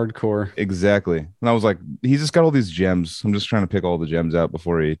and the hardcore. Exactly. And I was like, he's just got all these gems. I'm just trying to pick all the gems out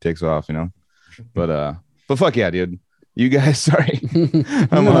before he takes off, But fuck yeah, dude. You guys, sorry.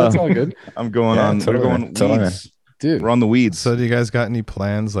 That's all good. I'm going on. We're going Weeds. dude. We're on the weeds. So do you guys got any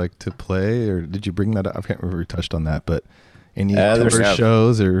plans like to play, or did you bring that up? I can't remember if we touched on that, but any tour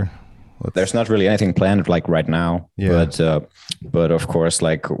shows or? There's not really anything planned like right now, but of course,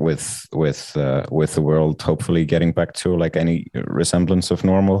 like with the world hopefully getting back to like any resemblance of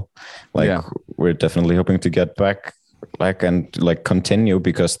normal, like we're definitely hoping to get back like and like continue,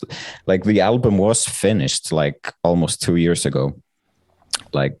 because like the album was finished like almost 2 years ago,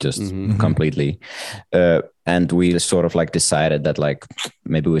 like just completely, and we sort of like decided that like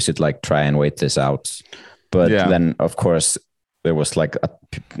maybe we should like try and wait this out, but then of course there was like a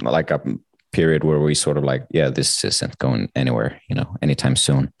period where we sort of like, this isn't going anywhere, anytime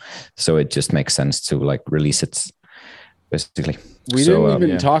soon. So it just makes sense to like release it, basically. We didn't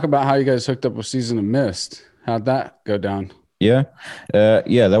even talk about how you guys hooked up with Season of Mist. How'd that go down?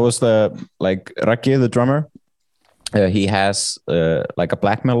 That was Raki, the drummer. He has like a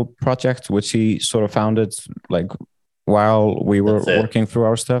black metal project, which he sort of founded like while we were working through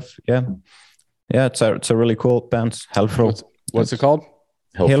our stuff. Yeah, it's a really cool band. Hellfro. What's it called?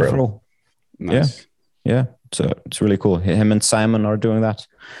 Hellfro. Nice. Yeah. It's really cool. Him and Simon are doing that,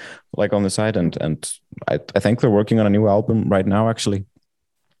 like on the side, and I think they're working on a new album right now, actually.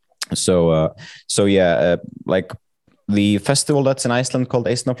 So like the festival that's in Iceland called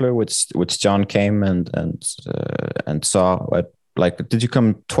Eistnaflug, which John came and saw. Like, did you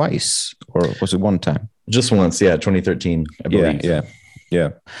come twice or was it one time? Just once, 2013, I believe. Yeah.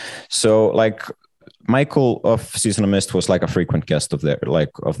 So like, Michael of Season of Mist was like a frequent guest of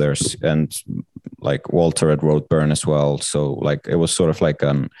theirs, and like Walter at Roadburn as well. So like it was sort of like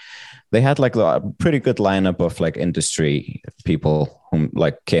they had like a pretty good lineup of like industry people who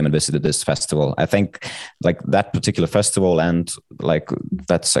like came and visited this festival. I think like that particular festival and like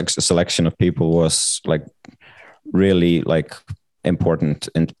that selection of people was like really like important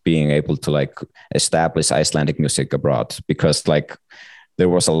in being able to like establish Icelandic music abroad, because like there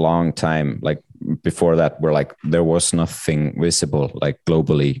was a long time like before that where like there was nothing visible like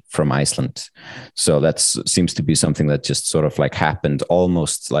globally from Iceland. So that seems to be something that just sort of like happened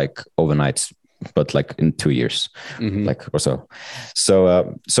almost like overnight, but like in 2 years, like or so.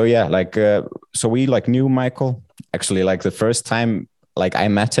 So so we like knew Michael actually. Like the first time like I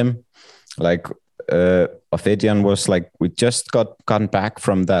met him, like Ophidian was like, we just gotten back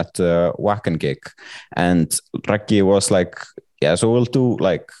from that Wacken gig, and Raki was like, so we'll do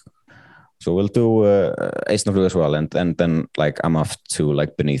Eistnaflug as well, and then like I'm off to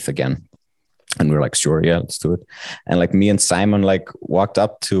like Beneath again, and we're like, sure, let's do it. And like me and Simon like walked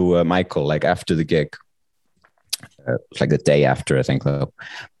up to Michael like after the gig, like the day after, I think though,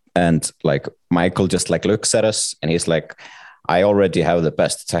 and like Michael just like looks at us and he's like, I already have the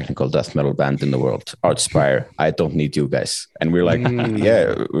best technical death metal band in the world, Archspire. I don't need you guys. And we're like,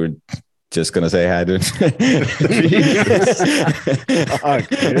 we're just gonna say hi, dude.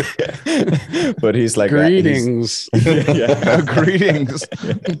 But he's like, greetings. Greetings.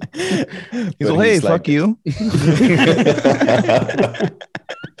 He's like, hey, fuck you.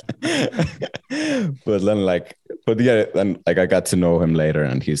 Then I got to know him later,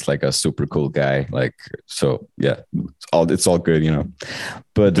 and he's like a super cool guy. Like, so it's all good,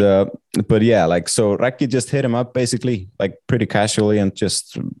 But like, so Raki just hit him up basically, like pretty casually, and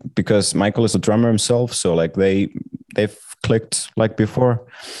just because Michael is a drummer himself, so like they've clicked like before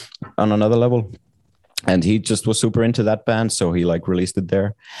on another level, and he just was super into that band, so he like released it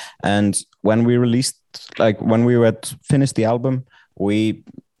there. And when we had finished the album, we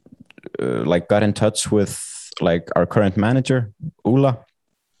like got in touch with like our current manager, Ula,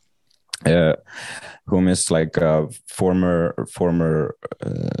 whom is like a former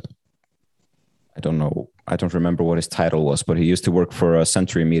I don't remember what his title was, but he used to work for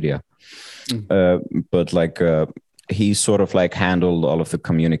Century Media. But like he sort of like handled all of the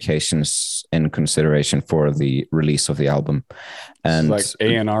communications in consideration for the release of the album. And like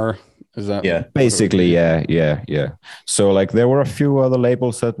A&R, is that? Yeah, basically, yeah. So like there were a few other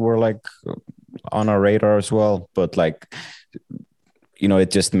labels that were like on our radar as well, but like,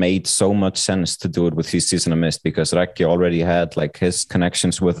 it just made so much sense to do it with his Season of Mist, because Raki already had like his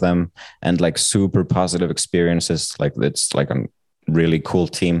connections with them and like super positive experiences. Like it's like a really cool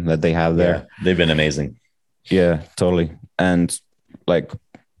team that they have there. Yeah, they've been amazing. Yeah, totally. And like,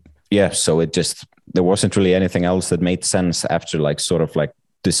 so it just, there wasn't really anything else that made sense after like sort of like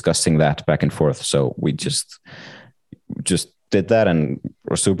discussing that back and forth. So we just did that, and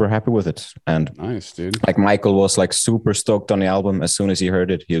we're super happy with it. And nice, dude. Like Michael was like super stoked on the album. As soon as he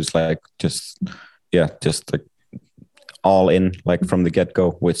heard it, he was like just like all in, like from the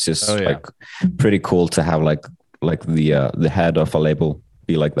get-go, which is like pretty cool to have like the head of a label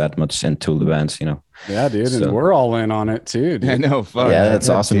be like that much into the bands, Yeah, dude, So- and we're all in on it too, dude. I know. Fuck. Yeah, that's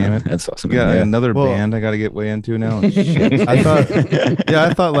awesome. Damn Man. it. That's awesome. Yeah, Yeah. another Well- band I got to get way into now. Shit.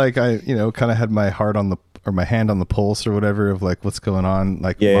 I thought like I, kind of had my heart on my hand on the pulse or whatever of like what's going on,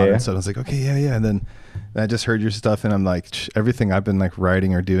 like Yeah, modern yeah. stuff. I was like, okay, yeah. And then I just heard your stuff, and I'm like, everything I've been like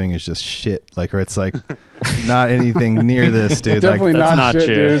writing or doing is just shit. Like, or it's like not anything near this, dude. Definitely like, That's not not shit,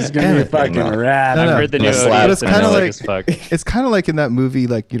 true. dude. It's gonna be Damn it. fucking No. rad. No, I've no. heard the new Yeah, slap. audio, But it's and kinda it's like- as fuck. it's kind of like in that movie,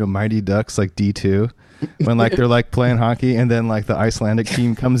 like Mighty Ducks, like D2, when like they're like playing hockey, and then like the Icelandic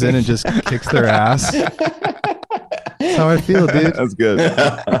team comes in and just kicks their ass. That's how I feel, dude. That's good.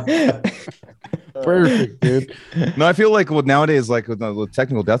 Perfect, dude. No, I feel like nowadays, like with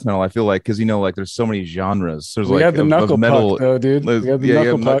technical death metal, I feel like because like there's so many genres. There's We like had the of knuckle metal. puck though, dude. We had the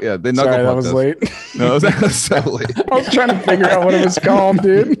knuckle puck. Yeah, the knuckle Sorry, puck. that was does. late. No, that was so late. I was trying to figure out what it was called,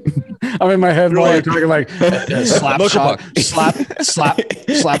 dude. I'm in my head while you're talking like slap Knuckle shot, puck.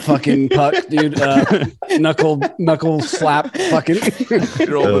 slap fucking puck, dude. Knuckle slap fucking.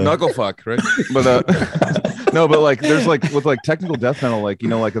 You're all the knuckle fuck, right? But no, but like there's like with like technical death metal, like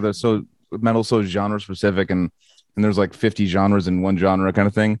like there's so metal so genre specific, and there's like 50 genres in one genre kind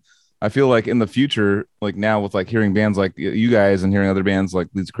of thing. I feel like in the future, like now with like hearing bands like you guys and hearing other bands like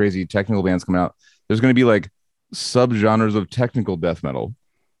these crazy technical bands coming out, there's going to be like subgenres of technical death metal.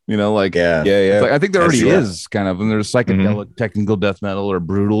 Like Yeah. it's like, I think there already That's- is kind of, and there's psychedelic technical death metal or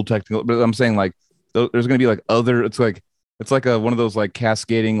brutal technical. But I'm saying like there's going to be like other. It's like one of those like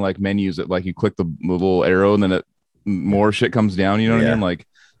cascading like menus that like you click the little arrow and then more shit comes down. You know what I Yeah. mean? Like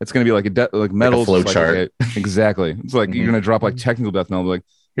it's going to be like like metal flow chart. Exactly. It's like you're going to drop like technical death metal. Like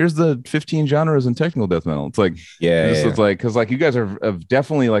here's the 15 genres in technical death metal. It's like it's like because like you guys are of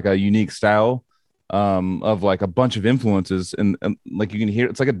definitely like a unique style. Of like a bunch of influences and like you can hear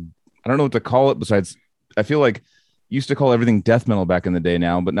it's like I don't know what to call it besides I feel like used to call everything death metal back in the day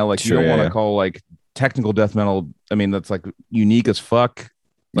now, but now like you don't want to call like technical death metal. I mean that's like unique as fuck.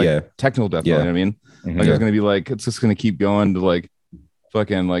 Like technical death metal. You know what I mean? Like it's gonna be like it's just gonna keep going to like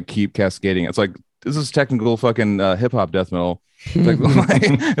fucking like keep cascading. It's like this is technical fucking hip hop death metal. Like,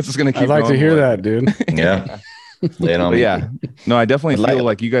 it's just gonna keep. I'd like to going, hear like- that, dude. Yeah. Lay it on But me. yeah, no, I definitely But like- feel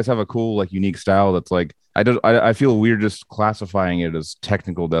like you guys have a cool, like, unique style. That's like, I feel weird just classifying it as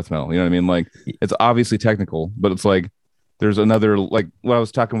technical death metal. You know what I mean? Like, it's obviously technical, but it's like there's another, like what I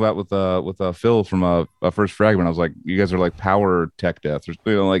was talking about with Phil from First Fragment. I was like, you guys are like power tech death, or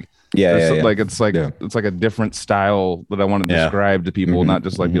like like it's like it's like a different style that I want to describe to people, not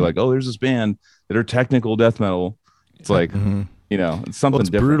just like be like, oh, there's this band that are technical death metal. It's like it's something Well, it's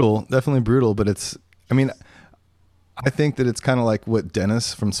different. brutal, definitely brutal, but it's. I mean, I think that it's kind of like what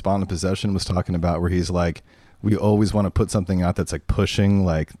Dennis from Spawn and Possession was talking about, where he's like, we always want to put something out that's like pushing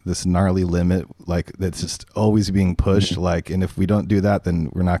like this gnarly limit, like that's just always being pushed. Like, and if we don't do that, then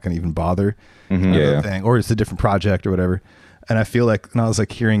we're not going to even bother. Thing, or it's a different project or whatever. And I feel like, and I was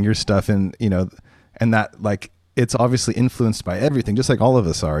like hearing your stuff, and and that like it's obviously influenced by everything, just like all of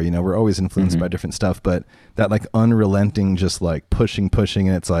us are. We're always influenced by different stuff, but that like unrelenting, just like pushing,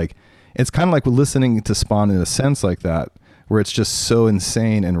 and it's like. It's kind of like we're listening to Spawn in a sense like that, where it's just so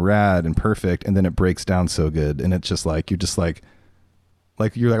insane and rad and perfect, and then it breaks down so good, and it's just like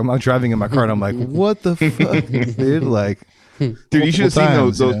you're like I'm not driving in my car, and I'm like, what the fuck, dude? Like, Dude, you should have seen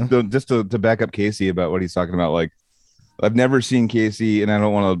times, those just to back up Casey about what he's talking about. Like, I've never seen Casey, and I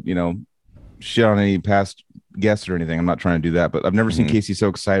don't want to shit on any past guests or anything. I'm not trying to do that, but I've never seen Casey so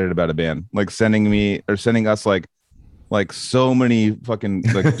excited about a band, like sending us like so many fucking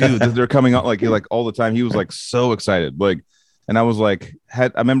like dude they're coming out like all the time. He was like so excited, like, and I was like I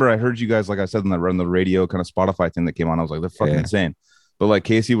remember I heard you guys, like I said, on the radio kind of Spotify thing that came on. I was like, they're fucking insane. But like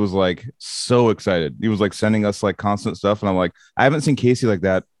Casey was like so excited. He was like sending us like constant stuff, and I'm like, I haven't seen Casey like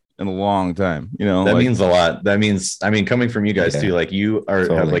that in a long time. That That means a lot. That means, I mean, coming from you guys too, like you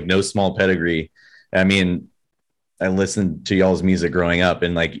have like no small pedigree. I mean, I listened to y'all's music growing up,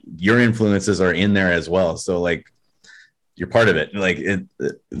 and like your influences are in there as well. So like you're part of it, like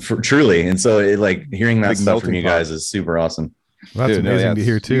truly. And so it, like hearing that Like stuff from melting you pot. guys is super awesome. well, that's Dude, no, amazing to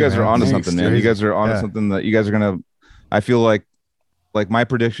hear too. You guys are man. onto Thanks, something, man. dude. You guys are onto Yeah. something that you guys are gonna. I feel like my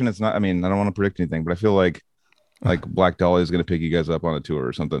prediction. It's not. I mean, I don't want to predict anything, but I feel like Black Dahlia is gonna pick you guys up on a tour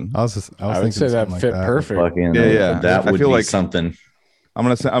or something. I was I would thinking say that something like fit that. perfect. Fucking Yeah. that I would feel be like- something. I'm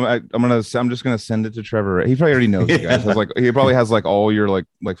just gonna send it to Trevor. He probably already knows you guys. He probably has like all your like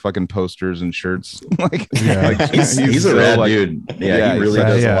fucking posters and shirts. Like, Yeah. like, He's a so, rad like- dude. Yeah, he really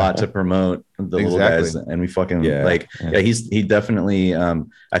exactly. does Yeah. a lot to promote the little guys, and we fucking he definitely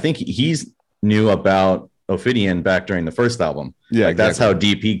I think he's knew about Ophidian back during the first album. Yeah, like that's how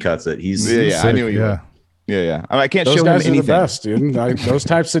deep he cuts it. He's Yeah, I knew you yeah. would. Yeah. I can't Those show him guys are anything. the best, dude. Like, those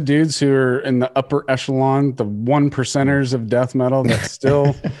types of dudes who are in the upper echelon, the 1%ers of death metal that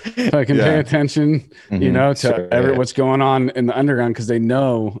still fucking pay attention, to what's going on in the underground because they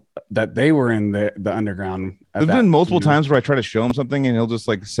know that they were in the underground. There's been multiple times where I try to show him something and he'll just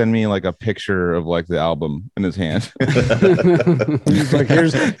like send me like a picture of like the album in his hand. He's like,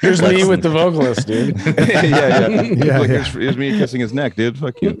 here's me with the vocalist, dude. Here's me kissing his neck, dude.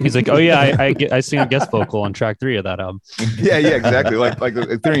 Fuck you. He's like, oh yeah, I sing a guest vocal on track 3 of that album. yeah, exactly. Like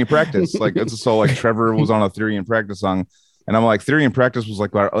Therian Practice. Like it's so like Trevor was on a Therian Practice song. And I'm like, Therian Practice was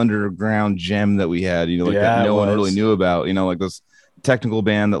like our underground gem that we had, that no one really knew about, like this technical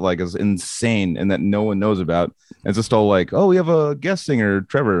band that like is insane and that no one knows about. And it's just all like, oh, we have a guest singer,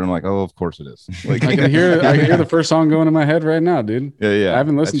 Trevor. And I'm like, oh, of course it is. Like I can hear the first song going in my head right now, dude. Yeah. I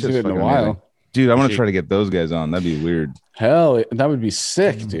haven't listened to it in a while. Amazing. Dude, I want to try to get those guys on. That'd be weird. Hell, that would be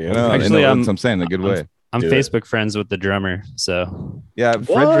sick, dude. No, actually, I'm saying in a good way. I'm Facebook friends with the drummer, so yeah,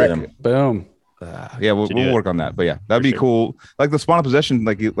 Frederick. Boom. Yeah, we'll work on that. But yeah, that'd be cool. Like the Spawn of Possession,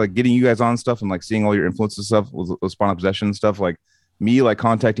 like getting you guys on stuff and like seeing all your influences stuff with Spawn of Possession stuff. Like me, like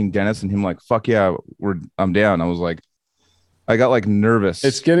contacting Dennis and him, like fuck yeah, I'm down. I was like, I got like nervous.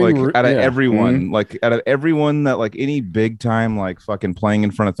 It's getting like out of everyone, like out of everyone that like any big time like fucking playing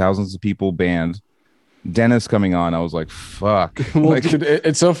in front of thousands of people band. Dennis coming on, I was like, fuck. Well, like, dude,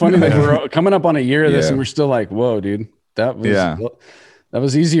 it's so funny that we're coming up on a year of this and we're still like, whoa, dude, that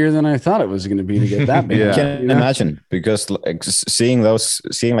was easier than I thought it was going to be to get that band. I can imagine, because like seeing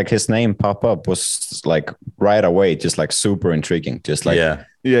like his name pop up was like right away, just like super intriguing. Just like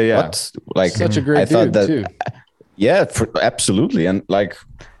what? Like such a great dude too. Yeah, absolutely, and like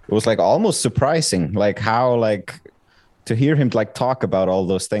it was like almost surprising, like how like to hear him like talk about all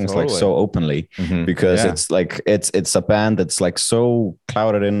those things like so openly, because it's like it's a band that's like so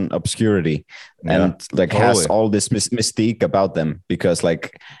clouded in obscurity and like has all this mystique about them, because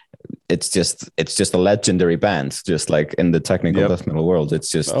like it's just a legendary band, just like in the technical death metal world. It's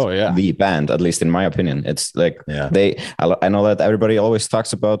just the band, at least in my opinion. It's like I know that everybody always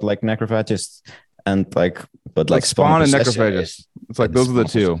talks about like Necrophagist and like, but like Spawn and Necrophagist. It's like those are the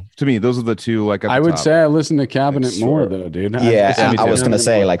two. To me, those are the two. Like I would say I listen to Cabinet more though, dude. Yeah, I was gonna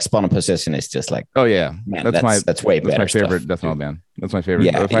say like Spawn and Possession is just like, oh yeah, man, that's way better. That's my favorite death metal band. That's my favorite.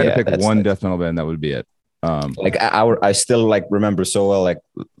 If I had to pick one death metal band, that would be it. Like I still like remember so well like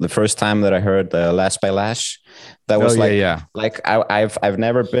the first time that I heard Lash by Lash. That was like I've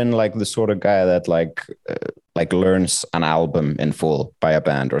never been like the sort of guy that like learns an album in full by a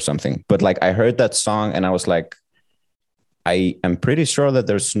band or something. But like I heard that song and I was like, I am pretty sure that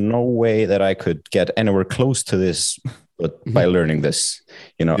there's no way that I could get anywhere close to this, but by learning this,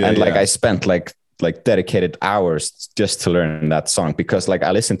 I spent like dedicated hours just to learn that song, because like I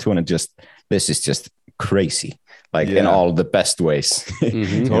listened to it and this is just crazy, like in all the best ways.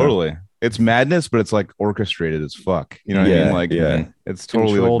 Totally. It's madness, but it's like orchestrated as fuck. You know what I mean? Like, it's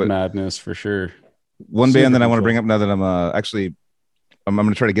totally controlled madness for sure. One band that I want to bring up now that I'm going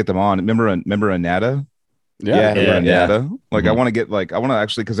to try to get them on. Remember Anata? Anata. Like I want to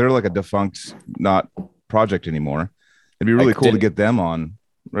actually, because they're like a defunct, not project anymore. It'd be really cool to get them on,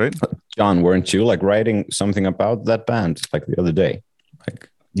 right? John, weren't you like writing something about that band like the other day? Like,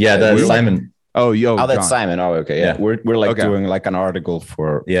 that's Simon. That's John. Simon. Oh, okay. Yeah. We're like doing like an article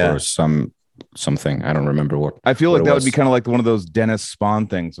for something. I don't remember what. I feel like that would be kind of like one of those Dennis Spawn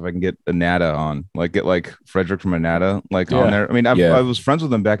things. If I can get Anata on, like get like Frederick from Anata like on there. I mean, I was friends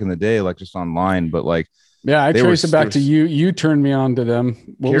with them back in the day, like just online, but like I trace it back to you. You turned me on to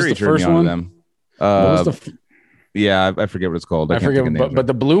them. What was the first one? What was the I forget what it's called. I forget, but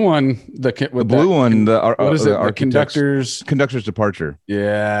the blue one, the Conductor's Departure.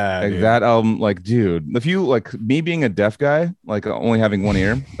 Yeah, like that album. Like, dude, if you like me being a deaf guy, like only having one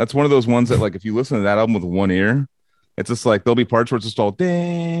ear, that's one of those ones that like if you listen to that album with one ear, it's just like there'll be parts where it's just all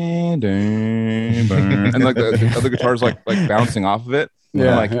ding, ding, ding, and like the other guitars like bouncing off of it.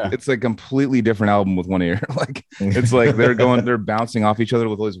 It's a completely different album with one ear. Like it's like they're bouncing off each other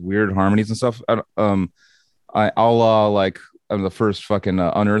with all these weird harmonies and stuff. I'll like on the first fucking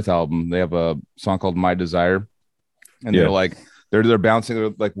Unearth album, they have a song called My Desire, and they're like they're bouncing.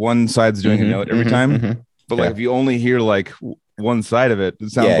 They're like one side's doing a note every time, but like if you only hear like one side of it, it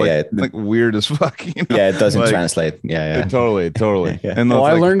sounds like weird as fuck. You know? Yeah, it doesn't translate. Yeah, totally. And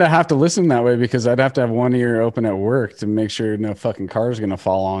I learned to have to listen that way because I'd have to have one ear open at work to make sure no fucking car is gonna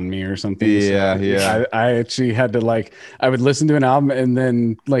fall on me or something. I actually had to I would listen to an album and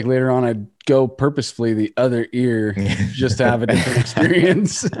then like later on I'd go purposefully the other ear just to have a different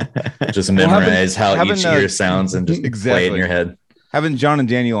experience. Just memorize how each ear sounds and just play it in your head. Having John and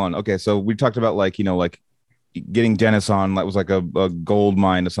Daniel on. Okay, so we talked about getting Dennis on, that was like a gold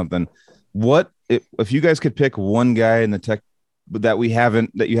mine or something. What if you guys could pick one guy in the tech that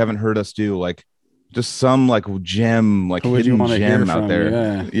you haven't heard us do, like just some like gem, like hidden gem out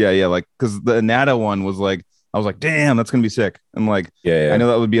there? Yeah. Like, because the Nada one was like, I was like, damn, that's gonna be sick. And like, I know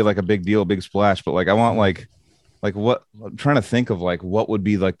that would be like a big deal, big splash, but like, I want like what I'm trying to think of, like what would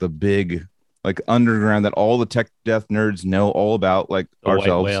be like the big like underground that all the tech death nerds know all about, like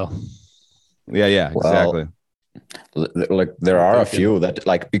ourselves. Yeah, exactly. Like there are a few that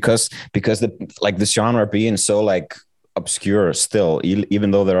like because the genre being so like obscure still,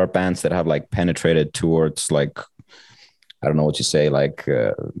 even though there are bands that have like penetrated towards like, I don't know what you say, like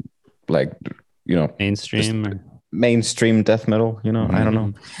mainstream death metal, I don't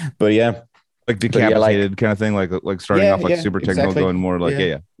know, but yeah, like Decapitated kind of thing, like starting off like super technical, going more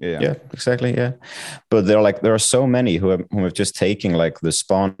like exactly. But there are so many who have just taken like the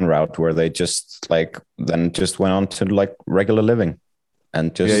Spawn route, where they just like then just went on to like regular living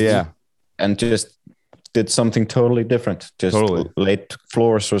and just and just did something totally different, just laid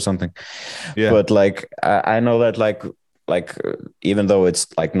floors or something. But like I know that like even though it's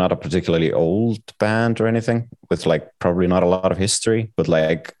like not a particularly old band or anything with like probably not a lot of history, but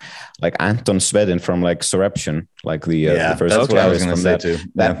like Anton Svedin from like Surreption, like the first, that's what I was gonna say too.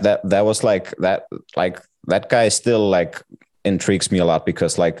 That was like that guy still like intrigues me a lot,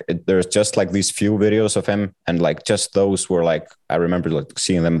 because like there's just like these few videos of him, and like just those were like, I remember like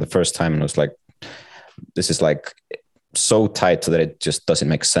seeing them the first time and I was like, this is like so tight that it just doesn't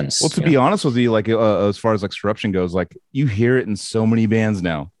make sense. Well, to be honest with you, like as far as like Surreption goes, like you hear it in so many bands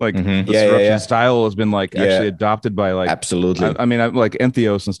now. Like the Surreption style has been like actually adopted by like absolutely. I mean, I like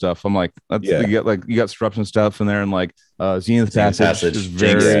Entheos and stuff. I'm like, you got Surreption stuff in there, and like Zenith Passage is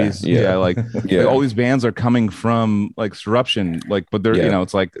very like all these bands are coming from like Surreption, like, but they're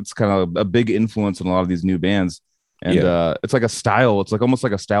it's like it's kind of a big influence in a lot of these new bands. And it's like a style. It's like almost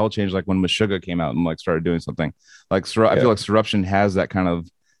like a style change, like when Meshuggah came out and like started doing something. Like I feel like Surreption has that kind of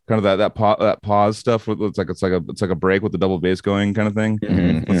that pause stuff. It's like a break with the double bass going kind of thing.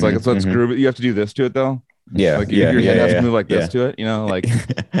 It's like it's groovy. You have to do this to it though. Like your head has to move like this to it. Like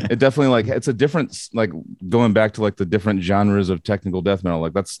it definitely like it's a different, like going back to like the different genres of technical death metal.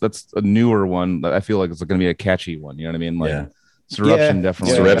 Like that's a newer one that I feel like it's going to be a catchy one. You know what I mean? Like Surreption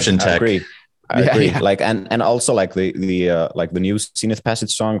definitely. Surreption tech. I agree. Like and also like the new Zenith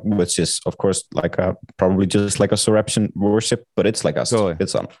Passage song, which is of course like probably just like a Surreption worship, but it's like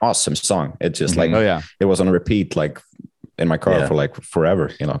it's an awesome song. It's just like it was on repeat like in my car for like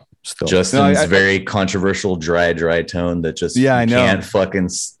forever. Still. Justin's very controversial dry tone that just can't fucking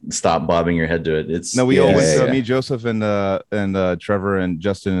stop bobbing your head to it. It's we all went me, Joseph, and Trevor and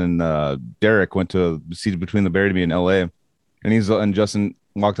Justin and Derek went to see Between the Buried and Me in LA, and Justin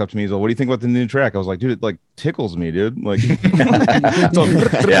walked up to me. He's like, "What do you think about the new track?" I was like, "Dude, it like tickles me, dude." Like, it's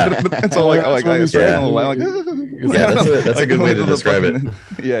all like that's a good way to describe it.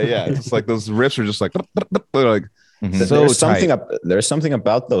 It's just like those riffs are just like there's something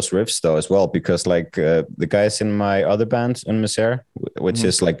about those riffs though as well, because like the guys in my other band in Misere, which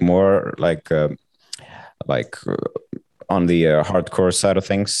is like more like on the hardcore side of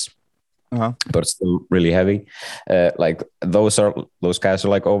things. But still really heavy. Like those guys are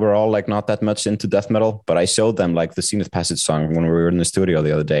like overall like not that much into death metal, but I showed them like the Zenith Passage song when we were in the studio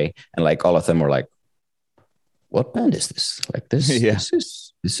the other day, and like all of them were like, "What band is this? Like this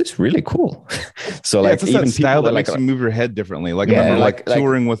is really cool." So like it's even that style that makes you move your head differently. Like I remember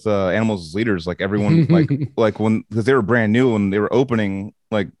touring with Animals as Leaders, like everyone like when, because they were brand new when they were opening,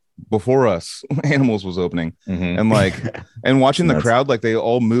 like before us, Animals was opening, and like and watching the crowd, like they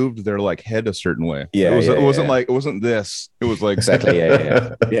all moved their like head a certain way. It wasn't this, it was like exactly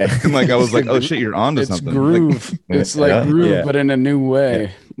and like I was like, oh shit, you're onto something. It's groove. It's like groove, but in a new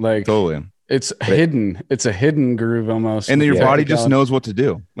way. Like totally. It's hidden. It's a hidden groove almost. And then your body just knows what to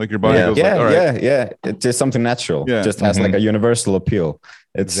do. Like your body goes like, all right. It's just something natural. It just has like a universal appeal.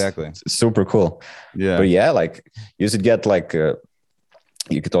 It's super cool. Yeah. But like you should get like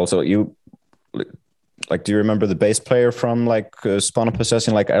you could also like, do you remember the bass player from like Spawn of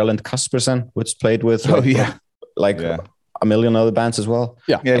Possession, like Erland Kaspersen, which played with a million other bands as well?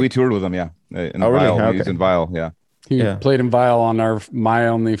 We toured with him. In Vile. Really? He was in Vile. He played in Vile on our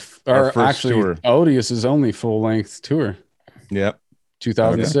first tour. Odious' only full length tour.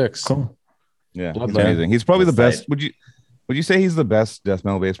 2006. Cool. Yeah, that's amazing. He's probably the best. Would you say he's the best death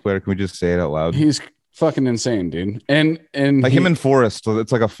metal bass player? Can we just say it out loud? He's fucking insane, dude. And like him and Forrest. So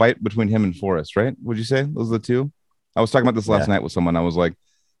it's like a fight between him and Forrest, right? Would you say those are the two? I was talking about this last night with someone. I was like,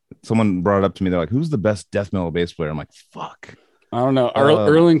 someone brought it up to me. They're like, "Who's the best death metal bass player?" I'm like, "Fuck." I don't know.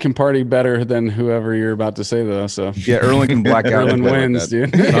 Erlen can party better than whoever you're about to say though. So yeah, Erlen can black out. Erlen wins,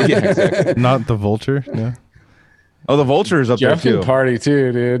 dude. Yeah, exactly. Not the Vulture. Yeah. Oh, the Vulture is up Jeff there too. can party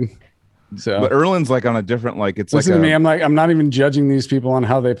too, dude. So, but Erlen's like on a different, like it's listen like to me. I'm not even judging these people on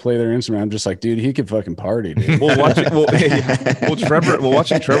how they play their instrument. I'm just like, dude, he could fucking party, dude. Trevor. Well,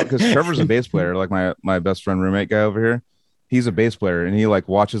 watching Trevor, because Trevor's a bass player, like my best friend roommate guy over here. He's a bass player, and he like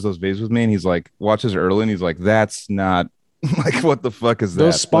watches those bass with me, and he's like watches Erlen. He's like, that's not like what the fuck is that?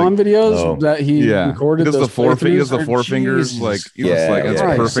 Those Spawn videos that he recorded. He does the four fingers, like he was like it's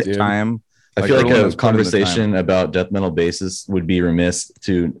perfect dude. time. I feel like a conversation about death metal bassists would be remiss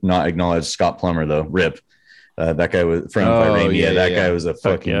to not acknowledge Scott Plummer, though. Rip. That guy was from Pyramia. That guy was a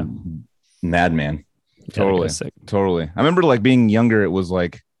fucking madman. Totally. I remember like being younger, it was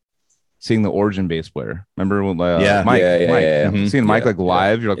like seeing the Origin bass player. Remember when Mike? Mm-hmm. Seeing Mike like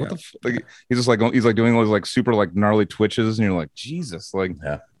live, you're like, what the like, he's just like doing those like super like gnarly twitches, and you're like, Jesus, like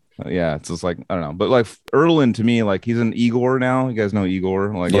it's just like I don't know, but like Erlen to me, like he's in Igor now. You guys know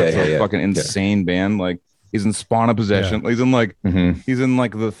Igor, like a fucking insane band. Like he's in Spawn of Possession. He's in like he's in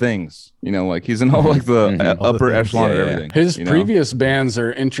like the things, you know, like he's in all like the upper echelon of everything. His previous bands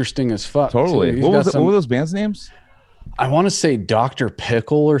are interesting as fuck. Totally. What were those bands' names? I want to say Dr.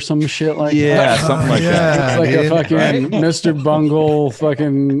 Pickle or some shit like that. Yeah, something like that. It's like a fucking Mr. Bungle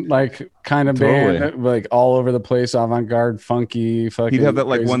fucking like kind of band, like all over the place, avant-garde, funky, fucking. He'd have that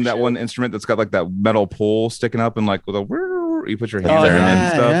like one instrument that's got like that metal pole sticking up and like with a you put your hand there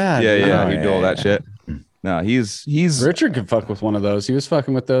and stuff. Yeah. He'd do all that shit. No, he's Richard could fuck with one of those. He was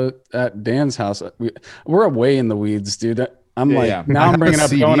fucking with at Dan's house. We're away in the weeds, dude. I'm now I'm bringing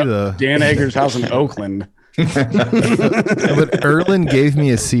up going to Dan Eggers' house in Oakland. But Erlen gave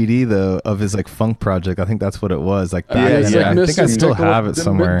me a CD though of his like funk project. I think that's what it was. Like I think I still have it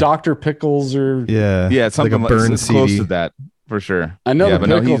somewhere. Dr. Pickles or it's something like a burn CD. Close to that for sure. I know the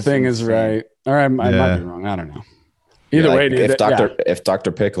pickle thing is right. Or I might be wrong. I don't know. Either way, dude, if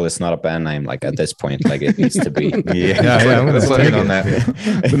Dr. Pickle is not a band name, like at this point, like it needs to be. I'm gonna take on that.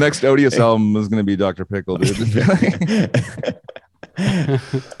 The next Odious album is gonna be Dr. Pickle, dude.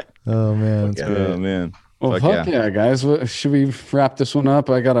 Oh man, oh man. Well, fuck yeah, guys. Should we wrap this one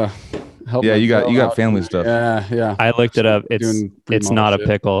up? I gotta help. Yeah, you got family stuff. Yeah. I looked it up. It's not a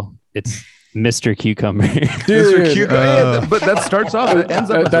pickle. It's Mr. Cucumber. Mr. Cucumber. But that starts off. It ends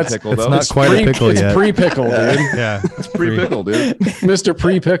up as a pickle, though. It's not quite a pickle yet. It's pre-pickle, dude. Yeah, it's pre-pickle, dude. Mr.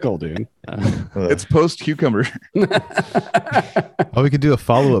 Pre-pickle, dude. It's post-cucumber. Oh, we could do a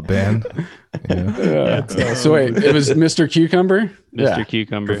follow-up band. So wait, it was Mr. Cucumber? Mr.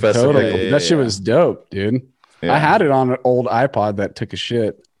 Cucumber. Totally. That shit was dope, dude. I had it on an old iPod that took a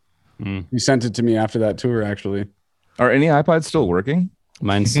shit. You sent it to me after that tour, actually. Are any iPods still working?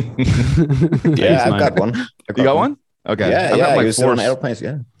 Mine's I've got one. You got one? Okay. Yeah, I use it on airplanes.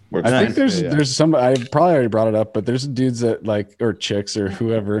 Yeah. I think there's some. I probably already brought it up, but there's dudes that like, or chicks or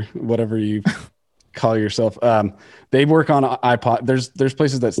whoever, whatever you call yourself. They work on iPod. There's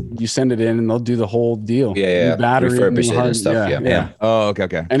places that you send it in and they'll do the whole deal. Yeah. Battery refurbish it and stuff. Yeah. Oh,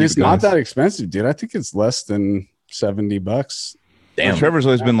 okay. And it's not that expensive, dude. I think it's less than $70. Damn. Trevor's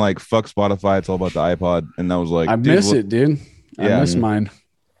always been like, fuck Spotify. It's all about the iPod. And that was like, I miss it, dude. I miss mine.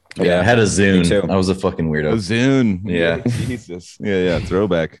 Yeah, I had a Zune. I was a fucking weirdo. A Zune. Yeah. Jesus. Yeah.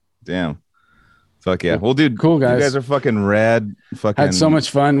 Throwback. Damn. Fuck yeah. Well, dude, cool guys. You guys are fucking rad. Had so much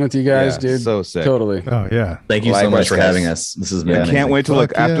fun with you guys, dude. So sick. Totally. Oh yeah. Thank you so much for having us. This has been amazing. I can't wait to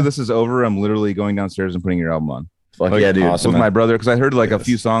after this is over, I'm literally going downstairs and putting your album on. Fuck yeah, dude. Awesome, with my brother, because I heard like a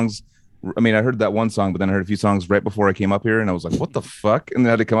few songs. I mean, I heard that one song, but then I heard a few songs right before I came up here, and I was like, "What the fuck?" And then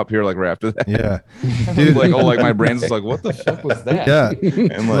I had to come up here like right after that. Yeah, dude. Like my brain's just like, "What the fuck was that?" Yeah,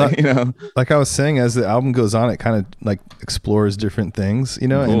 and like like I was saying, as the album goes on, it kind of like explores different things,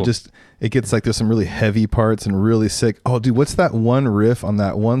 and just it gets like there's some really heavy parts and really sick. Oh, dude, what's that one riff on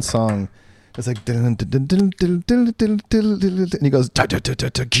that one song? It's like, and he goes,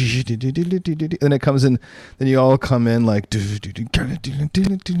 and it comes in, then you all come in like, it's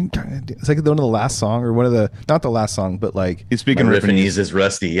like one of the last song or one of the, not the last song, but like, he's speaking Rippanese is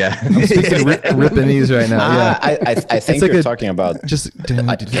rusty. Yeah. I'm speaking Rippanese right now. Yeah. I think you're talking about just,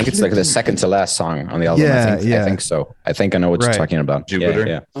 I think it's like the second to last song on the album. I think so. I think I know what you're talking about. Jupiter.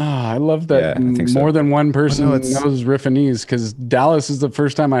 Yeah. Oh, I love that more than one person knows Rippanese, because Dallas is the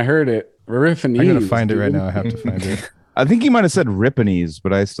first time I heard it. Rippanese. I'm gonna find it right now. I have to find it. I think he might have said Rippanese,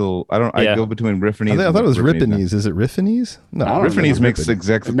 but I go between Riffanese. I thought it was Rippanese. Is it Riffanese? No, Riffanese makes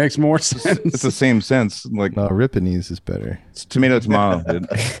exactly. It makes more sense. It's the same sense. Like no, Rippanese is better. It's tomato, dude.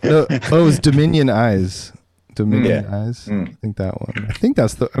 No, it was Dominion Eyes. Dominion Eyes. I think that one. I think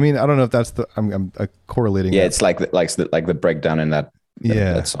that's the. I mean, I don't know if that's the. I'm correlating. Yeah, that. it's like the breakdown in that.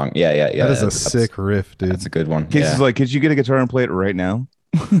 That song. Yeah. That is a sick riff, dude. That's a good one. Kids is like, could you get a guitar and play it right now?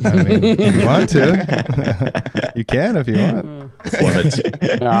 I mean, if you want to, you can if you want.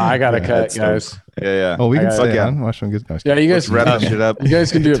 No, I gotta cut, guys. Yeah. Oh, we can stay on. Watch them get. Yeah, you guys wrap this shit up. You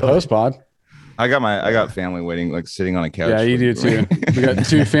guys can do it post pod. I got family waiting, like sitting on a couch. Yeah, you do too. We got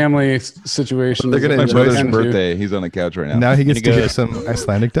 2 family situations. They're gonna My enjoy brother's them birthday. He's on the couch right now. Now he gets to hear some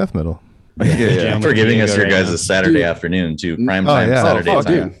Icelandic death metal. Yeah. For giving us your right guys now. a Saturday afternoon too. Prime time Saturday time.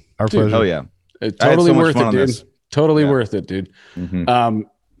 Dude. Our pleasure. Oh yeah. Totally so much worth fun it, on dude. this. Totally worth it, dude. Mhm.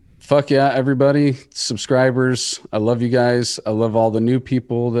 Fuck yeah, everybody, subscribers. I love you guys. I love all the new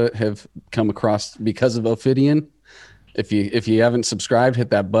people that have come across because of Ophidian. If you haven't subscribed,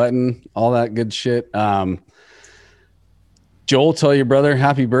 hit that button, all that good shit. Joel, tell your brother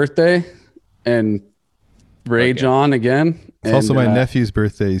happy birthday and rage on again. It's also my nephew's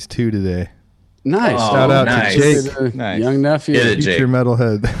birthday. He's 2 today. Nice. Shout out nice. to Jake, Nice. Young nephew. Get it, Jake. future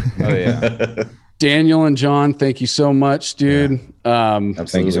metalhead. Oh yeah. Daniel and John, thank you so much, dude. Thank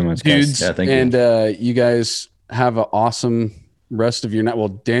you so much, guys. Dudes, Yeah, thank you. and you guys have an awesome rest of your night. Well,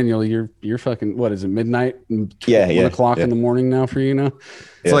 Daniel, you're fucking, what is it, midnight? 1 o'clock in the morning now for you now?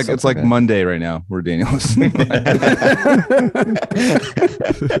 It's like Monday right now. We're Daniel's. He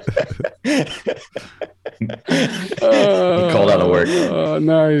called out of work. Oh,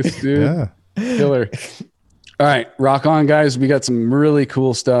 nice, dude. Yeah. Killer. All right, rock on, guys. We got some really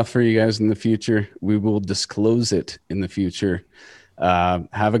cool stuff for you guys in the future. We will disclose it in the future.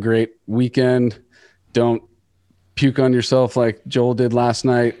 Have a great weekend. Don't puke on yourself like Joel did last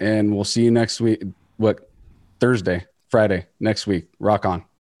night, and we'll see you next week. Friday, next week. Rock on.